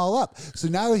heals him all up. So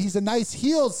now he's a nice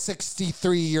healed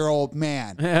 63-year-old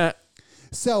man.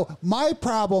 So my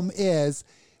problem is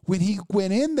when he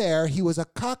went in there, he was a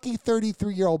cocky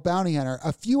 33-year-old bounty hunter.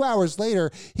 A few hours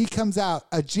later, he comes out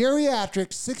a geriatric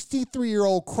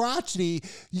 63-year-old crotchety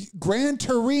Gran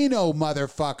Torino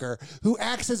motherfucker who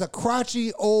acts as a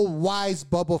crotchety old wise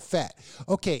Boba Fett.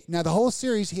 Okay, now the whole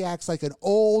series, he acts like an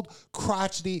old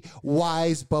crotchety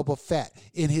wise Boba Fett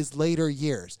in his later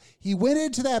years. He went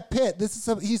into that pit.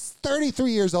 He's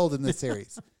 33 years old in this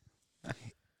series.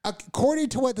 According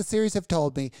to what the series have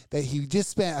told me, that he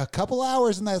just spent a couple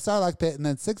hours in that Sarlacc pit and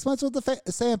then 6 months with the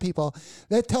sand people,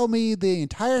 that told me the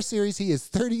entire series he is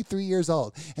 33 years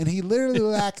old. And he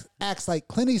literally acts like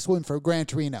Clint Eastwood for Gran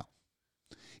Torino.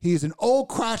 He's an old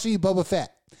crotchety Boba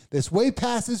Fett that's way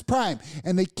past his prime.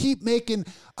 And they keep making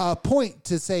a point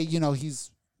to say,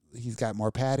 he's got more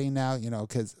padding now,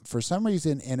 because for some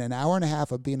reason in an hour and a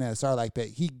half of being in a Sarlacc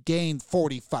pit, he gained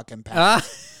 40 fucking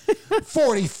pounds.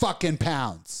 40 fucking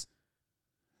pounds.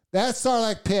 That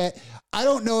Sarlacc pit, I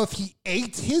don't know if he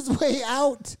ate his way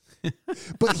out,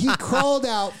 but he crawled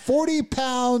out 40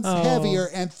 pounds heavier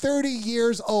and 30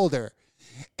 years older.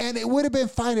 And it would have been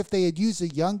fine if they had used a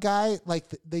young guy, like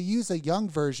they use a young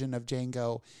version of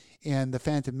Jango in The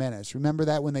Phantom Menace. Remember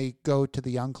that when they go to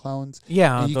the young clones?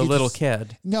 Yeah, the little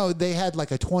kid. No, they had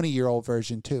like a 20-year-old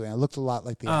version too, and it looked a lot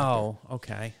like the actor. Oh,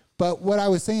 okay. But what I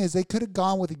was saying is they could have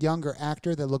gone with a younger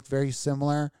actor that looked very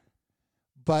similar.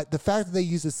 But the fact that they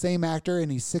use the same actor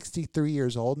and he's 63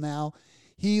 years old now,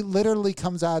 he literally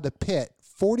comes out of the pit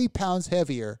 40 pounds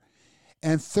heavier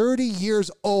and 30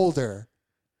 years older,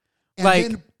 and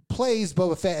then plays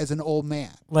Boba Fett as an old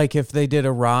man. Like if they did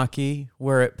a Rocky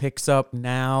where it picks up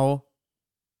now,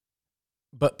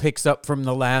 but picks up from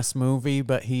the last movie,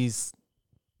 but he's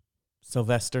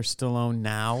Sylvester Stallone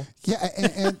now. Yeah,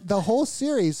 and the whole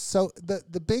series. So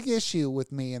the big issue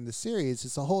with me in the series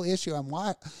is the whole issue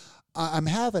I'm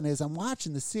having is I'm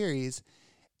watching the series,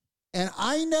 and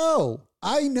I know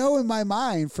in my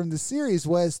mind from the series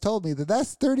what has told me that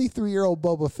that's 33-year-old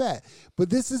Boba Fett, but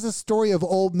this is a story of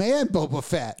old man Boba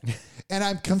Fett, and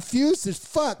I'm confused as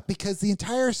fuck because the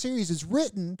entire series is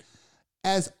written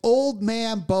as old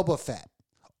man Boba Fett.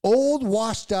 Old,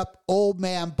 washed up, old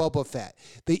man Boba Fett.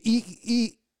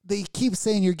 They keep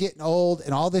saying you're getting old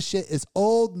and all this shit is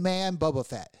old man Boba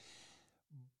Fett.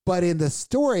 But in the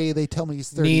story, they tell me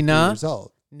he's 33 years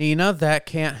old. Nina, that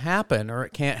can't happen, or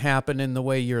it can't happen in the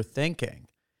way you're thinking.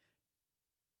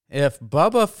 If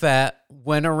Boba Fett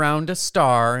went around a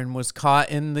star and was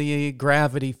caught in the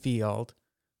gravity field,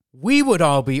 we would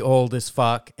all be old as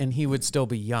fuck and he would still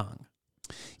be young.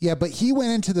 Yeah, but he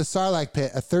went into the Sarlacc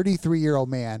pit, a 33-year-old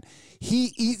man.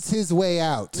 He eats his way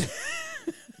out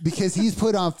because he's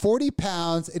put on 40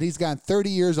 pounds and he's gotten 30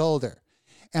 years older.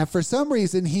 And for some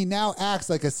reason, he now acts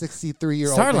like a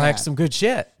 63-year-old man. Sarlacc's some good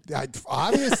shit.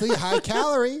 Obviously, high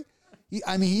calorie.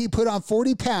 He put on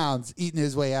 40 pounds eating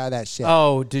his way out of that shit.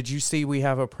 Oh, did you see we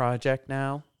have a project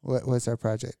now? What's our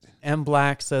project? M.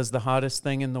 Black says the hottest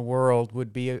thing in the world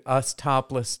would be us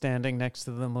topless standing next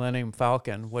to the Millennium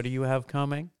Falcon. What do you have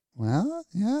coming? Well,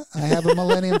 yeah, I have a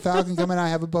Millennium Falcon coming. I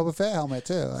have a Boba Fett helmet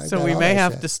too. So we may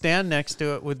have to stand next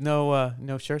to it with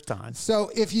no shirts on. So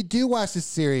if you do watch the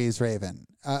series, Raven,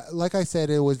 like I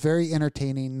said, it was very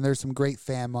entertaining. There's some great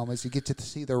fan moments. You get to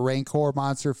see the Rancor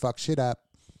monster fuck shit up,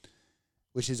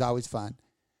 which is always fun.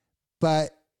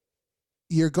 But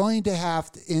you're going to have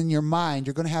to, in your mind,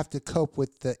 you're going to have to cope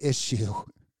with the issue.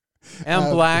 And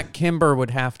Black Kimber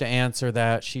would have to answer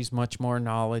that. She's much more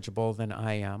knowledgeable than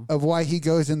I am. Of why he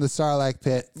goes in the Sarlacc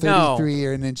pit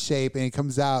 33 and in shape, and he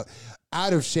comes out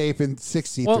of shape in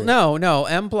 63. Well, no.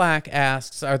 M. Black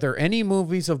asks, are there any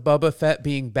movies of Boba Fett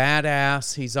being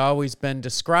badass he's always been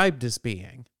described as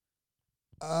being?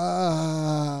 Old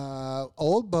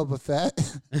Boba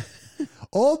Fett.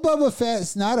 Old Boba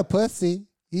Fett's not a pussy.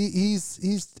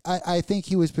 I think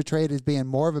he was portrayed as being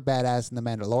more of a badass in The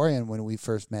Mandalorian when we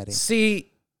first met him.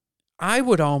 See, I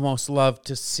would almost love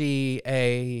to see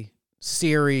a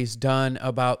series done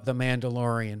about the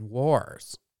Mandalorian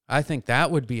Wars. I think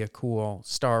that would be a cool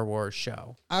Star Wars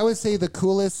show. I would say the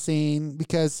coolest scene,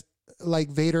 because like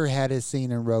Vader had his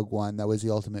scene in Rogue One, that was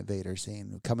the ultimate Vader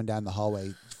scene, coming down the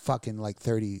hallway, fucking like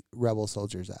 30 rebel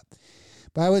soldiers up.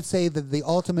 But I would say that the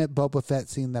ultimate Boba Fett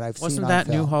scene that I've seen Wasn't on that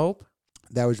film, New Hope?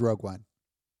 that was Rogue One.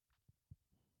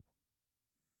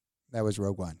 That was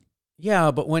Rogue One.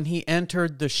 Yeah, but when he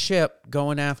entered the ship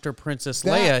going after Princess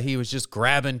Leia, he was just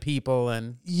grabbing people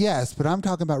and... Yes, but I'm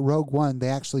talking about Rogue One. They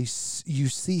actually, you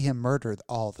see him murder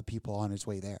all the people on his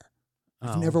way there.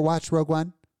 You've never watched Rogue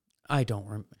One? I don't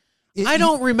remember. I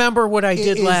don't remember what I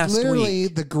did last week. It's literally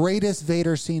the greatest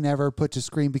Vader scene ever put to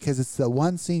screen, because it's the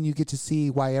one scene you get to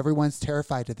see why everyone's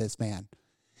terrified of this man.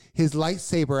 His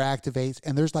lightsaber activates,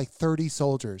 and there's like 30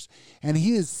 soldiers, and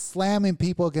he is slamming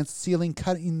people against the ceiling,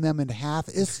 cutting them in half.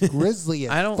 It's grisly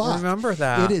as I don't fuck. remember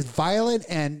that. It is violent,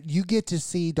 and you get to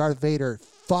see Darth Vader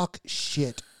fuck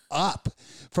shit up.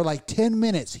 For like 10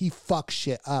 minutes, he fucks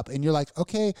shit up, and you're like,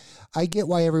 okay, I get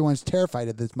why everyone's terrified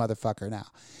of this motherfucker now.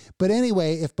 But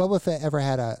anyway, if Boba Fett ever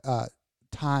had a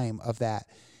time of that,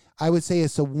 I would say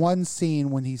it's the one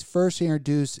scene when he's first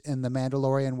introduced in The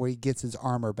Mandalorian where he gets his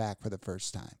armor back for the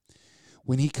first time.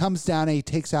 When he comes down and he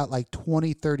takes out like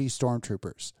 20, 30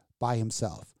 stormtroopers by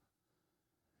himself.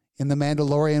 In The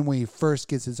Mandalorian, when he first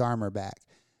gets his armor back.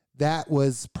 That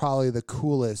was probably the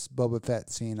coolest Boba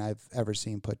Fett scene I've ever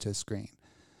seen put to screen.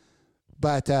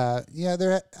 But, I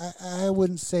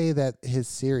wouldn't say that his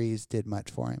series did much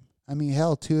for him. I mean,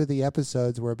 hell, 2 of the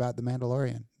episodes were about The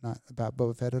Mandalorian, not about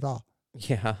Boba Fett at all.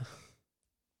 Yeah.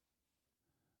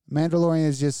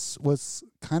 Mandalorian was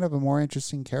kind of a more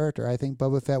interesting character. I think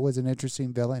Boba Fett was an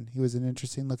interesting villain. He was an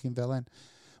interesting looking villain.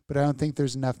 But I don't think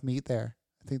there's enough meat there.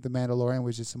 I think The Mandalorian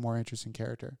was just a more interesting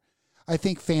character. I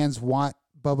think fans want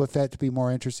Boba Fett to be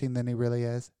more interesting than he really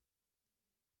is.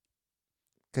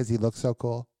 Because he looks so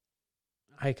cool.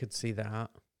 I could see that.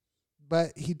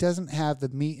 But he doesn't have the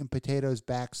meat and potatoes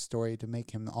backstory to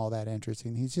make him all that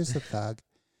interesting. He's just a thug.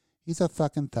 He's a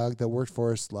fucking thug that worked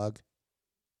for a slug.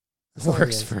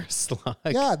 Works for a slug.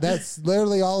 Yeah, that's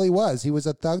literally all he was. He was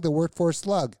a thug that worked for a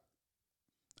slug.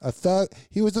 A thug.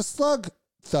 He was a slug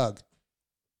thug.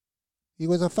 He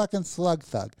was a fucking slug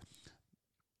thug.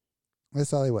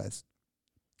 That's all he was.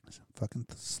 Fucking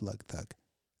slug thug.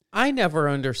 I never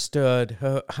understood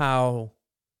how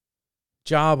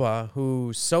Jabba,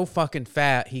 who's so fucking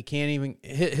fat, he can't even...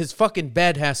 His fucking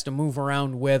bed has to move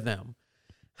around with him.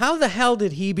 How the hell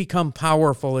did he become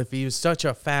powerful if he was such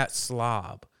a fat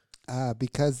slob?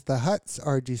 Because the Hutts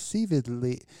are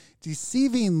deceivingly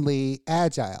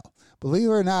agile. Believe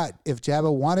it or not, if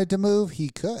Jabba wanted to move, he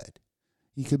could.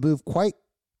 He could move quite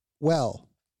well.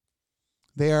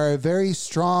 They are a very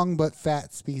strong but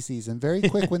fat species and very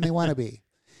quick when they want to be.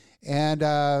 And,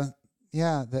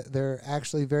 they're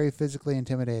actually very physically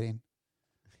intimidating.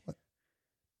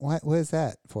 What is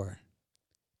that for?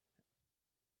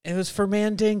 It was for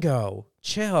Mandingo.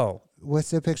 Chill.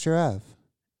 What's the picture of?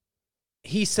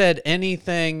 He said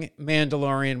anything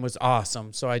Mandalorian was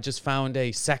awesome, so I just found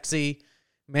a sexy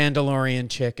Mandalorian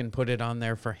chick and put it on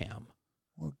there for him.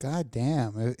 Well,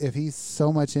 goddamn. If he's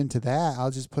so much into that, I'll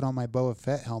just put on my Boba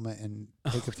Fett helmet and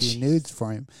take a few nudes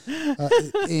for him.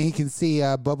 And he can see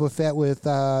Boba Fett with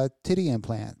titty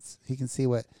implants. He can see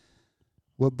what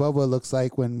Boba looks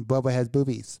like when Boba has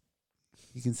boobies.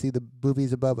 You can see the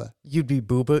boobies of Boba. You'd be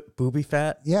booby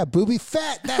fat? Yeah, booby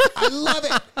fat. I love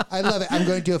it. I love it. I'm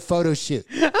going to do a photo shoot.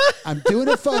 I'm doing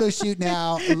a photo shoot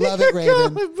now. I love it,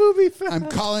 Raven. Booby fat. I'm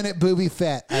calling it booby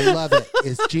fat. I love it.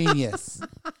 It's genius.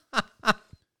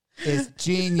 It's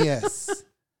genius.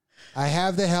 I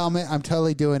have the helmet. I'm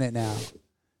totally doing it now.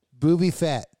 Booby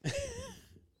fat.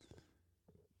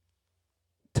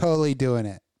 Totally doing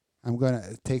it. I'm going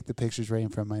to take the pictures right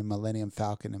from my Millennium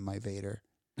Falcon and my Vader.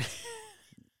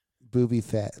 Booby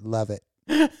fat. Love it.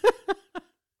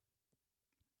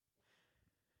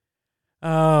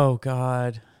 Oh,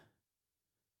 God.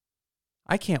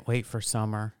 I can't wait for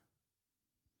summer.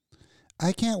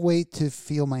 I can't wait to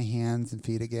feel my hands and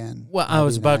feet again. Well, I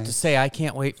was about to say, I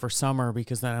can't wait for summer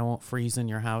because then I won't freeze in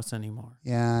your house anymore.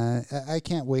 Yeah, I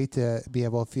can't wait to be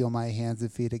able to feel my hands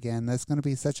and feet again. That's going to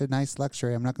be such a nice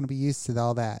luxury. I'm not going to be used to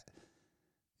all that.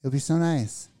 It'll be so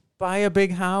nice. Buy a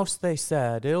big house, they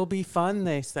said. It'll be fun,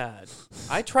 they said.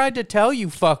 I tried to tell you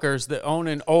fuckers that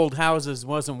owning old houses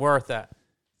wasn't worth it.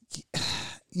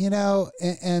 You know,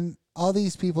 and all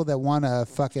these people that want to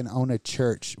fucking own a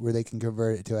church where they can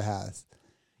convert it to a house.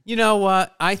 You know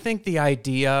what? I think the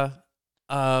idea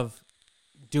of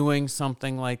doing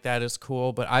something like that is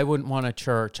cool, but I wouldn't want a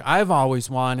church. I've always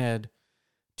wanted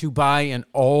to buy an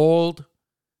old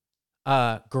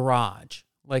garage,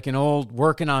 like an old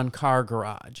working on car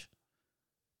garage,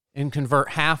 and convert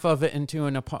half of it into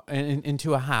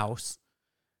into a house,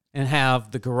 and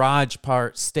have the garage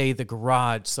part stay the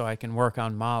garage so I can work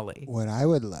on Molly. What I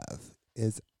would love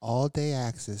is all day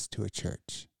access to a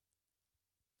church.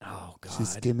 Oh, God.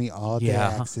 Just give me all day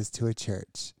access to a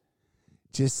church.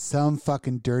 Just some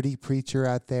fucking dirty preacher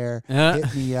out there.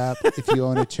 Hit me up if you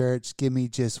own a church. Give me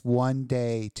just one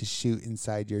day to shoot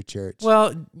inside your church.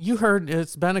 Well, you heard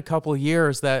it's been a couple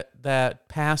years that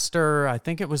pastor, I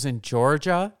think it was in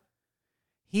Georgia,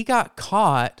 he got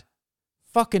caught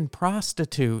fucking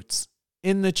prostitutes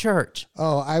in the church.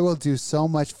 Oh, I will do so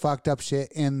much fucked up shit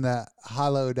in the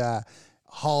hallowed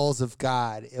halls of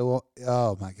God. It will.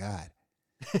 Oh my God.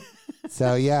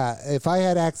 So yeah, if I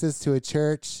had access to a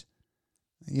church,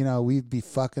 you know, we'd be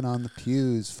fucking on the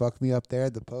pews. Fuck me up there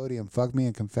at the podium. Fuck me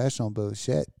in confessional booth.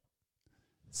 Shit.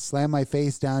 Slam my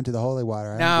face down to the holy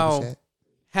water. I don't give a shit.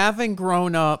 Having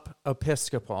grown up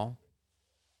Episcopal,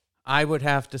 I would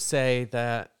have to say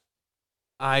that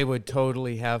I would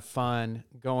totally have fun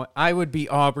going. I would be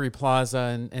Aubrey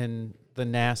Plaza and the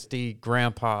nasty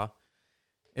grandpa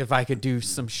if I could do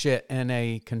some shit in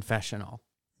a confessional.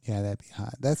 Yeah, that'd be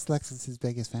hot. That's Lexus's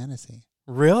biggest fantasy.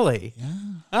 Really?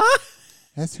 Yeah.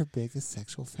 That's her biggest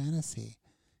sexual fantasy.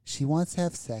 She wants to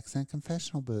have sex in a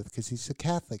confessional booth because she's a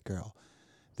Catholic girl.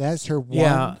 That's her one.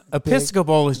 Yeah,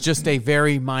 Episcopal is just a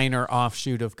very minor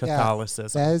offshoot of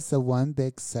Catholicism. Yeah, that is the one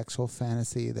big sexual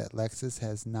fantasy that Lexus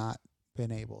has not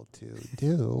been able to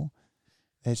do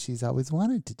that she's always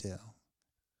wanted to do.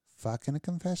 Fuck in a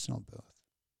confessional booth.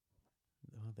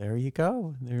 Well, there you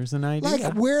go. There's an idea.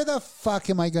 Like, where the fuck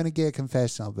am I going to get a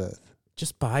confessional booth?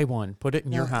 Just buy one. Put it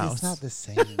in your house. It's not the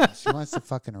same. She wants to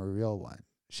fucking a real one.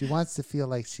 She wants to feel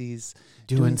like she's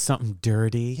doing something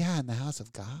dirty. Yeah, in the house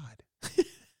of God.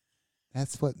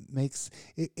 That's what makes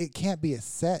it. It can't be a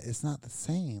set. It's not the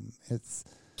same. It's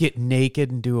get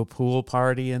naked and do a pool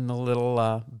party in the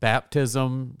little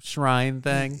baptism shrine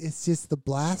thing. It's just the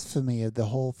blasphemy of the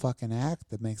whole fucking act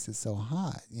that makes it so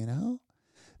hot, you know?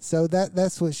 So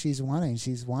that's what she's wanting.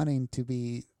 She's wanting to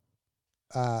be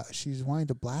she's wanting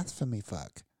to blasphemy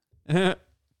fuck.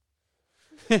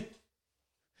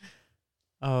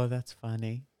 Oh, that's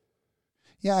funny.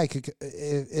 Yeah, I could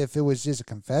if it was just a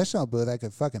confessional booth, I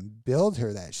could fucking build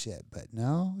her that shit. But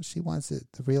no, she wants it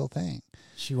the real thing.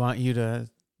 She want you to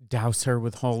douse her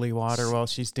with holy water while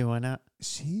she's doing it.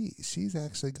 She's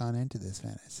actually gone into this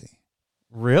fantasy.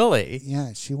 Really?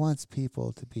 Yeah, she wants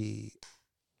people to be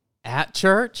at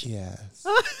church. Yes.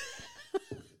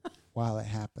 While it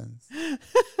happens.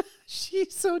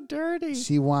 She's so dirty.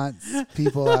 She wants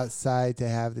people outside to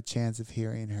have the chance of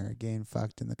hearing her getting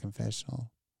fucked in the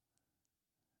confessional.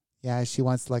 Yeah, she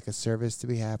wants like a service to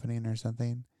be happening or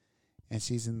something. And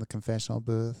she's in the confessional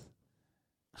booth.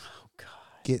 Oh, God.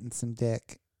 Getting some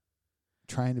dick.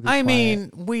 Trying to be I quiet.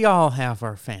 mean, we all have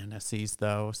our fantasies,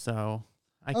 though, so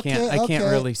I can't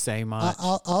really say much.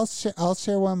 I'll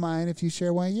share one of mine if you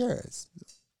share one of yours.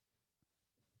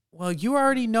 Well, you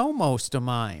already know most of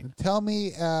mine. Tell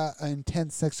me an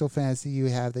intense sexual fantasy you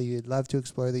have that you'd love to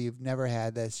explore that you've never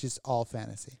had that's just all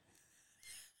fantasy.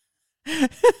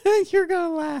 You're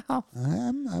gonna laugh.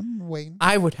 I'm waiting.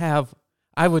 I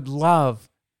would love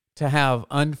to have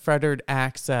unfettered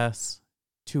access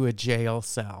to a jail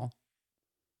cell.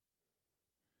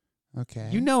 Okay.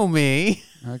 You know me.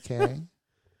 Okay.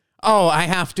 Oh, I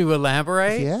have to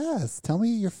elaborate? Yes. Tell me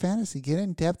your fantasy. Get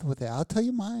in depth with it. I'll tell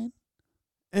you mine.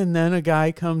 And then a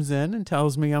guy comes in and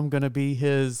tells me I'm going to be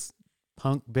his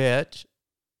punk bitch.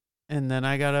 And then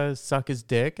I got to suck his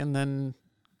dick and then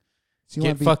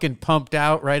get fucking pumped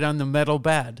out right on the metal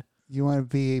bed. You want to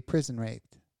be prison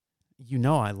raped? You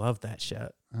know I love that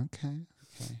shit.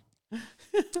 Okay.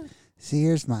 See,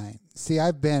 here's mine. See,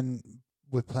 I've been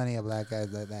with plenty of black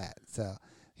guys like that. So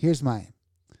here's mine.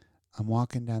 I'm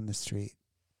walking down the street.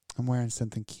 I'm wearing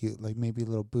something cute, like maybe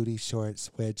little booty shorts,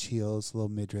 wedge heels, little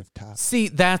midriff top. See,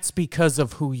 that's because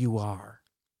of who you are.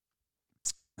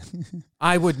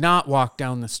 I would not walk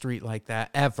down the street like that,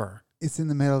 ever. It's in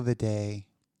the middle of the day.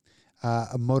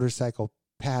 A motorcycle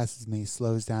passes me,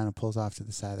 slows down, and pulls off to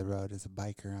the side of the road. There's a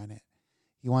biker on it.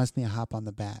 He wants me to hop on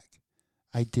the back.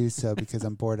 I do so because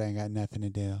I'm bored. I ain't got nothing to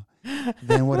do.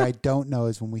 Then what I don't know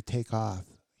is when we take off,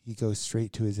 he goes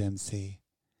straight to his MC.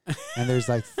 And there's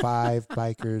like 5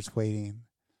 bikers waiting.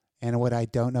 And what I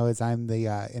don't know is I'm the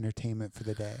entertainment for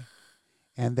the day.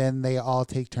 And then they all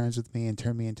take turns with me and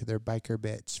turn me into their biker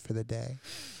bitch for the day.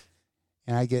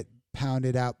 And I get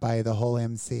pounded out by the whole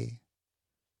MC.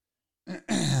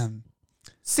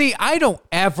 See, I don't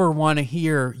ever want to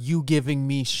hear you giving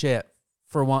me shit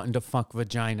for wanting to fuck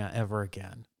vagina ever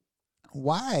again.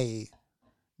 Why?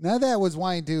 None of that was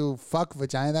wanting to fuck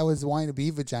vagina. That was wanting to be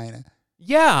vagina.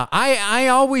 Yeah, I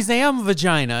always am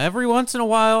vagina. Every once in a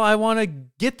while, I want to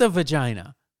get the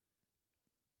vagina.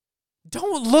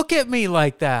 Don't look at me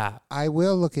like that. I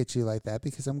will look at you like that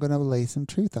because I'm going to lay some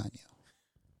truth on you.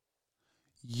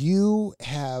 You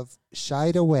have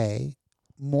shied away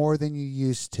more than you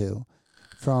used to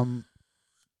from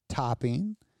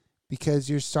topping because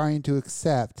you're starting to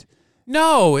accept.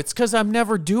 No, it's because I'm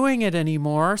never doing it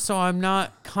anymore, so I'm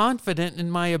not confident in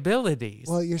my abilities.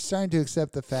 Well, you're starting to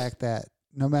accept the fact that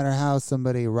no matter how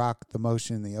somebody rocked the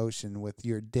motion in the ocean with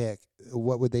your dick,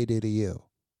 what would they do to you?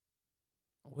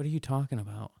 What are you talking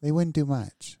about? They wouldn't do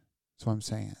much. That's what I'm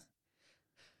saying.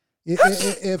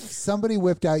 If somebody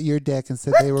whipped out your dick and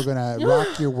said they were going to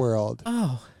rock your world,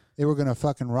 they were going to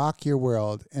fucking rock your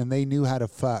world, and they knew how to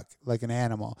fuck like an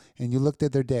animal, and you looked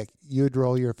at their dick, you'd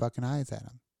roll your fucking eyes at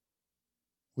them.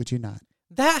 Would you not?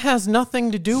 That has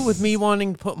nothing to do with me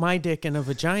wanting to put my dick in a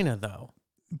vagina, though.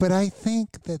 But I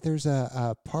think that there's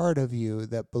a part of you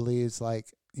that believes like,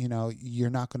 you know, you're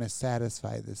not going to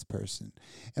satisfy this person.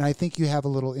 And I think you have a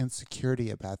little insecurity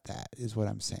about that is what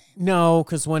I'm saying. No,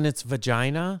 because when it's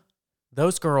vagina,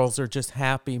 those girls are just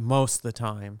happy most of the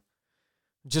time.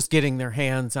 Just getting their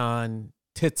hands on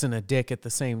tits and a dick at the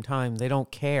same time. They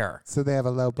don't care. So they have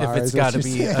a low bar. If it's got to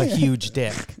be a huge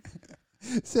dick.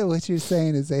 So what you're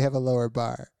saying is they have a lower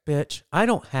bar. Bitch, I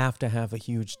don't have to have a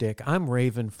huge dick. I'm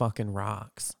Raven fucking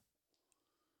rocks.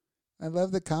 I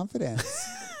love the confidence.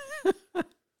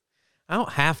 I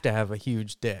don't have to have a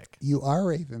huge dick. You are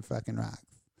Raven fucking rocks.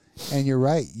 And you're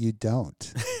right, you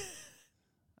don't.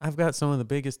 I've got some of the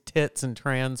biggest tits in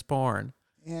trans porn.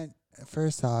 And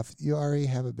first off, you already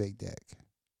have a big dick.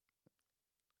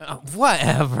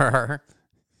 Whatever.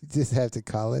 You just have to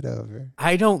call it over.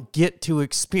 I don't get to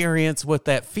experience what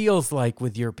that feels like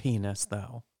with your penis,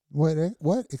 though.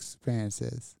 What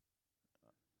experiences?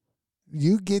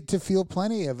 You get to feel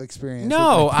plenty of experience.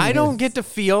 No, I don't get to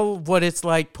feel what it's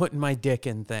like putting my dick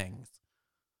in things.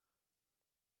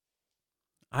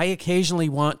 I occasionally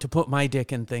want to put my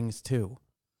dick in things, too.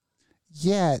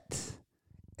 Yet,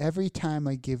 every time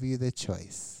I give you the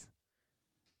choice,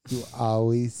 you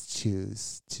always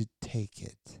choose to take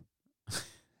it.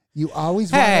 You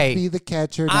always want to be the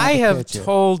catcher, not I the have pitcher.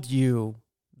 told you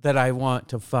that I want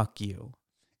to fuck you.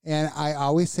 And I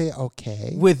always say,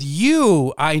 okay. With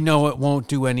you, I know it won't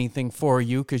do anything for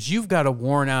you because you've got a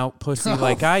worn out pussy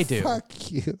like I do.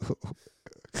 Fuck you.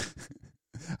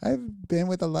 I've been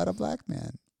with a lot of black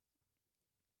men.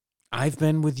 I've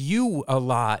been with you a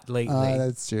lot lately.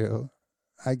 That's true.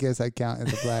 I guess I count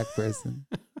as a black person.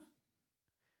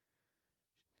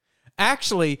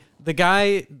 Actually, the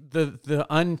guy, the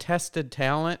untested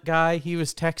talent guy, he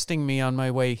was texting me on my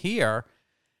way here,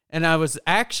 and I was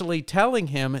actually telling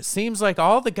him it seems like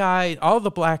all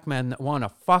the black men that want to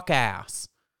fuck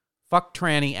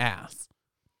tranny ass,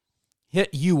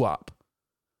 hit you up.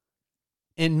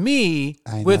 And me,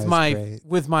 with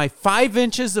my 5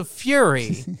 inches of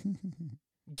fury,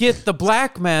 get the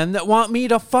black men that want me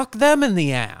to fuck them in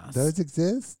the ass. Those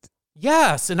exist?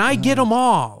 Yes, and I get them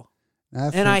all.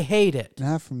 And I hate it.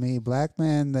 Not for me. Black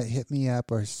men that hit me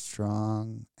up are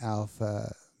strong,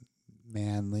 alpha,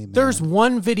 manly men. There's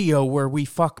one video where we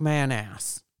fuck man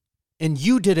ass. And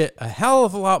you did it a hell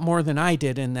of a lot more than I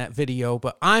did in that video,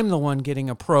 but I'm the one getting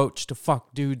approached to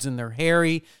fuck dudes in their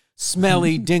hairy,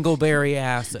 smelly, dingleberry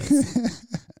asses.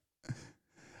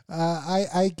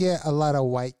 I get a lot of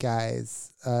white guys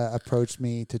approach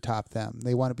me to top them.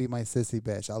 They want to be my sissy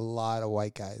bitch. A lot of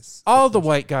white guys. All the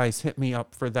white guys hit me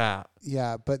up for that.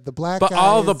 Yeah, but the black guys... But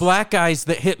all the black guys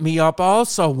that hit me up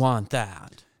also want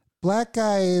that. Black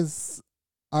guys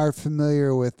are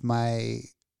familiar with my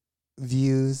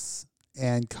views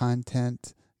and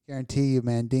content. Guarantee you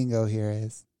Mandingo here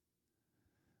is.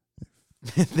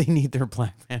 They need their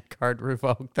black man card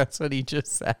revoked. That's what he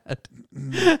just said.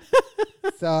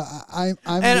 So I'm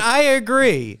and I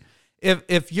agree.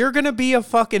 If you're gonna be a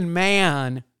fucking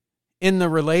man in the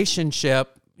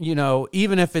relationship, you know,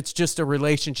 even if it's just a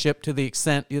relationship to the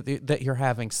extent that you're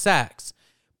having sex,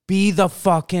 be the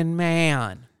fucking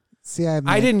man. See,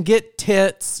 I didn't get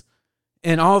tits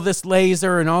and all this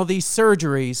laser and all these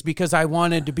surgeries because I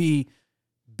wanted to be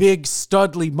big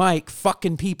Studley Mike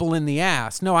fucking people in the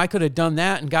ass. No, I could have done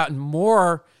that and gotten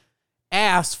more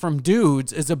ass from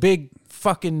dudes as a big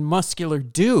fucking muscular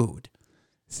dude.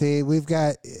 See, we've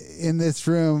got in this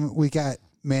room, we got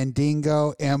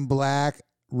Mandingo, M Black,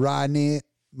 Rodney,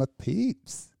 my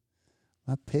peeps.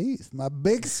 My piece. My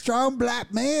big, strong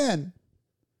black man.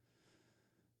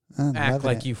 I'm Act loving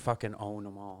like it. you fucking own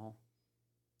them all.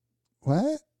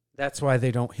 What? That's why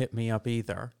they don't hit me up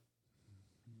either.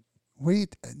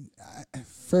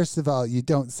 First of all, you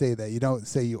don't say that. You don't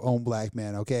say you own black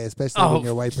men, okay? Especially when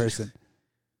you're a white person.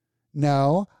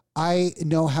 No, I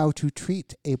know how to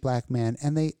treat a black man,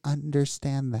 and they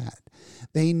understand that.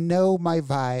 They know my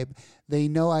vibe. They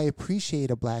know I appreciate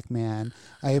a black man.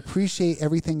 I appreciate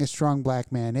everything a strong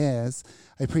black man is.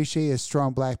 I appreciate a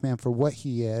strong black man for what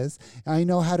he is. I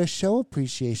know how to show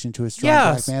appreciation to a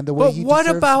strong black man the way he deserves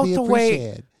to be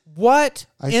appreciated. What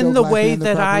in the way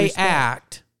that I respect.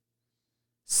 act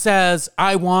says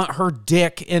I want her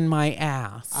dick in my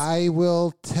ass? I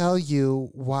will tell you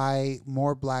why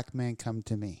more black men come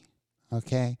to me,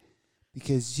 okay?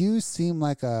 Because you seem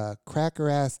like a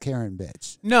cracker-ass Karen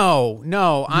bitch.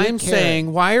 No, I'm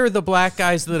saying, why are the black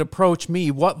guys that approach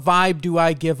me, what vibe do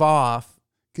I give off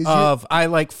of I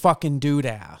like fucking dude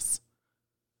ass?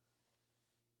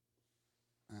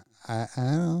 I don't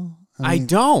know. I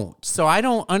don't, so I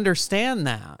don't understand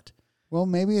that. Well,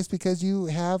 maybe it's because you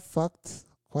have fucked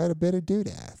quite a bit of dude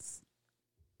ass.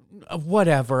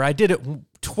 Whatever. I did it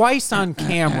twice on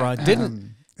camera.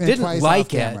 Didn't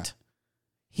like it.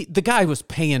 The guy was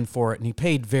paying for it, and he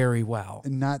paid very well.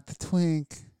 Not the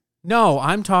twink. No,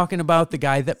 I'm talking about the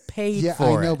guy that paid for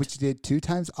it. Yeah, I know, but you did 2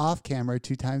 times off camera,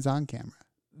 2 times on camera.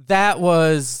 That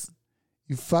was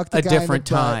you fucked a guy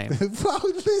different in the time. Well,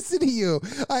 listen to you.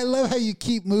 I love how you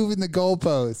keep moving the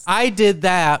goalposts. I did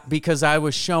that because I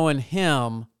was showing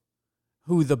him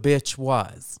who the bitch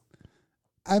was.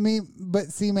 I mean,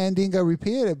 but see, Mandingo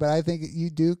repeated it, but I think you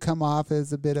do come off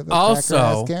as a bit of a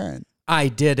cracker-ass Karen. I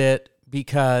did it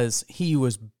because he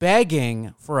was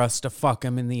begging for us to fuck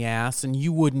him in the ass, and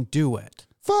you wouldn't do it.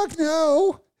 Fuck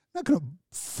no. I'm not going to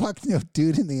fuck no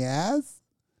dude in the ass.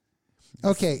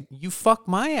 Okay. You fuck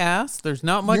my ass. There's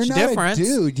not much You're not difference. A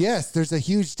dude, yes, there's a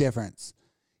huge difference.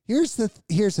 Here's the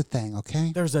thing,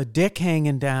 okay? There's a dick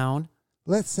hanging down.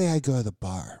 Let's say I go to the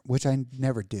bar, which I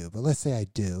never do, but let's say I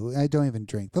do. I don't even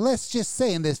drink. But let's just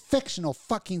say in this fictional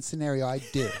fucking scenario, I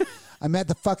do. I'm at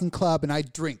the fucking club and I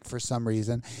drink for some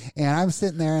reason. And I'm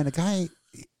sitting there and a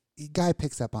guy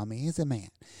picks up on me. He's a man.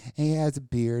 And he has a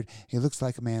beard. He looks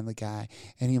like a manly guy.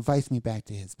 And he invites me back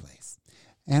to his place.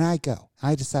 And I go.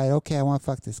 I decide, okay, I want to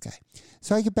fuck this guy.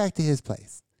 So I get back to his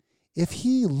place. If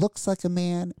he looks like a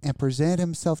man and present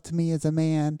himself to me as a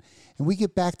man, and we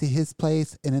get back to his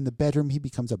place and in the bedroom he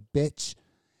becomes a bitch,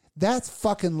 that's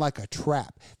fucking like a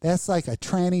trap. That's like a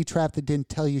tranny trap that didn't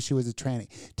tell you she was a tranny.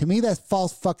 To me, that's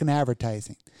false fucking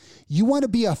advertising. You want to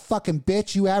be a fucking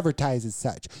bitch, you advertise as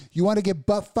such. You want to get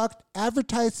butt fucked,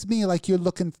 advertise to me like you're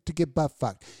looking to get butt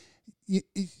fucked.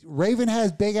 Raven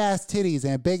has big ass titties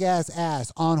and a big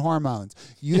ass on hormones.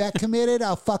 You that committed,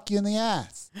 I'll fuck you in the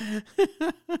ass.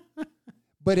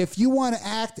 But if you want to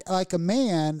act like a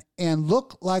man and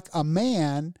look like a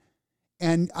man,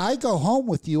 and I go home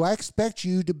with you, I expect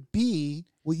you to be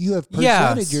what you have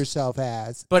presented yourself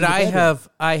as. But I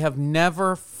have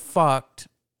never fucked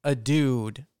a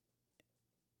dude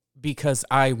because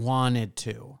I wanted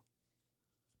to.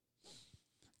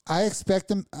 I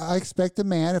expect a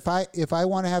man. If I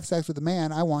want to have sex with a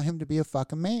man, I want him to be a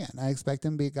fucking man. I expect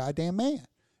him to be a goddamn man.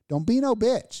 Don't be no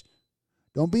bitch.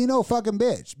 Don't be no fucking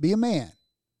bitch. Be a man.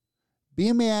 Be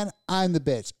a man. I'm the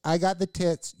bitch. I got the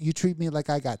tits. You treat me like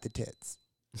I got the tits.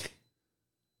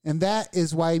 And that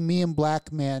is why me and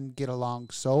black men get along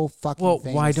so fucking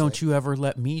famously. Why don't you ever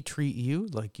let me treat you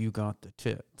like you got the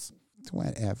tits?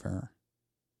 Whatever.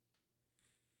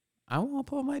 I want to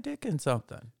put my dick in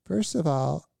something. First of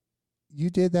all, you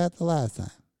did that the last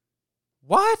time.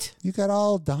 What? You got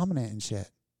all dominant and shit.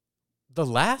 The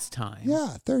last time?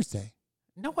 Yeah, Thursday.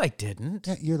 No, I didn't.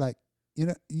 Yeah, you're like,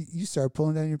 you started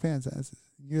pulling down your pants.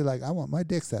 You're like, I want my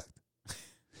dick sucked.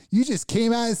 You just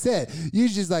came out and said, you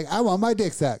just like, I want my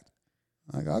dick sucked.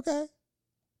 I'm like, okay.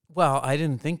 Well, I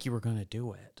didn't think you were going to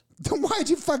do it. Then why'd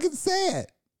you fucking say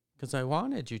it? Because I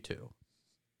wanted you to.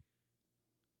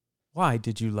 Why?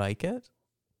 Did you like it?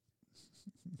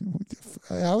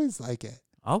 I always like it.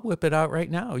 I'll whip it out right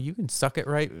now. You can suck it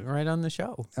right on the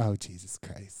show. Oh, Jesus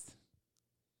Christ.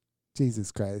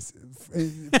 Jesus Christ.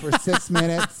 For 6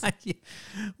 minutes.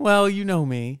 Well, you know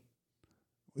me.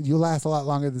 You last a lot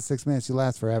longer than 6 minutes. You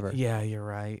last forever. Yeah, you're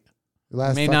right.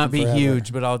 It may not be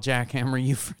huge, but I'll jackhammer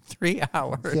you for 3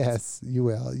 hours. Yes, you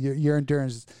will. Your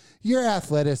endurance, your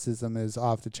athleticism is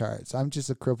off the charts. I'm just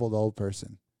a crippled old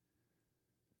person.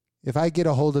 If I get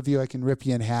a hold of you, I can rip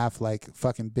you in half like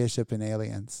fucking Bishop and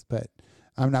Aliens, but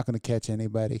I'm not going to catch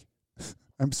anybody.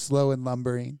 I'm slow and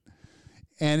lumbering.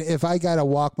 And if I got to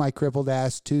walk my crippled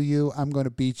ass to you, I'm going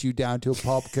to beat you down to a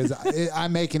pulp because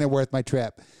I'm making it worth my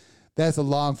trip. That's a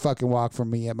long fucking walk for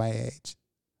me at my age.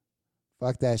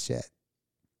 Fuck that shit.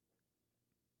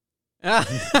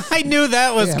 I knew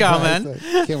that was coming.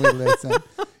 Like, can we listen?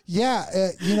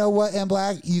 Yeah, you know what, M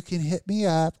Black? You can hit me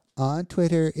up on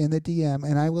Twitter in the DM,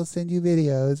 and I will send you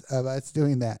videos of us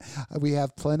doing that. We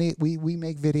have plenty. We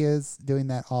make videos doing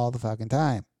that all the fucking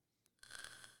time.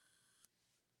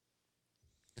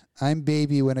 I'm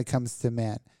baby when it comes to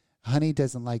men. Honey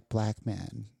doesn't like black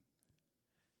men.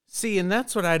 See, and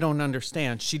that's what I don't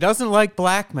understand. She doesn't like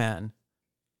black men.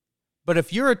 But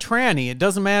if you're a tranny, it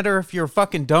doesn't matter if you're a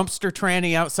fucking dumpster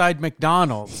tranny outside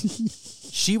McDonald's.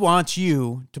 She wants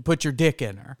you to put your dick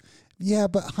in her. Yeah,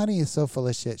 but Honey is so full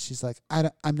of shit. She's like,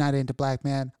 I'm not into black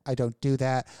men. I don't do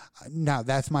that. No,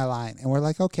 that's my line. And we're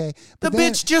like, okay. But the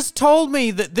bitch just told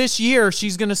me that this year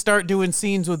she's going to start doing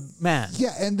scenes with men.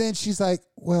 Yeah, and then she's like,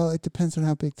 well, it depends on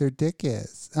how big their dick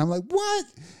is. I'm like, what?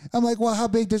 I'm like, well, how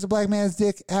big does a black man's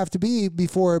dick have to be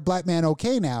before a black man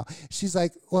okay now? She's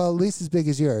like, well, at least as big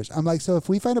as yours. I'm like, so if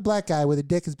we find a black guy with a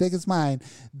dick as big as mine,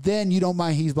 then you don't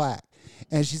mind he's black.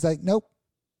 And she's like, nope.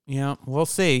 Yeah, we'll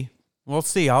see. We'll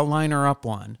see. I'll line her up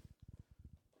one.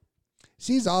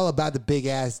 She's all about the big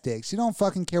ass dick. She don't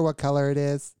fucking care what color it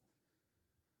is.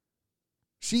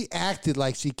 She acted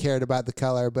like she cared about the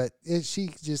color, but she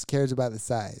just cares about the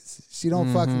size. She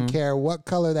don't fucking care what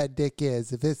color that dick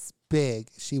is. If it's big,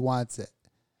 she wants it.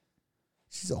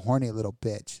 She's a horny little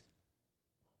bitch.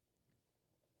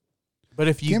 But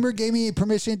if you Kimber gave me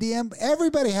permission to DM,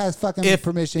 everybody has fucking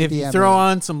permission to DM. If you throw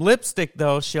on some lipstick,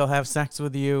 though, she'll have sex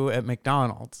with you at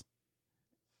McDonald's.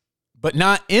 But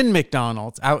not in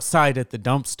McDonald's, outside at the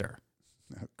dumpster.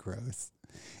 Oh, gross.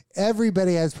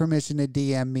 Everybody has permission to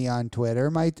DM me on Twitter.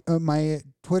 My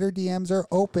Twitter DMs are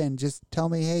open. Just tell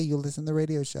me, hey, you listen to the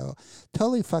radio show.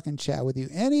 Totally fucking chat with you.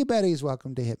 Anybody's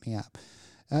welcome to hit me up.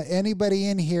 Anybody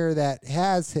in here that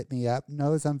has hit me up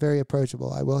knows I'm very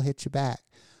approachable. I will hit you back.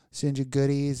 Send you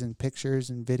goodies and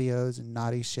pictures and videos and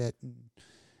naughty shit and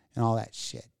all that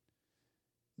shit.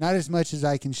 Not as much as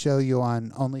I can show you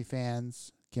on OnlyFans,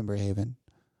 Kimberhaven,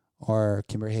 or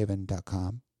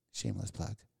kimberhaven.com. Shameless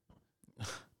plug.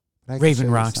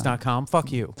 Ravenrocks.com.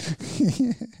 Fuck you.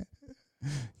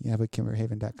 Yeah, but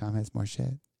kimberhaven.com has more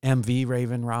shit.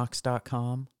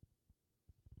 MVRavenrocks.com.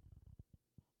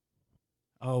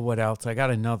 Oh, what else? I got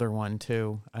another one,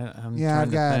 too.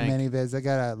 I've got many vids. I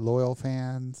got Loyal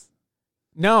Fans.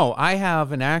 No, I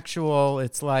have an actual,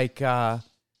 it's like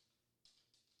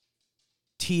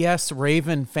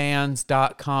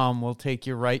tsravenfans.com will take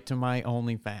you right to my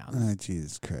OnlyFans. Oh,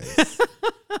 Jesus Christ.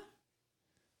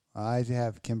 I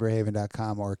have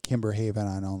kimberhaven.com or Kimberhaven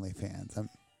on OnlyFans.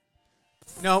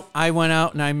 No, I went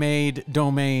out and I made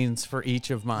domains for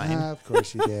each of mine. Of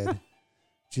course you did.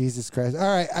 Jesus Christ. All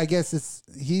right, I guess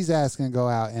he's asking to go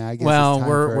out, and I guess well, it's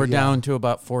time we're down to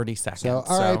about 40 seconds. So,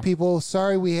 all right, people,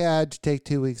 sorry we had to take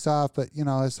 2 weeks off, but,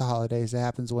 it's the holidays. It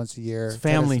happens once a year. It's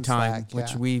family time,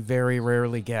 which we very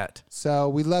rarely get. So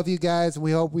we love you guys.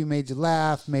 We hope we made you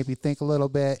laugh, maybe think a little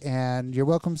bit, and you're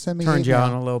welcome to send me Turned hate you mail.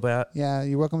 on a little bit. Yeah,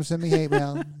 you're welcome to send me hate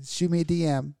mail. Shoot me a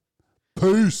DM.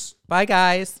 Peace. Bye,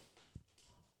 guys.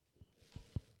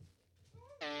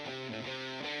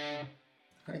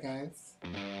 Hi, guys.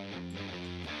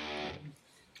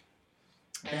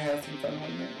 I have some fun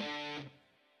one minute.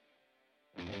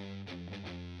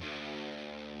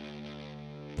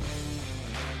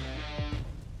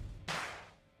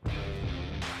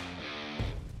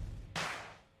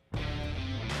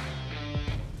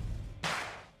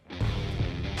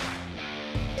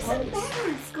 It doesn't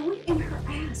matter. It's going in her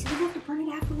ass. You don't have to burn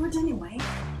it afterwards anyway.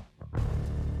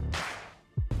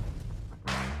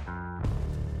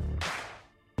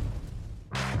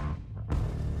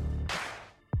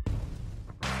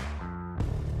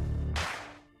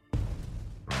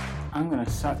 I'm gonna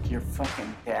suck your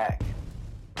fucking dick.